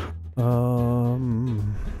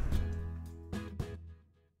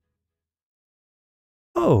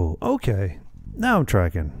 Oh, okay. Now I'm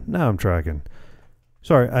tracking.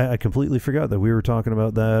 Sorry, I completely forgot that we were talking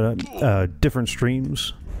about that. Different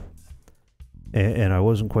streams. And I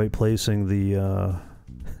wasn't quite placing the...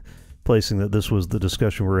 placing that this was the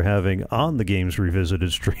discussion we were having on the Games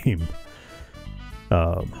Revisited stream.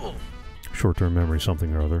 Short-term memory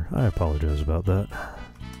something or other. I apologize about that.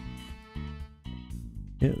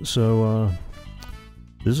 Yeah, so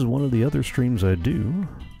this is one of the other streams I do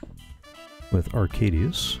with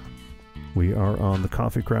Arcaidius. We are on the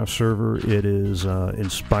CoffeeCraft server. It is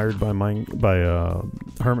inspired by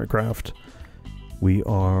Hermitcraft, We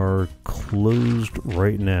are closed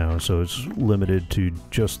right now, so it's limited to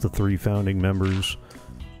just the 3 founding members.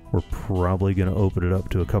 We're probably going to open it up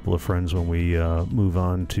to a couple of friends when we move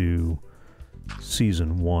on to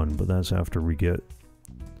Season 1, but that's after we get,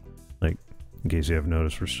 like, in case you haven't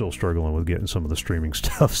noticed, we're still struggling with getting some of the streaming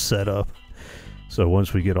stuff set up. So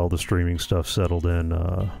once we get all the streaming stuff settled in,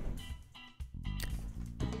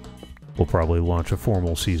 we'll probably launch a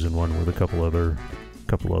formal Season 1 with a couple other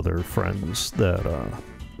friends that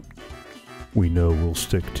we know will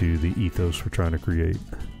stick to the ethos we're trying to create.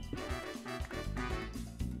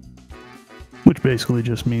 Which basically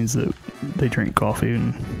just means that they drink coffee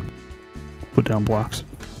and put down blocks.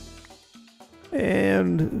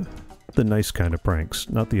 And the nice kind of pranks,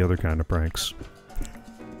 not the other kind of pranks.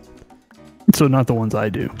 So not the ones I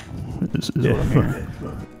do, is what I'm hearing.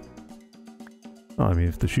 I mean,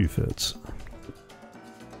 if the shoe fits.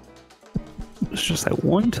 It's just that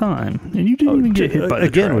one time, and you didn't even get hit by the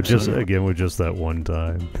again trap, with just that one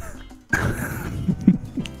time.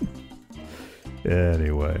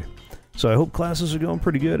 Anyway, so I hope classes are going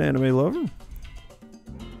pretty good, Anime Lover.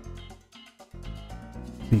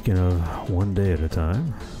 Speaking of one day at a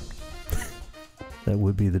time, that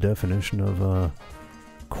would be the definition of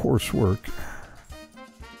coursework.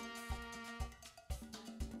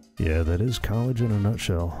 Yeah, that is college in a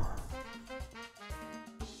nutshell.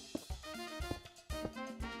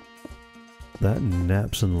 That and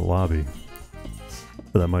naps in the lobby.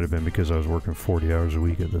 But that might have been because I was working 40 hours a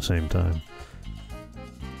week at the same time.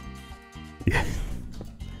 Yeah.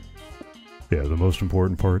 Yeah, the most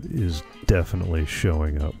important part is definitely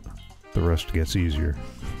showing up. The rest gets easier.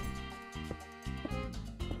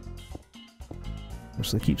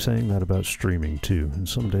 So they keep saying that about streaming too, and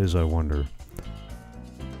some days I wonder.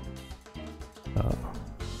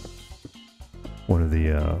 One of the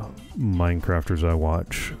Minecrafters I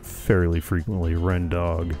watch fairly frequently, Ren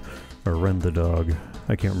the Dog.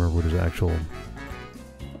 I can't remember what his actual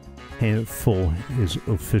his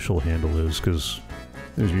official handle is, because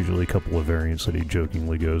there's usually a couple of variants that he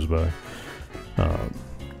jokingly goes by.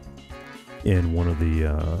 In one of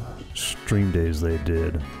the stream days they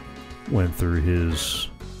did, went through his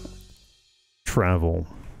travel,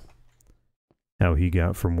 how he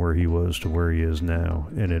got from where he was to where he is now,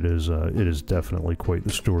 and it is definitely quite the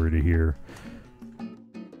story to hear.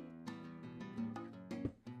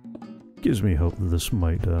 Gives me hope that this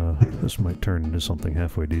might turn into something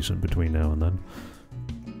halfway decent between now and then.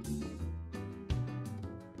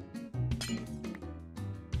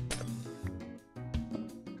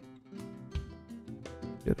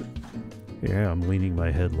 Yeah, I'm leaning my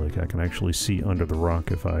head like I can actually see under the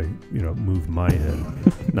rock if I, move my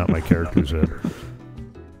head, not my character's head.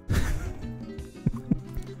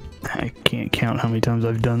 I can't count how many times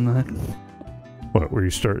I've done that. What, where you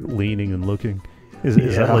start leaning and looking? Is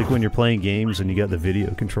that like when you're playing games and you got the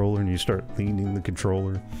video controller and you start leaning the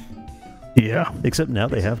controller? Yeah. Except now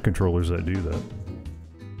they have controllers that do that.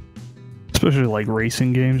 Especially like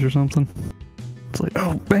racing games or something. It's like,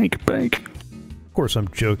 oh, bank. Of course, I'm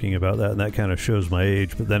joking about that, and that kind of shows my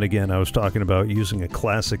age, but then again, I was talking about using a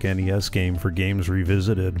classic NES game for Games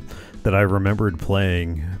Revisited that I remembered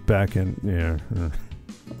playing back in,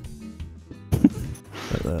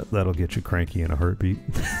 that'll get you cranky in a heartbeat.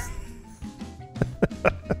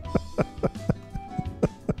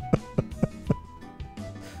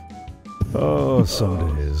 Oh,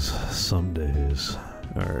 some days.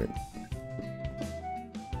 Alright.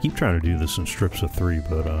 Keep trying to do this in strips of 3,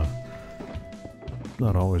 but,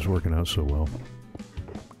 not always working out so well.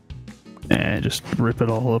 Just rip it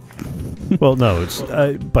all up. Well, no, it's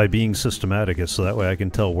by being systematic, it's so that way I can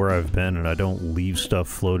tell where I've been and I don't leave stuff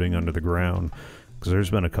floating under the ground. Because there's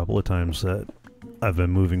been a couple of times that I've been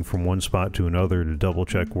moving from one spot to another to double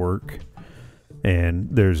check work, and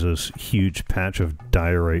there's this huge patch of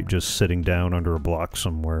diorite just sitting down under a block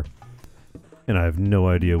somewhere. And I have no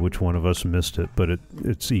idea which one of us missed it, but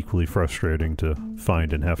it's equally frustrating to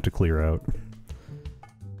find and have to clear out.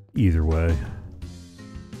 Either way.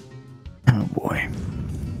 Oh boy.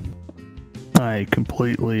 I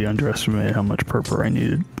completely underestimated how much purple I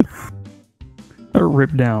needed. I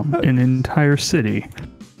ripped down an entire city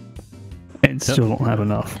and still don't have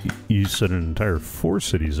enough. You said an entire 4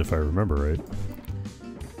 cities, if I remember right.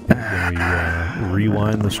 Can we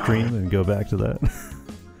rewind the stream and go back to that?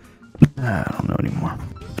 I don't know anymore.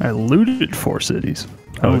 I looted 4 cities.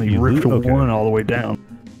 I only ripped one all the way down.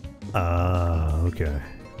 Okay.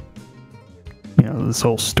 This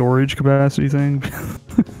whole storage capacity thing.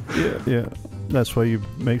 Yeah. That's why you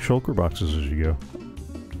make shulker boxes as you go.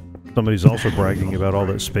 Somebody's also bragging about all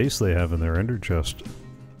that space they have in their ender chest.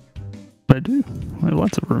 I do. I have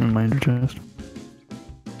lots of room in my ender chest.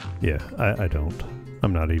 Yeah, I don't.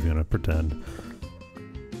 I'm not even gonna pretend.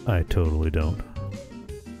 I totally don't.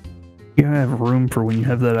 You gotta have room for when you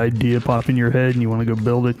have that idea pop in your head and you want to go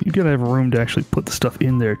build it. You gotta have room to actually put the stuff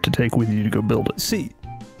in there to take with you to go build it. See,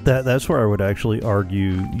 that's where I would actually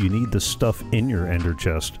argue you need the stuff in your ender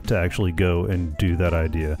chest to actually go and do that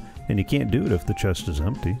idea. And you can't do it if the chest is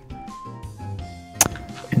empty.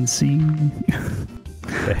 And see...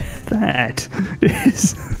 that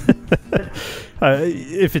is...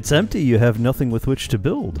 if it's empty, you have nothing with which to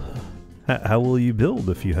build. How will you build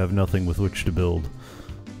if you have nothing with which to build?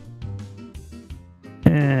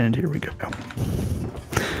 And here we go.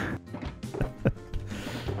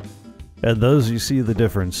 And those, you see the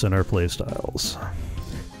difference in our playstyles.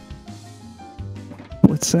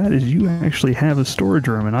 What's sad is you actually have a storage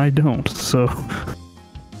room and I don't, so...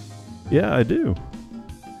 Yeah, I do.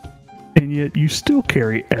 And yet you still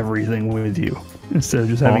carry everything with you, instead of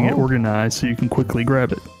just having it organized so you can quickly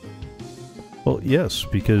grab it. Well, yes,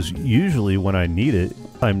 because usually when I need it,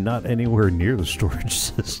 I'm not anywhere near the storage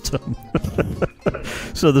system.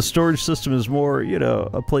 So the storage system is more, you know,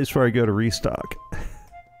 a place where I go to restock.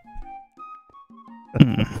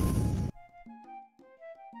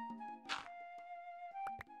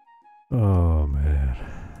 Oh, man.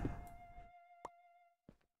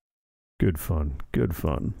 Good fun. Good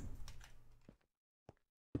fun.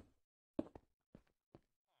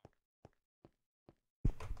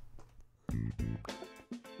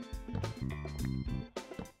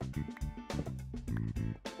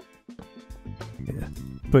 Yeah.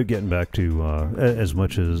 But getting back to as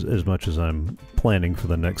much as I'm planning for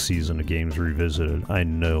the next season of Games Revisited, I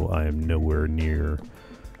know I am nowhere near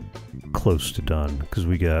close to done, because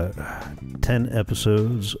we got 10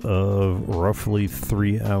 episodes of roughly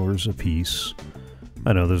 3 hours apiece.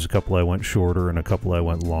 I know there's a couple I went shorter and a couple I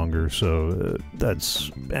went longer, so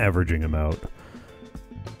that's averaging them out.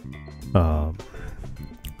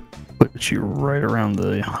 But you're right around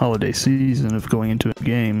the holiday season of going into a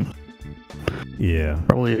game. Yeah.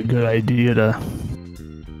 Probably a good idea to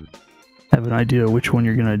have an idea of which one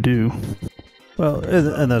you're gonna do. Well,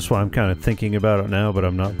 and that's why I'm kind of thinking about it now, but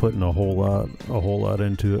I'm not putting a whole lot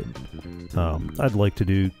into it. I'd like to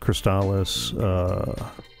do Crystallis,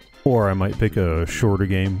 or I might pick a shorter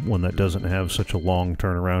game, one that doesn't have such a long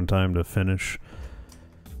turnaround time to finish.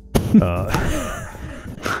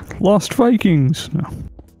 Lost Vikings.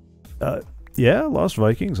 No. Yeah, Lost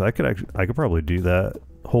Vikings. I could probably do that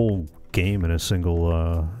whole game in a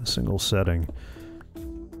single setting.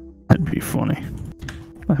 That'd be funny.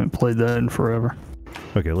 I haven't played that in forever.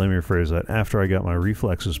 Okay, let me rephrase that. After I got my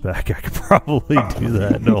reflexes back, I could probably do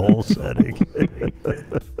that in a whole setting.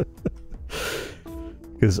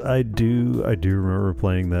 Because I do remember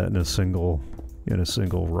playing that in a single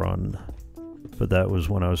run. But that was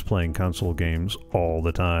when I was playing console games all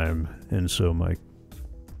the time, and so my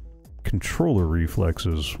controller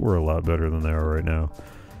reflexes were a lot better than they are right now.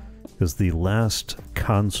 Because the last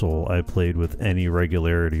console I played with any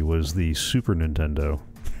regularity was the Super Nintendo.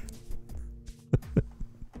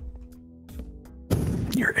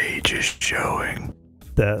 Your age is showing.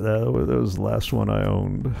 That was the last one I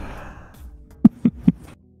owned.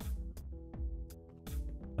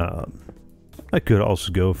 I could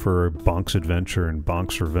also go for Bonk's Adventure and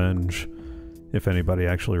Bonk's Revenge, if anybody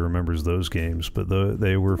actually remembers those games, but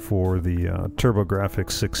they were for the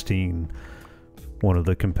TurboGrafx-16, one of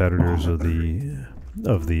the competitors of the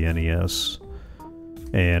NES,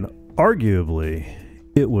 and arguably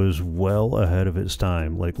it was well ahead of its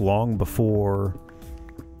time, like long before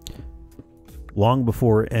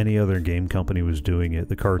any other game company was doing it.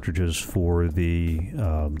 The cartridges for the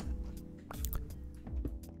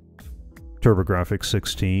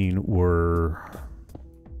TurboGrafx-16 were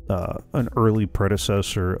an early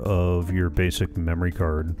predecessor of your basic memory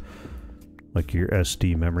card, like your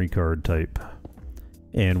SD memory card type.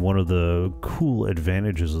 And one of the cool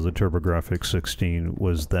advantages of the TurboGrafx-16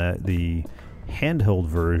 was that the handheld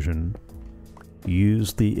version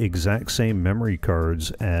used the exact same memory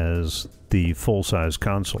cards as the full-size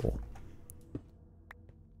console.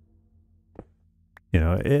 You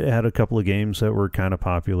know, it had a couple of games that were kind of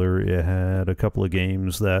popular. It had a couple of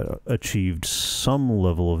games that achieved some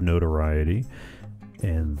level of notoriety.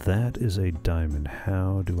 And that is a diamond.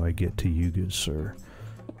 How do I get to you, good sir?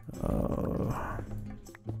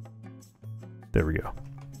 There we go.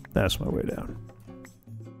 That's my way down.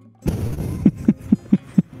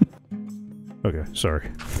 Okay, sorry.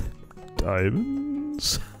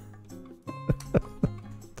 Diamonds.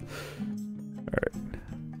 Alright.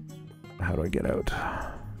 How do I get out?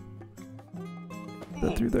 Is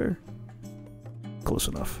that through there? Close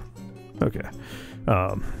enough. Okay.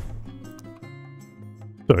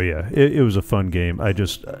 So So yeah, it was a fun game. I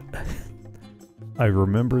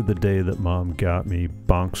remember the day that Mom got me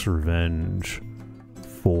Bonk's Revenge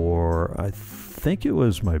for, I think it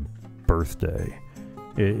was my birthday.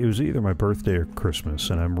 It was either my birthday or Christmas,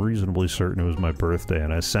 and I'm reasonably certain it was my birthday,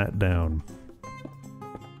 and I sat down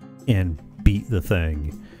and beat the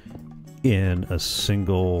thing in a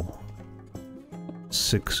single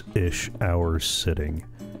 6-ish hour sitting,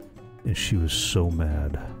 and she was so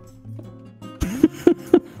mad.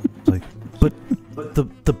 Like, but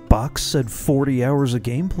the box said 40 hours of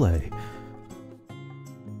gameplay.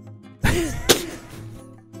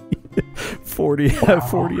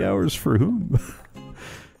 40 hours for whom?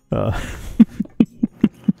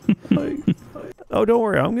 Like, oh, don't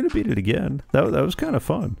worry, I'm gonna beat it again. That was kind of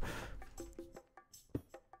fun.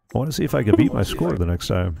 I want to see if I can beat my score the next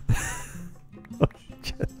time.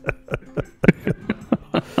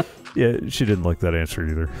 Yeah, she didn't like that answer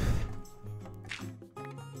either.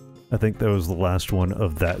 I think that was the last one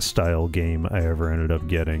of that style game I ever ended up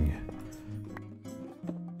getting.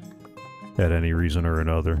 At any reason or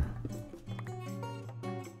another.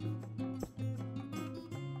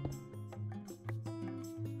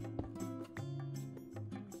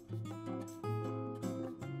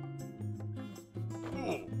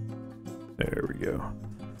 There we go.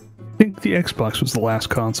 I think the Xbox was the last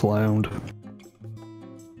console I owned.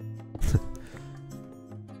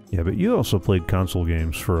 Yeah, but you also played console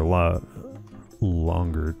games for a lot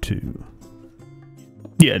longer too.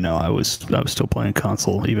 Yeah, no, I was still playing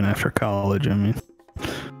console even after college. I mean,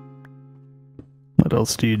 what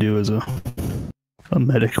else do you do as a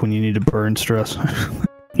medic when you need to burn stress?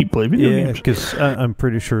 You play video games. Yeah, because I'm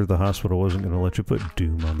pretty sure the hospital wasn't going to let you put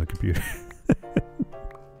Doom on the computer.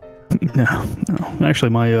 No. Actually,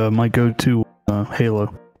 my go-to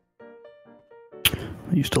Halo.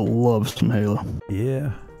 I used to love some Halo.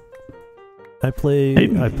 Yeah. I played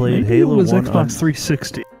Halo 1 was on Xbox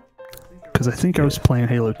 360. Because I think I was playing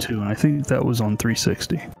Halo 2, and I think that was on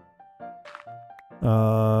 360.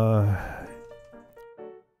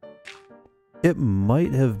 It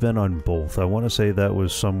might have been on both. I want to say that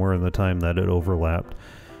was somewhere in the time that it overlapped.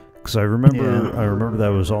 Because I remember that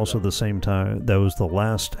was also the same time, that was the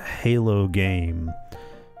last Halo game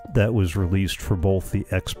that was released for both the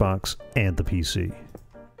Xbox and the PC.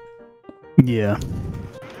 Yeah.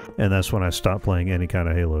 And that's when I stopped playing any kind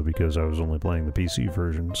of Halo because I was only playing the PC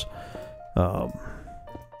versions. Yeah,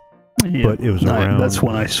 but it was around... That's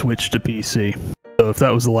when I switched to PC. So if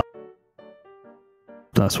that was the last...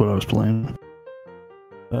 That's what I was playing.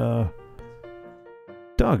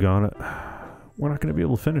 Doggone it. We're not going to be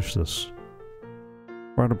able to finish this.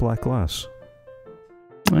 We're out of black glass.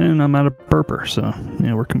 And I'm out of burper, so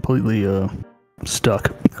yeah, we're completely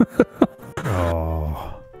stuck. Oh.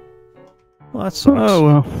 Well, that sucks. Oh,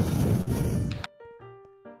 well.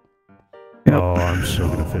 Yep. Oh, I'm so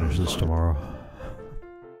going to finish this tomorrow.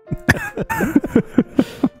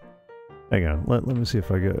 Hang on. Let me see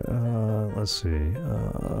if I get... let's see.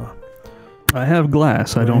 I have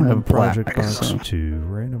glass. I don't have Project black, Box so. 2.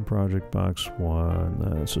 Random Project Box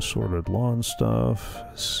 1. That's assorted lawn stuff.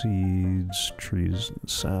 Seeds, trees and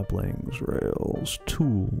saplings, rails,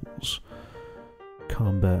 tools.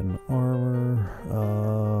 Combat and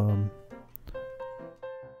armor.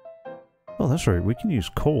 Oh, that's right. We can use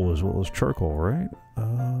coal as well as charcoal, right?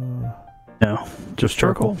 No, just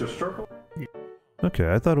charcoal. Just charcoal?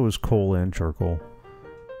 Okay, I thought it was coal and charcoal.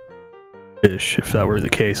 If that were the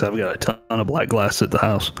case, I've got a ton of black glass at the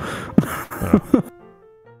house. Oh.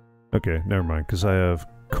 Okay, never mind, because I have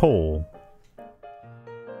coal,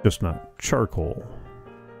 just not charcoal.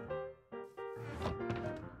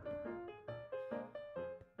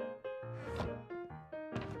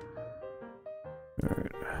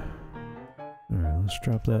 Alright. Alright, let's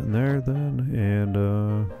drop that in there then, and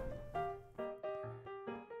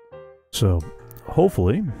so,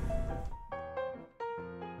 hopefully,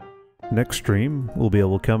 next stream, we'll be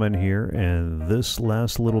able to come in here, and this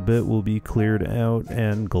last little bit will be cleared out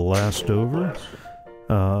and glassed over.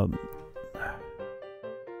 You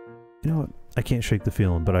know what? I can't shake the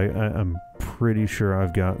feeling, but I'm pretty sure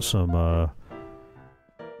I've got some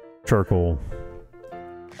charcoal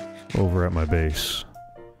over at my base,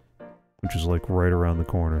 which is like right around the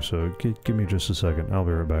corner. So give me just a second. I'll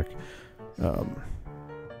be right back.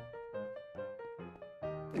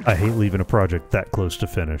 I hate leaving a project that close to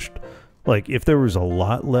finished. Like, if there was a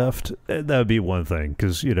lot left, that would be one thing,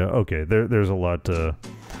 because, you know, okay, there's a lot to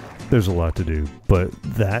do, but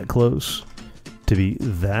that close, to be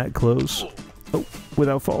that close, oh,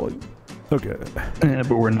 without falling, okay. Yeah,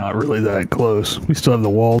 but we're not really that close. We still have the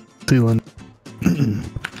wall ceiling.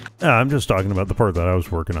 I'm just talking about the part that I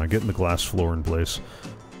was working on, getting the glass floor in place.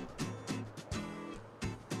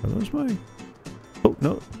 Are those my... Oh,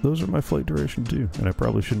 no, those are my flight duration too. And I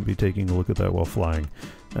probably shouldn't be taking a look at that while flying.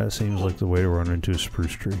 That seems like the way to run into a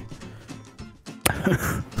spruce tree.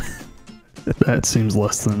 That seems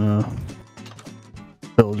less than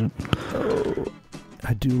intelligent. Oh,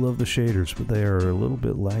 I do love the shaders, but they are a little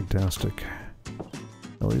bit lagtastic.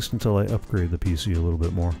 At least until I upgrade the PC a little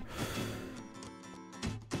bit more.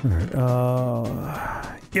 Alright,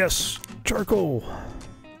 yes! Charcoal!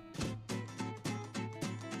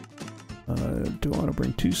 Do I want to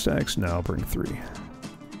bring 2 stacks? No, I'll bring 3.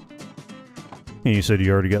 And you said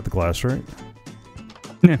you already got the glass, right?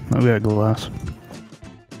 Yeah, I've got glass.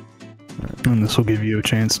 Right. And this will give you a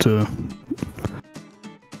chance to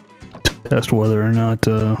test whether or not,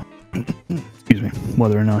 excuse me,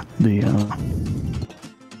 whether or not the,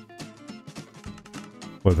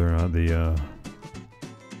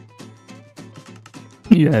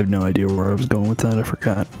 Yeah, I have no idea where I was going with that, I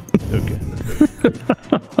forgot. Okay.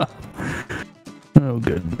 Oh,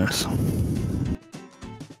 goodness.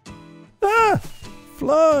 Ah!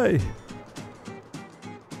 Fly!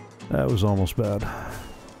 That was almost bad.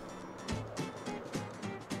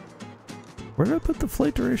 Where did I put the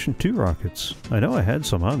Flight Duration 2 rockets? I know I had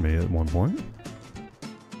some on me at one point.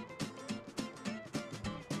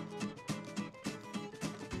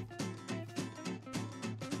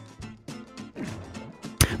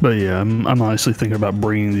 But yeah, I'm honestly thinking about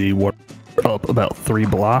bringing the water up about 3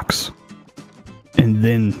 blocks. And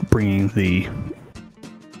then bringing the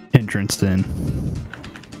entrance in.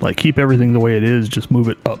 Like, keep everything the way it is, just move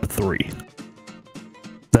it up 3.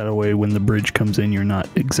 That way, when the bridge comes in, you're not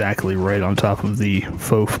exactly right on top of the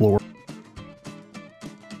faux floor.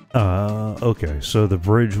 Okay, so the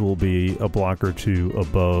bridge will be a block or 2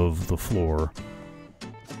 above the floor.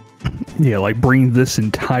 Yeah, like bring this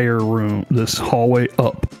entire room, this hallway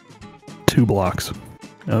up 2 blocks.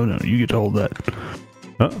 Oh no, you get to hold that.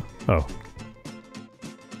 Oh.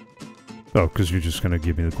 Oh, because you're just going to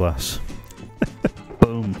give me the glass.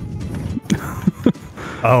 Boom.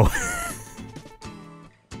 Oh.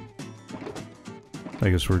 I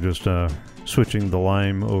guess we're just switching the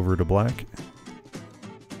lime over to black.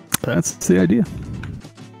 That's the idea.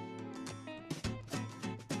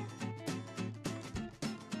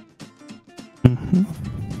 Mm-hmm.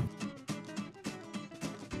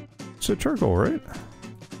 It's a charcoal, right?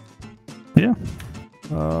 Yeah.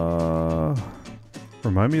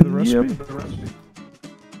 Remind me of the recipe?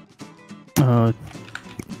 Yep.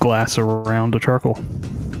 Glass around a charcoal.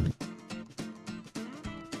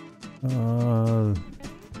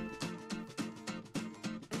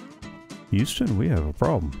 Houston, we have a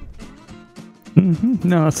problem. Mm-hmm.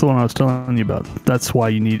 No, that's the one I was telling you about. That's why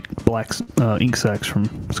you need black ink sacs from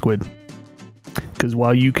squid. Because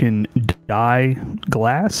while you can dye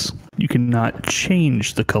glass, you cannot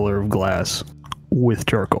change the color of glass with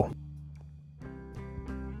charcoal.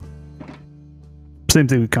 Same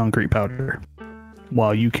thing with concrete powder.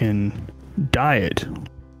 While you can dye it,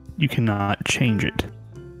 you cannot change it.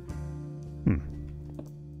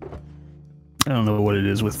 I don't know what it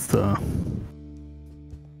is with... So,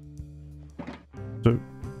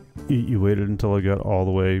 you waited until I got all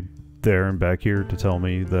the way there and back here to tell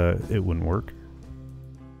me that it wouldn't work?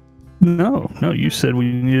 No, you said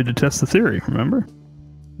we needed to test the theory, remember?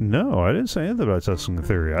 No, I didn't say anything about testing the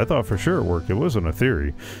theory. I thought for sure it worked. It wasn't a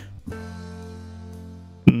theory.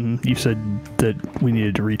 You said that we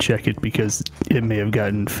needed to recheck it because it may have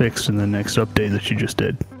gotten fixed in the next update that you just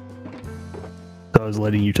did. So I was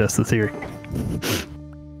letting you test the theory.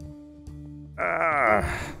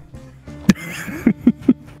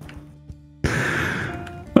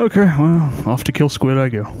 Okay, well, off to kill squid I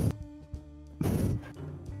go.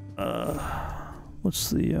 What's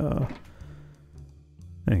the,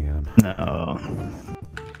 hang on. No.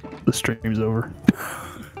 The stream's over.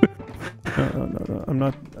 No, I'm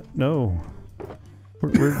not, no.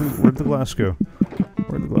 Where'd the glass go?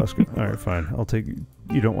 Where'd the glass go? Alright, fine. I'll take,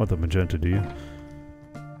 you don't want the magenta, do you?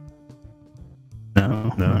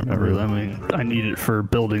 No, not really. I mean, I need it for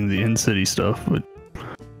building the in-city stuff, but...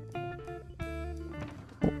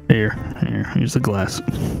 Here's the glass.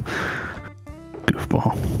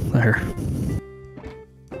 Goofball. There.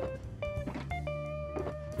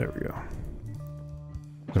 There we go.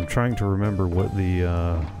 I'm trying to remember what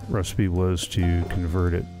the recipe was to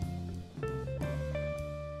convert it.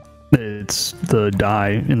 It's the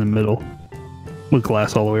dye in the middle with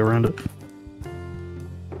glass all the way around it.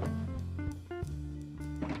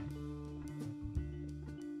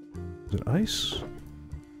 Is it ice?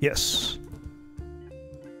 Yes.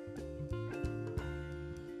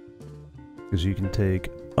 Because you can take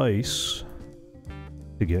ice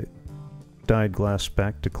to get dyed glass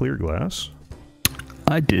back to clear glass.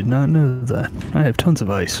 I did not know that. I have tons of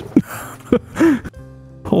ice.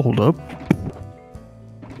 Hold up.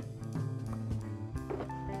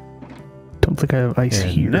 Don't think I have ice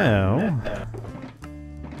and here. Now,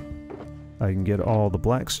 I can get all the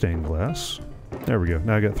black stained glass. There we go.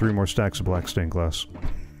 Now I got 3 more stacks of black stained glass.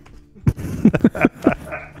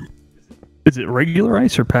 Is it regular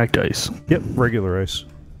ice or packed ice? Yep, regular ice.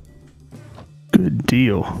 Good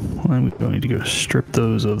deal. I'm going to go strip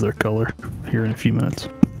those of their color here in a few minutes.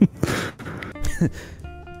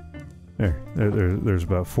 There's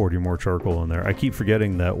about 40 more charcoal in there. I keep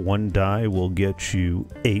forgetting that 1 dye will get you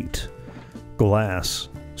 8 glass.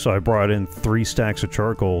 So I brought in 3 stacks of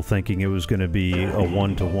charcoal thinking it was going to be a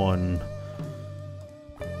 1-to-1.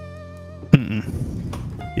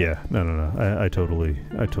 Yeah, no. I totally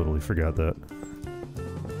forgot that.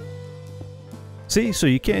 See, so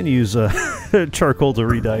you can use charcoal to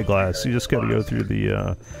re-dye glass. You just got to go through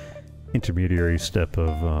the intermediary step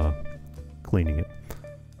of cleaning it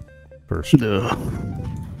first.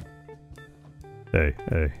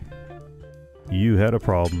 Hey. You had a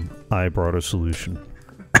problem. I brought a solution.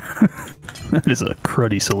 That is a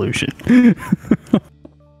cruddy solution.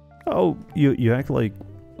 Oh, you act like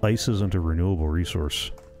ice isn't a renewable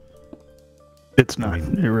resource. It's not.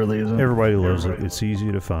 It really isn't. Everybody loves it. It's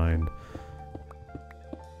easy to find.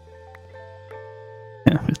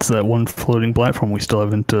 Yeah, it's that one floating platform we still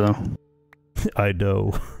haven't I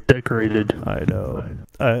know. Decorated. I know.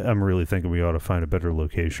 I'm really thinking we ought to find a better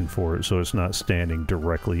location for it so it's not standing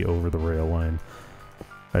directly over the rail line.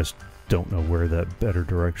 I just don't know where that better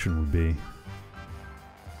direction would be.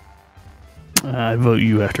 I vote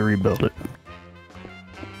you have to rebuild it.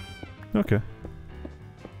 Okay.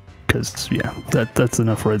 Because, yeah, that's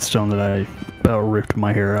enough redstone that I about ripped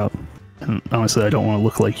my hair out. And honestly, I don't want to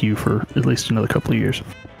look like you for at least another couple of years.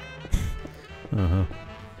 Uh-huh.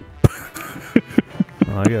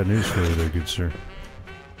 Well, I got news for you there, good sir.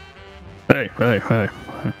 Hey.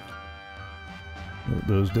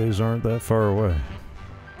 Those days aren't that far away.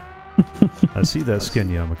 I see that skin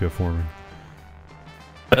yarmulke forming.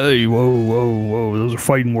 Hey, whoa. Those are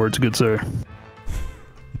fighting words, good sir.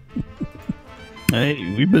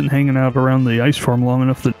 Hey, we've been hanging out around the ice farm long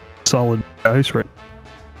enough that solid ice right.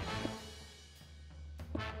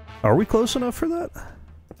 Are we close enough for that?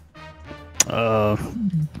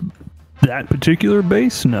 That particular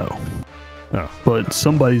base, no. Oh. But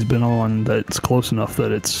somebody's been on that's close enough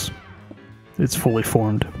that it's fully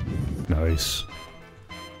formed. Nice.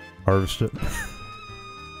 Harvest it.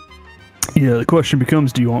 Yeah, the question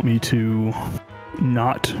becomes, do you want me to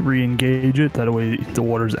not re-engage it? That way the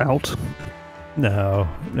water's out? No,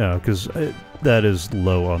 because that is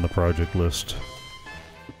low on the project list.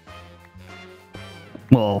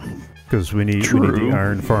 Well, because we need the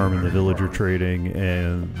iron farm and the villager trading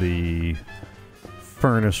and the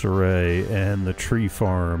furnace array and the tree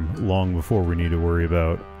farm long before we need to worry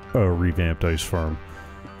about a revamped ice farm.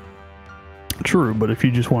 True, but if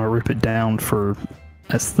you just want to rip it down for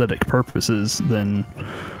aesthetic purposes, then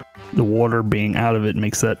the water being out of it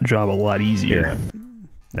makes that job a lot easier.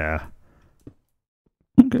 Yeah.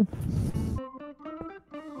 Nah. Okay.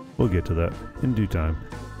 We'll get to that in due time.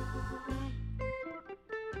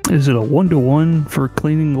 Is it a 1-to-1 for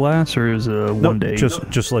cleaning glass, or is it a one day?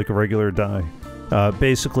 Just like a regular dye.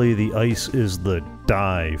 Basically, the ice is the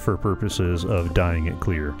dye for purposes of dyeing it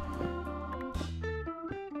clear.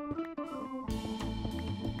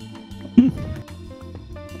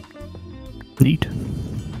 Neat.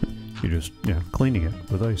 You're just cleaning it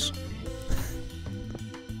with ice.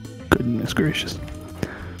 Goodness gracious.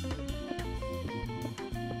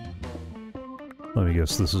 Let me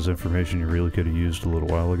guess, this is information you really could have used a little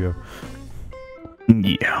while ago.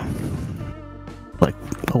 Yeah. Like,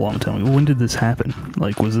 a long time ago. When did this happen?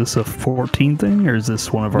 Like, was this a 14 thing, or is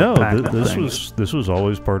this one of our pack things? This was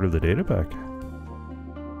always part of the data pack.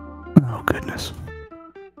 Oh, goodness.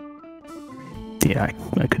 Yeah,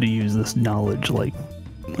 I could have used this knowledge, like,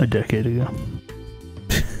 a decade ago.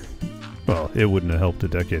 Well, it wouldn't have helped a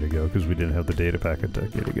decade ago, because we didn't have the data pack a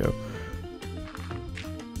decade ago.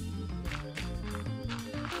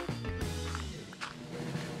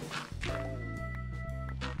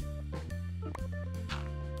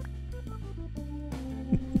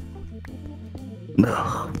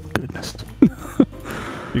 Oh, goodness.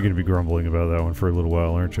 You're going to be grumbling about that one for a little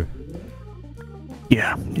while, aren't you?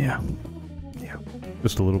 Yeah.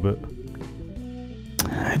 Just a little bit?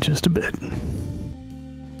 Just a bit.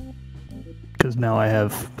 Because now I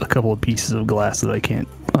have a couple of pieces of glass that I can't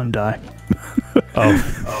undye.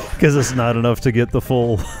 Oh, because it's not enough to get the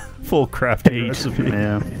full crafting recipe.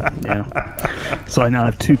 Yeah. So I now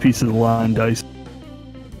have 2 pieces of lime dice.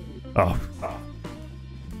 Oh.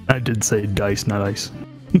 I did say dice, not ice.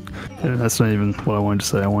 That's not even what I wanted to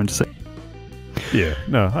say. I wanted to say... Yeah,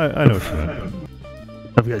 no, I know what you meant.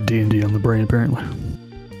 I've got D&D on the brain, apparently.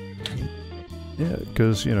 Yeah,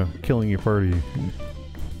 because, you know, killing your party...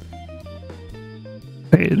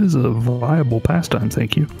 Hey, it is a viable pastime,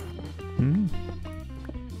 thank you. Hmm?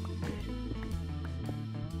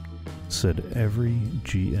 Said every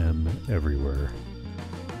GM everywhere.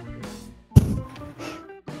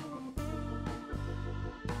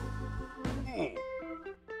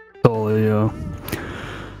 Saw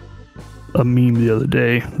a meme the other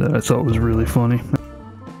day that I thought was really funny.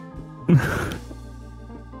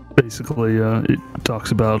 Basically, it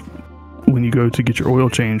talks about when you go to get your oil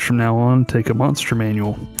change from now on, take a monster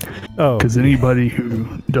manual. Oh, because anybody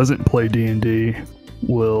who doesn't play D&D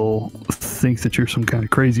will think that you're some kind of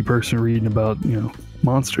crazy person reading about, you know,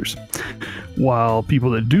 monsters. While people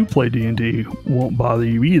that do play D&D won't bother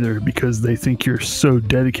you either because they think you're so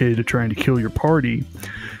dedicated to trying to kill your party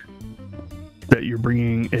that you're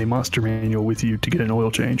bringing a monster manual with you to get an oil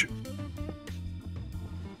change.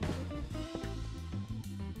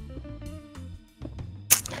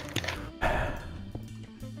 I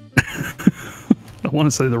want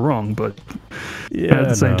to say they're wrong, but yeah, at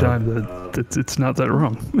the same time, it's not that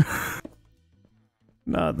wrong.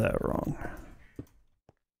 Not that wrong.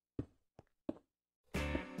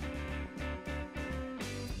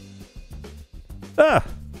 Ah!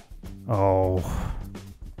 Oh.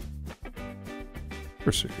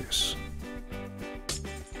 We're serious.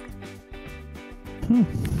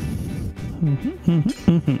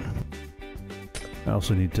 I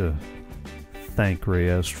also need to thank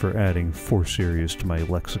Reyes for adding For Serious to my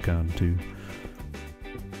lexicon, too.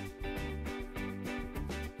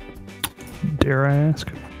 Dare I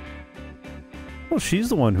ask? Well, she's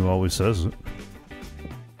the one who always says it.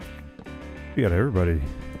 We got everybody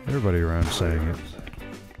around saying it.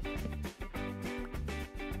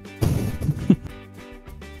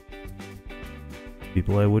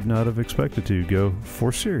 People I would not have expected to go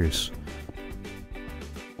For Serious.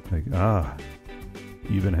 Like, ah,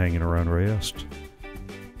 you've been hanging around Reyes.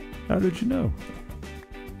 How did you know?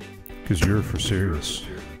 Because you're For Serious.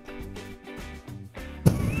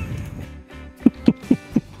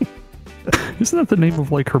 Isn't that the name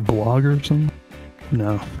of like her blog or something?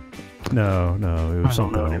 No. No, it was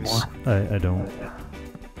something else. I don't.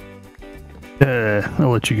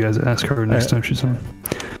 I'll let you guys ask her next time she's on.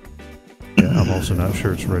 Yeah, I'm also not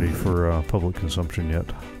sure it's ready for public consumption yet.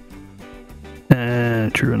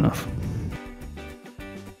 True enough.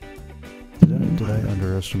 Did I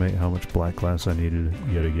underestimate how much black glass I needed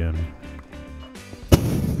yet again?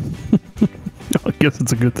 I guess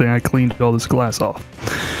it's a good thing I cleaned all this glass off.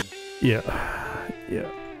 Yeah.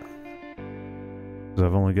 'Cause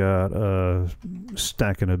I've only got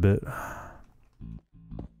stacking a bit.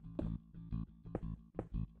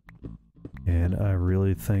 And I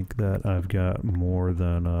really think that I've got more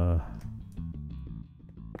than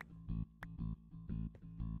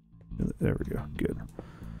there we go. Good.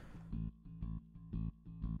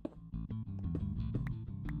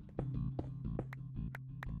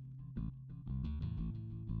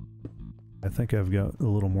 I think I've got a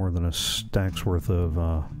little more than a stack's worth of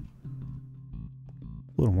a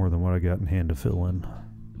little more than what I got in hand to fill in.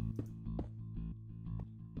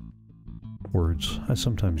 Words. I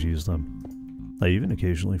sometimes use them. I even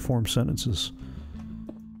occasionally form sentences.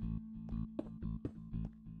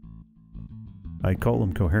 I call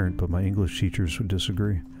them coherent, but my English teachers would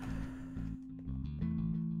disagree.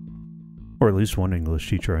 Or at least one English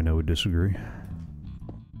teacher I know would disagree.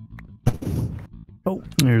 Oh,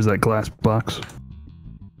 here's that glass box.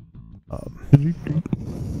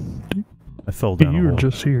 I fell down. You were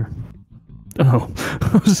just here. Oh,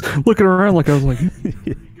 I was looking around like I was like,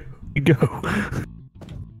 here you go.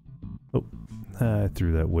 Oh, I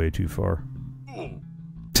threw that way too far.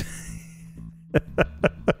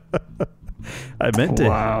 I meant to.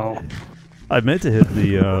 Wow. I meant to hit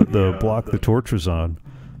the block the torch was on.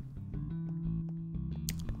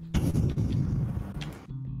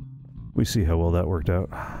 We see how well that worked out.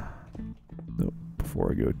 Nope,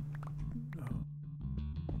 before I go.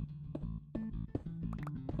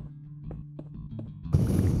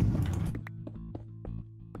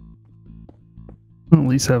 At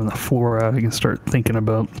least having the floor out, I can start thinking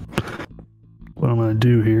about what I'm going to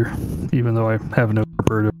do here, even though I have no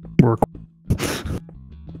paper to work with.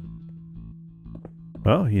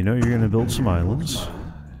 Well, you know you're going to build some islands.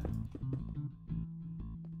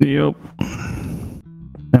 Yep.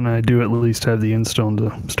 And I do at least have the endstone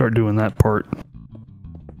to start doing that part.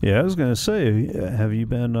 Yeah, I was going to say, have you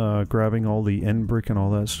been grabbing all the end brick and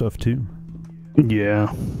all that stuff too?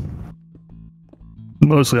 Yeah.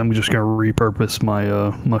 Mostly, I'm just gonna repurpose my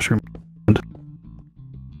mushroom.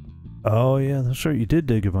 Oh yeah, that's right. You did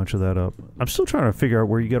dig a bunch of that up. I'm still trying to figure out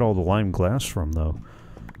where you get all the lime glass from, though.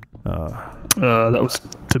 That was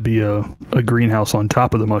to be a greenhouse on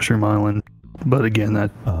top of the mushroom island, but again,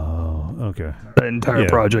 that okay. That entire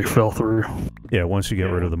project fell through. Yeah, once you get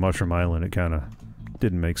rid of the mushroom island, it kind of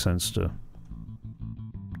didn't make sense to.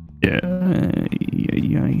 Yeah.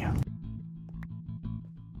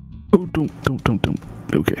 Oh, don't.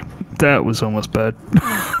 Okay, that was almost bad.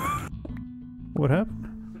 What happened?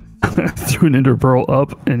 Threw an ender pearl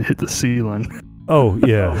up and hit the ceiling. Oh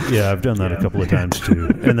yeah, I've done that a couple of times too.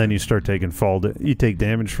 And then you start taking you take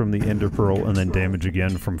damage from the ender pearl, and then damage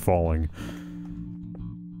again from falling.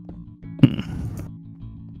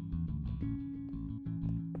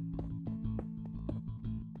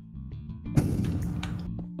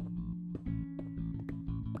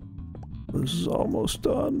 This is almost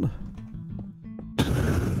done.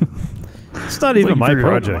 It's not even my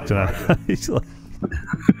project. He's like,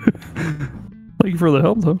 thank you for the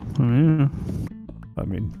help, though. Yeah. I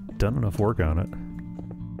mean, done enough work on it.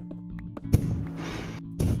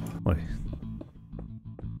 Like,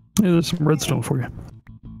 yeah, there's some redstone for you.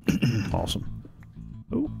 Awesome.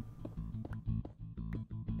 Oh.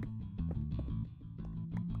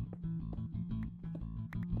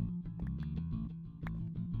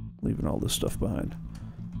 Leaving all this stuff behind.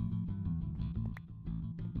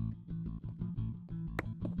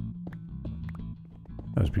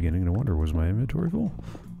 I was beginning to wonder, was my inventory full?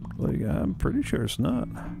 Like, I'm pretty sure it's not.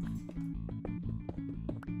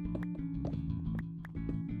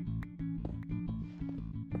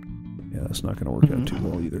 Yeah, that's not going to work out too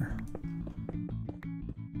well either.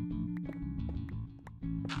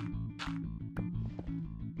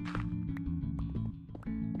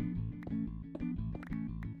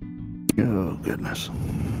 Oh, goodness.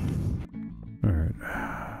 Alright,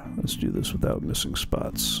 let's do this without missing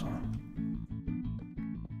spots.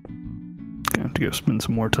 Gonna have to go spend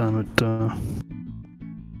some more time at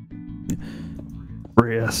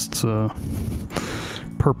Rayest's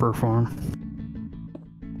Purper farm.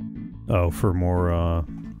 Oh, for more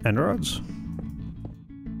end rods?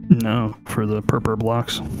 No, for the Purper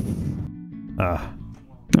blocks. Ah.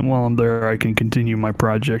 And while I'm there, I can continue my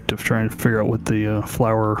project of trying to figure out what the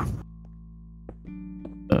flower...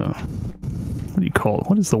 what do you call it?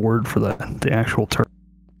 What is the word for that? The actual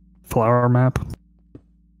flower map?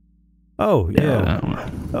 Oh, yeah.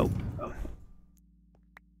 Oh.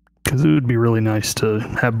 Because it would be really nice to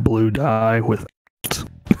have blue dye without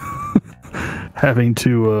having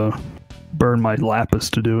to burn my lapis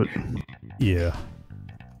to do it. Yeah.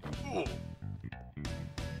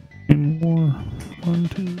 Any more? 1,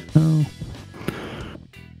 2, no.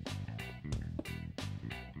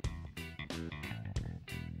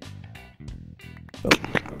 Oh.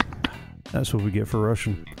 That's what we get for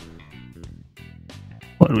rushing.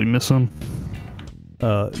 Why did we miss them?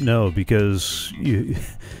 No, because you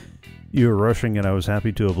were rushing and I was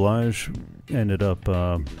happy to oblige. Ended up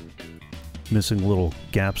missing little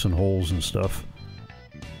gaps and holes and stuff.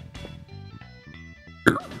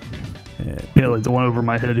 Yeah, like the one over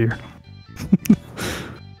my head here.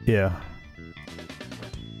 Yeah.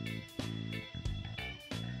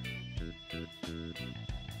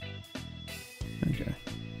 Okay.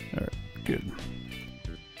 Alright, good.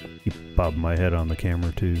 Keep bobbing my head on the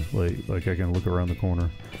camera too, like I can look around the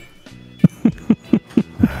corner.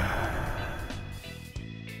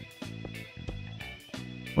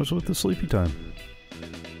 What's with the sleepy time?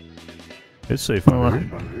 It's safe under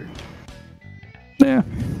here. Yeah,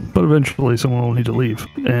 but eventually someone will need to leave,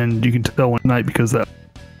 and you can tell one night because that.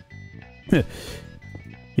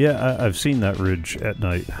 Yeah, I've seen that ridge at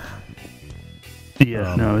night.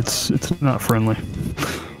 Yeah, no, it's not friendly.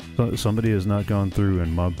 Somebody has not gone through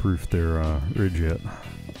and mob-proofed their ridge yet.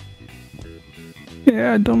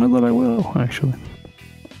 Yeah, I don't know that I will, actually.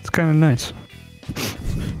 It's kind of nice.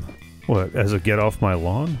 What, as a get off my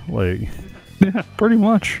lawn? Like... Yeah, pretty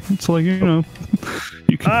much. It's like, you know,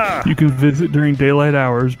 you can visit during daylight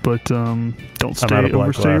hours, but don't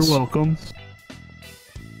overstay your welcome.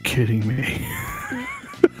 Kidding me.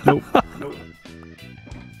 Nope.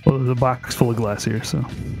 Well, there's a box full of glass here, so.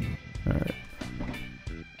 Alright.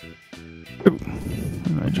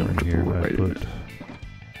 And I jumped here, right put...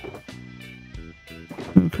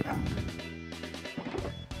 Okay.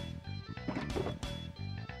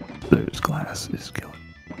 There's glass is killing.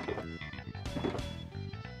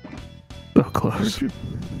 So close. Where'd you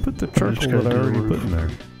put the charcoal that I already put in there?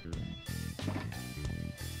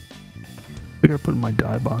 I think I put in my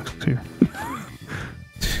dye box here.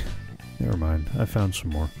 Never mind. I found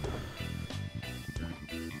some more.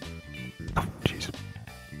 Oh, jeez.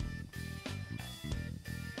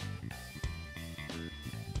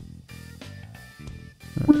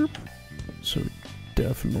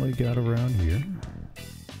 definitely got around here.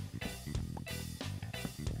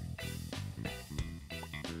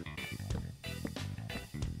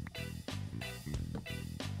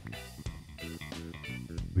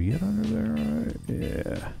 We get under there, alright?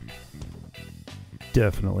 Yeah.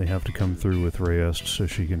 Definitely have to come through with Reyes so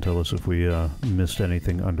she can tell us if we missed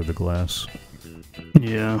anything under the glass.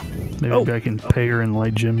 Yeah, maybe I can pay her in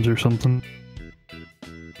light gems or something.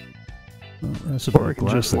 Well, that's a Or I bit can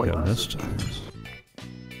glass just that like got missed.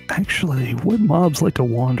 Actually, what mobs like to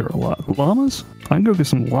wander a lot? Llamas? I can go get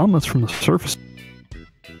some llamas from the surface.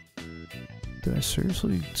 Did I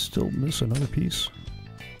seriously still miss another piece?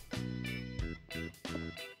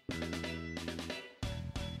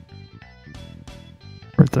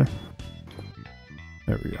 Right there.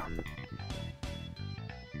 There we go.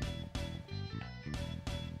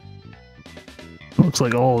 Looks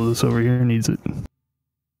like all of this over here needs it.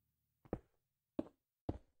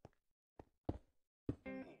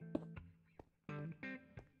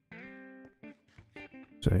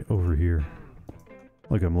 Say over here.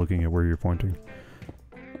 Like I'm looking at where you're pointing.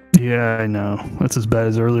 Yeah, I know. That's as bad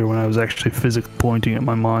as earlier when I was actually physically pointing at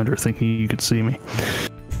my monitor thinking you could see me.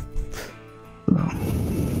 So.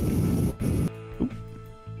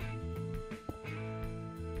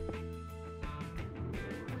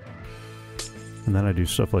 And then I do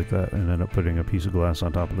stuff like that and end up putting a piece of glass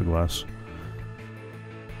on top of the glass.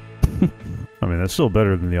 I mean, that's still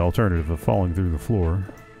better than the alternative of falling through the floor.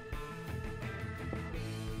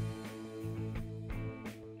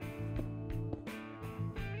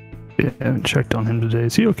 Yeah, I haven't checked on him today.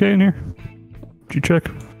 Is he okay in here? Did you check?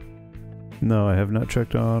 No, I have not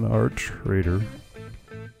checked on Arch Raider.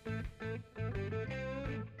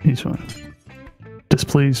 He's fine.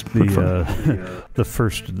 Displeased. The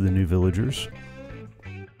first of the new villagers.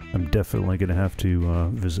 I'm definitely going to have to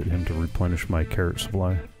visit him to replenish my carrot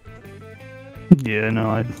supply. Yeah, no,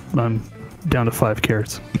 I'm down to 5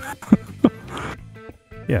 carrots.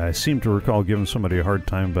 Yeah, I seem to recall giving somebody a hard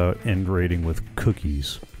time about end raiding with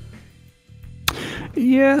cookies.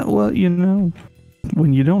 Yeah, well, you know,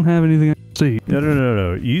 when you don't have anything to eat.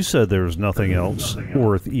 No. You said there was nothing else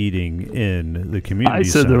worth eating in the community I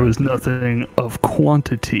said center. there was nothing of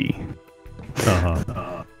quantity.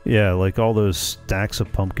 Uh-huh. Yeah, like all those stacks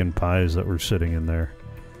of pumpkin pies that were sitting in there.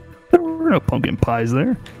 There were no pumpkin pies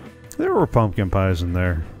there. There were pumpkin pies in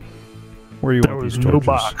there. Where do you There want was these no torches?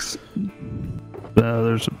 box.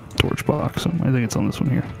 There's a torch box. I think it's on this one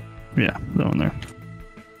here. Yeah, that one there.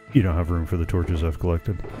 You don't have room for the torches I've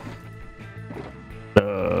collected.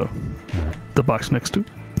 The box next to it.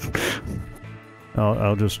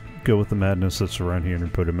 I'll just go with the madness that's around here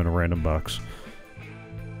and put them in a random box.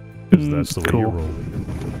 Because that's the way you roll.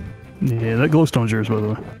 Yeah, that glowstone's yours, by the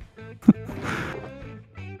way.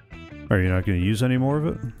 Are you not going to use any more of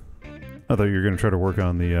it? I thought you were going to try to work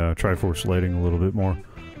on the Triforce lighting a little bit more.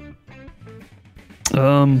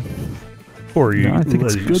 Or you, no, I think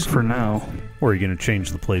it's good for now. Or are you going to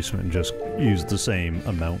change the placement and just use the same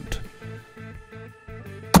amount?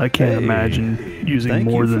 I can't imagine using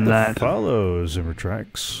more than that. Follow,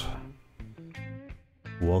 Zimmertrax.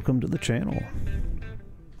 Welcome to the channel.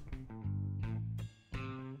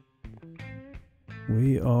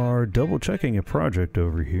 We are double checking a project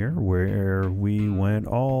over here where we went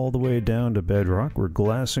all the way down to bedrock. We're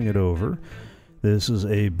glassing it over. This is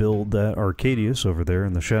a build that Arcaidius over there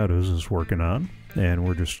in the shadows is working on, and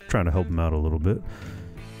we're just trying to help him out a little bit.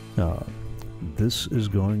 This is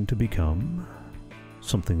going to become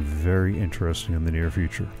something very interesting in the near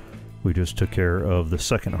future. We just took care of the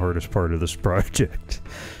second hardest part of this project,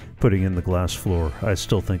 putting in the glass floor. I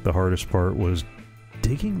still think the hardest part was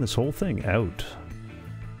digging this whole thing out.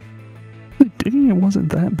 Digging it wasn't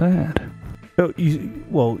that bad. Oh,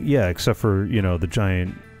 well, yeah, except for, you know, the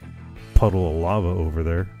giant puddle of lava over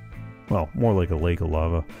there. Well, more like a lake of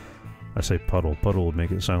lava. I say puddle. Puddle would make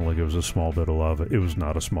it sound like it was a small bit of lava. It was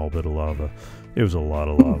not a small bit of lava. It was a lot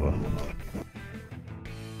of lava.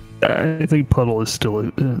 I think puddle is still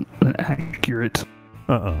an accurate.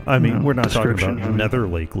 I mean, we're not talking description. about nether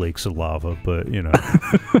lakes of lava, but, you know.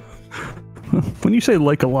 When you say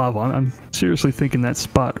lake of lava, I'm seriously thinking that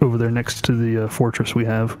spot over there next to the fortress we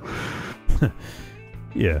have.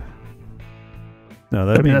 Yeah. No,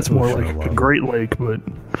 that I mean, that's more like lava. a Great Lake, but...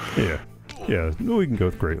 Yeah, we can go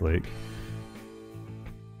with Great Lake.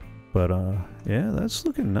 But, yeah, that's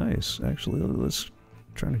looking nice. Actually, let's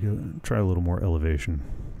try a little more elevation.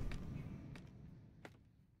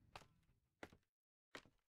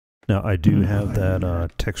 Now, I do have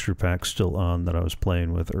that texture pack still on that I was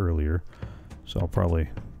playing with earlier. So I'll probably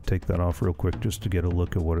take that off real quick just to get a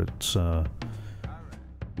look at what it's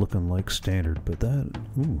looking like standard. But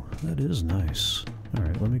that is nice.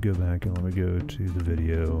 Alright, let me go back and let me go to the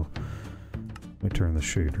video. Let me turn the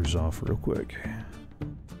shaders off real quick.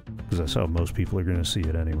 Because that's how most people are going to see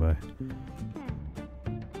it anyway.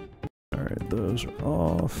 Alright, those are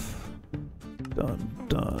off. Done,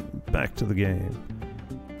 done. Back to the game.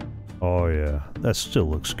 Oh yeah, that still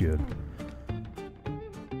looks good.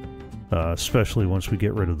 Especially once we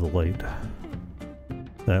get rid of the light.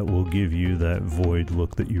 That will give you that void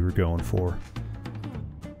look that you were going for.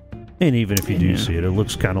 And even if you do see it, it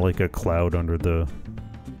looks kind of like a cloud under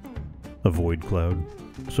a void cloud,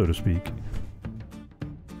 so to speak.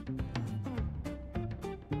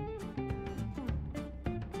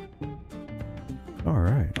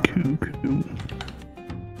 Alright. Cool.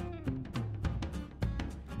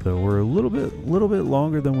 So we're a little bit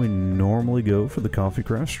longer than we normally go for the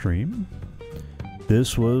CoffeeCraft stream.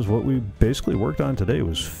 This was what we basically worked on today,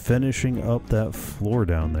 was finishing up that floor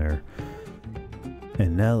down there.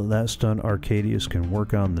 And now that that's done, Arcaidius can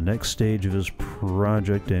work on the next stage of his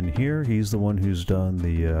project in here. He's the one who's done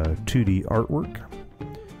the 2D artwork.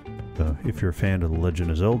 So if you're a fan of The Legend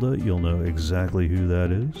of Zelda, you'll know exactly who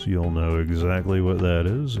that is. You'll know exactly what that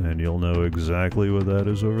is, and you'll know exactly what that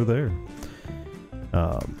is over there.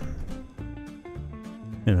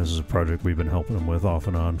 And this is a project we've been helping him with off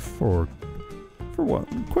and on for what,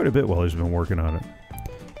 quite a bit while he's been working on it.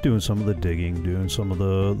 Doing some of the digging, doing some of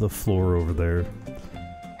the floor over there.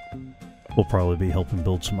 We'll probably be helping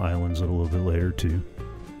build some islands a little bit later too.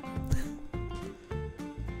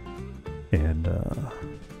 And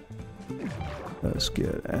let's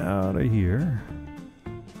get out of here.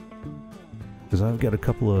 Because I've got a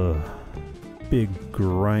couple of big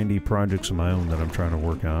grindy projects of my own that I'm trying to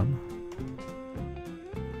work on.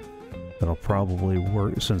 That'll probably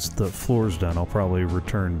work, since the floor's done, I'll probably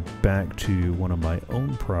return back to one of my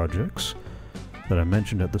own projects that I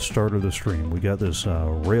mentioned at the start of the stream. We got this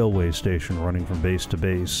railway station running from base to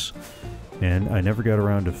base, and I never got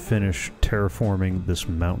around to finish terraforming this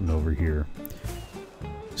mountain over here.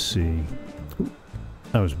 Let's see.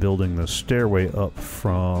 I was building the stairway up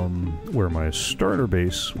from where my starter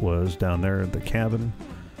base was down there at the cabin,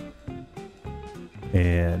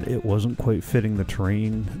 and it wasn't quite fitting the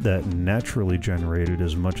terrain that naturally generated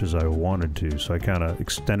as much as I wanted to, so I kind of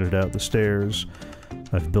extended out the stairs.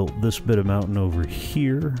 I've built this bit of mountain over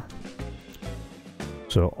here.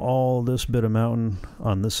 So all this bit of mountain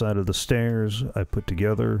on this side of the stairs I put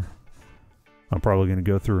together. I'm probably going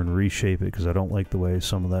to go through and reshape it because I don't like the way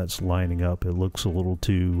some of that's lining up. It looks a little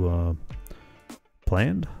too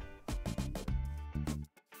planned.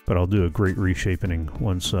 But I'll do a great reshaping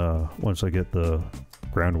once I get the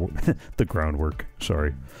groundwork.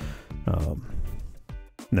 Sorry.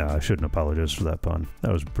 No, I shouldn't apologize for that pun.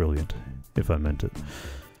 That was brilliant, if I meant it.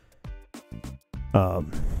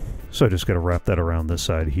 So I just got to wrap that around this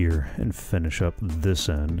side here and finish up this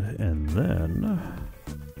end, and then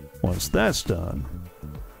once that's done,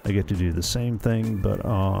 I get to do the same thing but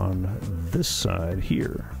on this side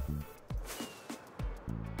here.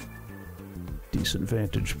 Decent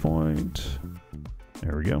vantage point.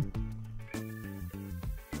 There we go.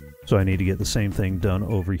 So I need to get the same thing done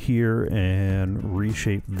over here and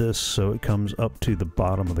reshape this so it comes up to the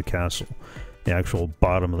bottom of the castle. The actual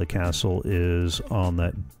bottom of the castle is on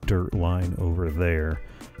that dirt line over there,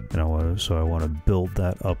 and I want to build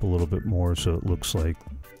that up a little bit more so it looks like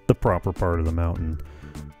the proper part of the mountain,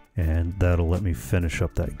 and that'll let me finish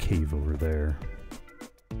up that cave over there.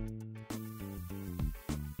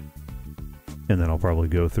 And then I'll probably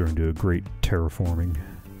go through and do a great terraforming.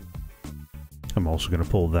 I'm also going to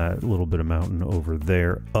pull that little bit of mountain over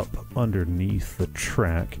there up underneath the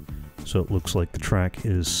track, so it looks like the track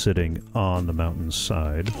is sitting on the mountain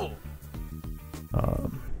side.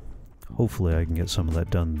 Hopefully I can get some of that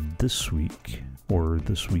done this week, or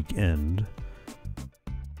this weekend,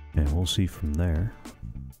 and we'll see from there.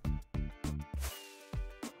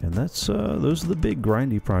 And that's those are the big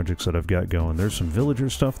grindy projects that I've got going. There's some villager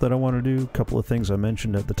stuff that I want to do, a couple of things I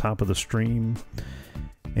mentioned at the top of the stream.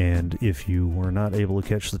 And if you were not able to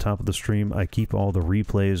catch the top of the stream, I keep all the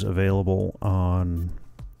replays available on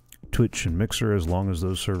Twitch and Mixer as long as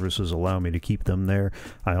those services allow me to keep them there.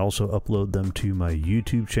 I also upload them to my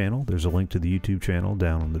YouTube channel. There's a link to the YouTube channel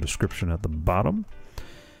down in the description at the bottom.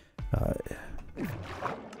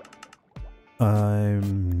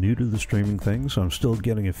 I'm new to the streaming thing, so I'm still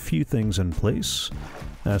getting a few things in place.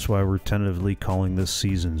 That's why we're tentatively calling this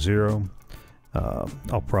Season 0.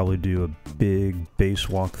 I'll probably do a big base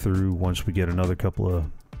walkthrough once we get another couple of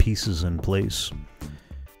pieces in place.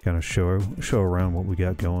 Kind of show around what we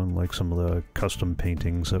got going, like some of the custom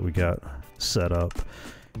paintings that we got set up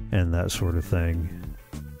and that sort of thing.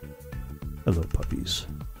 Hello, puppies.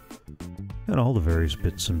 and all the various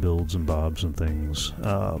bits and builds and bobs and things.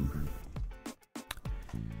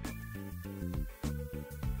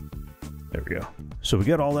 There we go. So we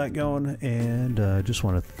got all that going, and just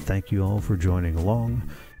want to thank you all for joining along.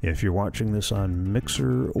 If you're watching this on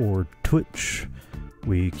Mixer or Twitch,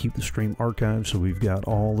 we keep the stream archived, so we've got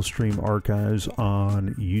all the stream archives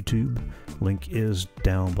on YouTube. Link is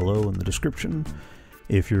down below in the description.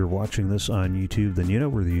 If you're watching this on YouTube, then you know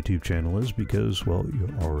where the YouTube channel is because, well,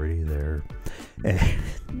 you're already there.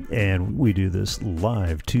 And we do this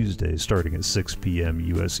live Tuesdays starting at 6 p.m.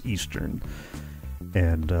 U.S. Eastern.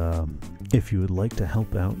 And if you would like to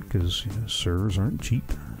help out, because servers aren't cheap,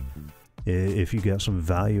 if you got some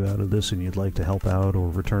value out of this and you'd like to help out or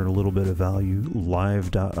return a little bit of value,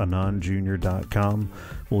 live.anonjunior.com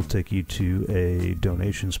will take you to a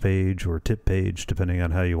donations page or tip page, depending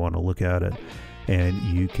on how you want to look at it. And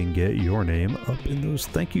you can get your name up in those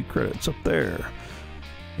thank you credits up there.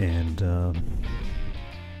 And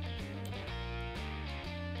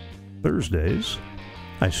Thursdays,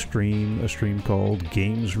 I stream a stream called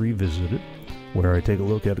Games Revisited, where I take a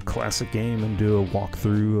look at a classic game and do a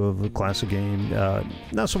walkthrough of a classic game.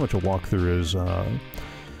 Not so much a walkthrough as,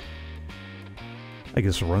 I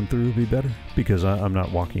guess a run-through would be better, because I'm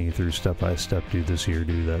not walking you through step by step, do this here,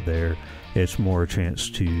 do that there. It's more a chance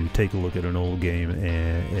to take a look at an old game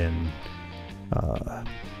and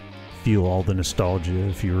feel all the nostalgia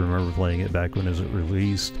if you remember playing it back when it was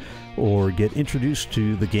released, or get introduced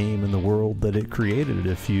to the game and the world that it created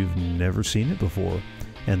if you've never seen it before.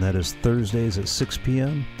 And that is Thursdays at 6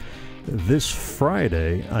 p.m. This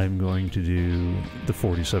Friday, I'm going to do the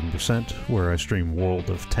 47%, where I stream World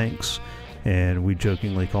of Tanks, and we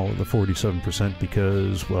jokingly call it the 47%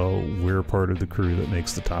 because, well, we're part of the crew that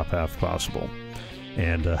makes the top half possible.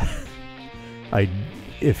 And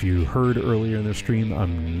if you heard earlier in the stream,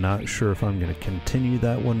 I'm not sure if I'm going to continue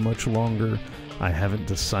that one much longer. I haven't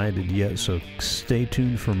decided yet, so stay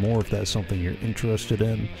tuned for more if that's something you're interested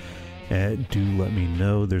in. Do let me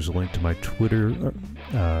know. There's a link to my Twitter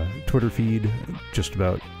feed just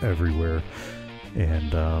about everywhere.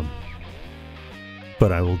 And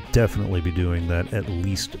but I will definitely be doing that at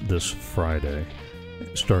least this Friday,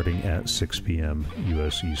 starting at 6 p.m.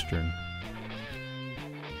 U.S. Eastern.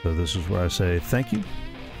 So this is where I say thank you,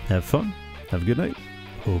 have fun, have a good night,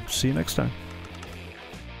 hope to see you next time.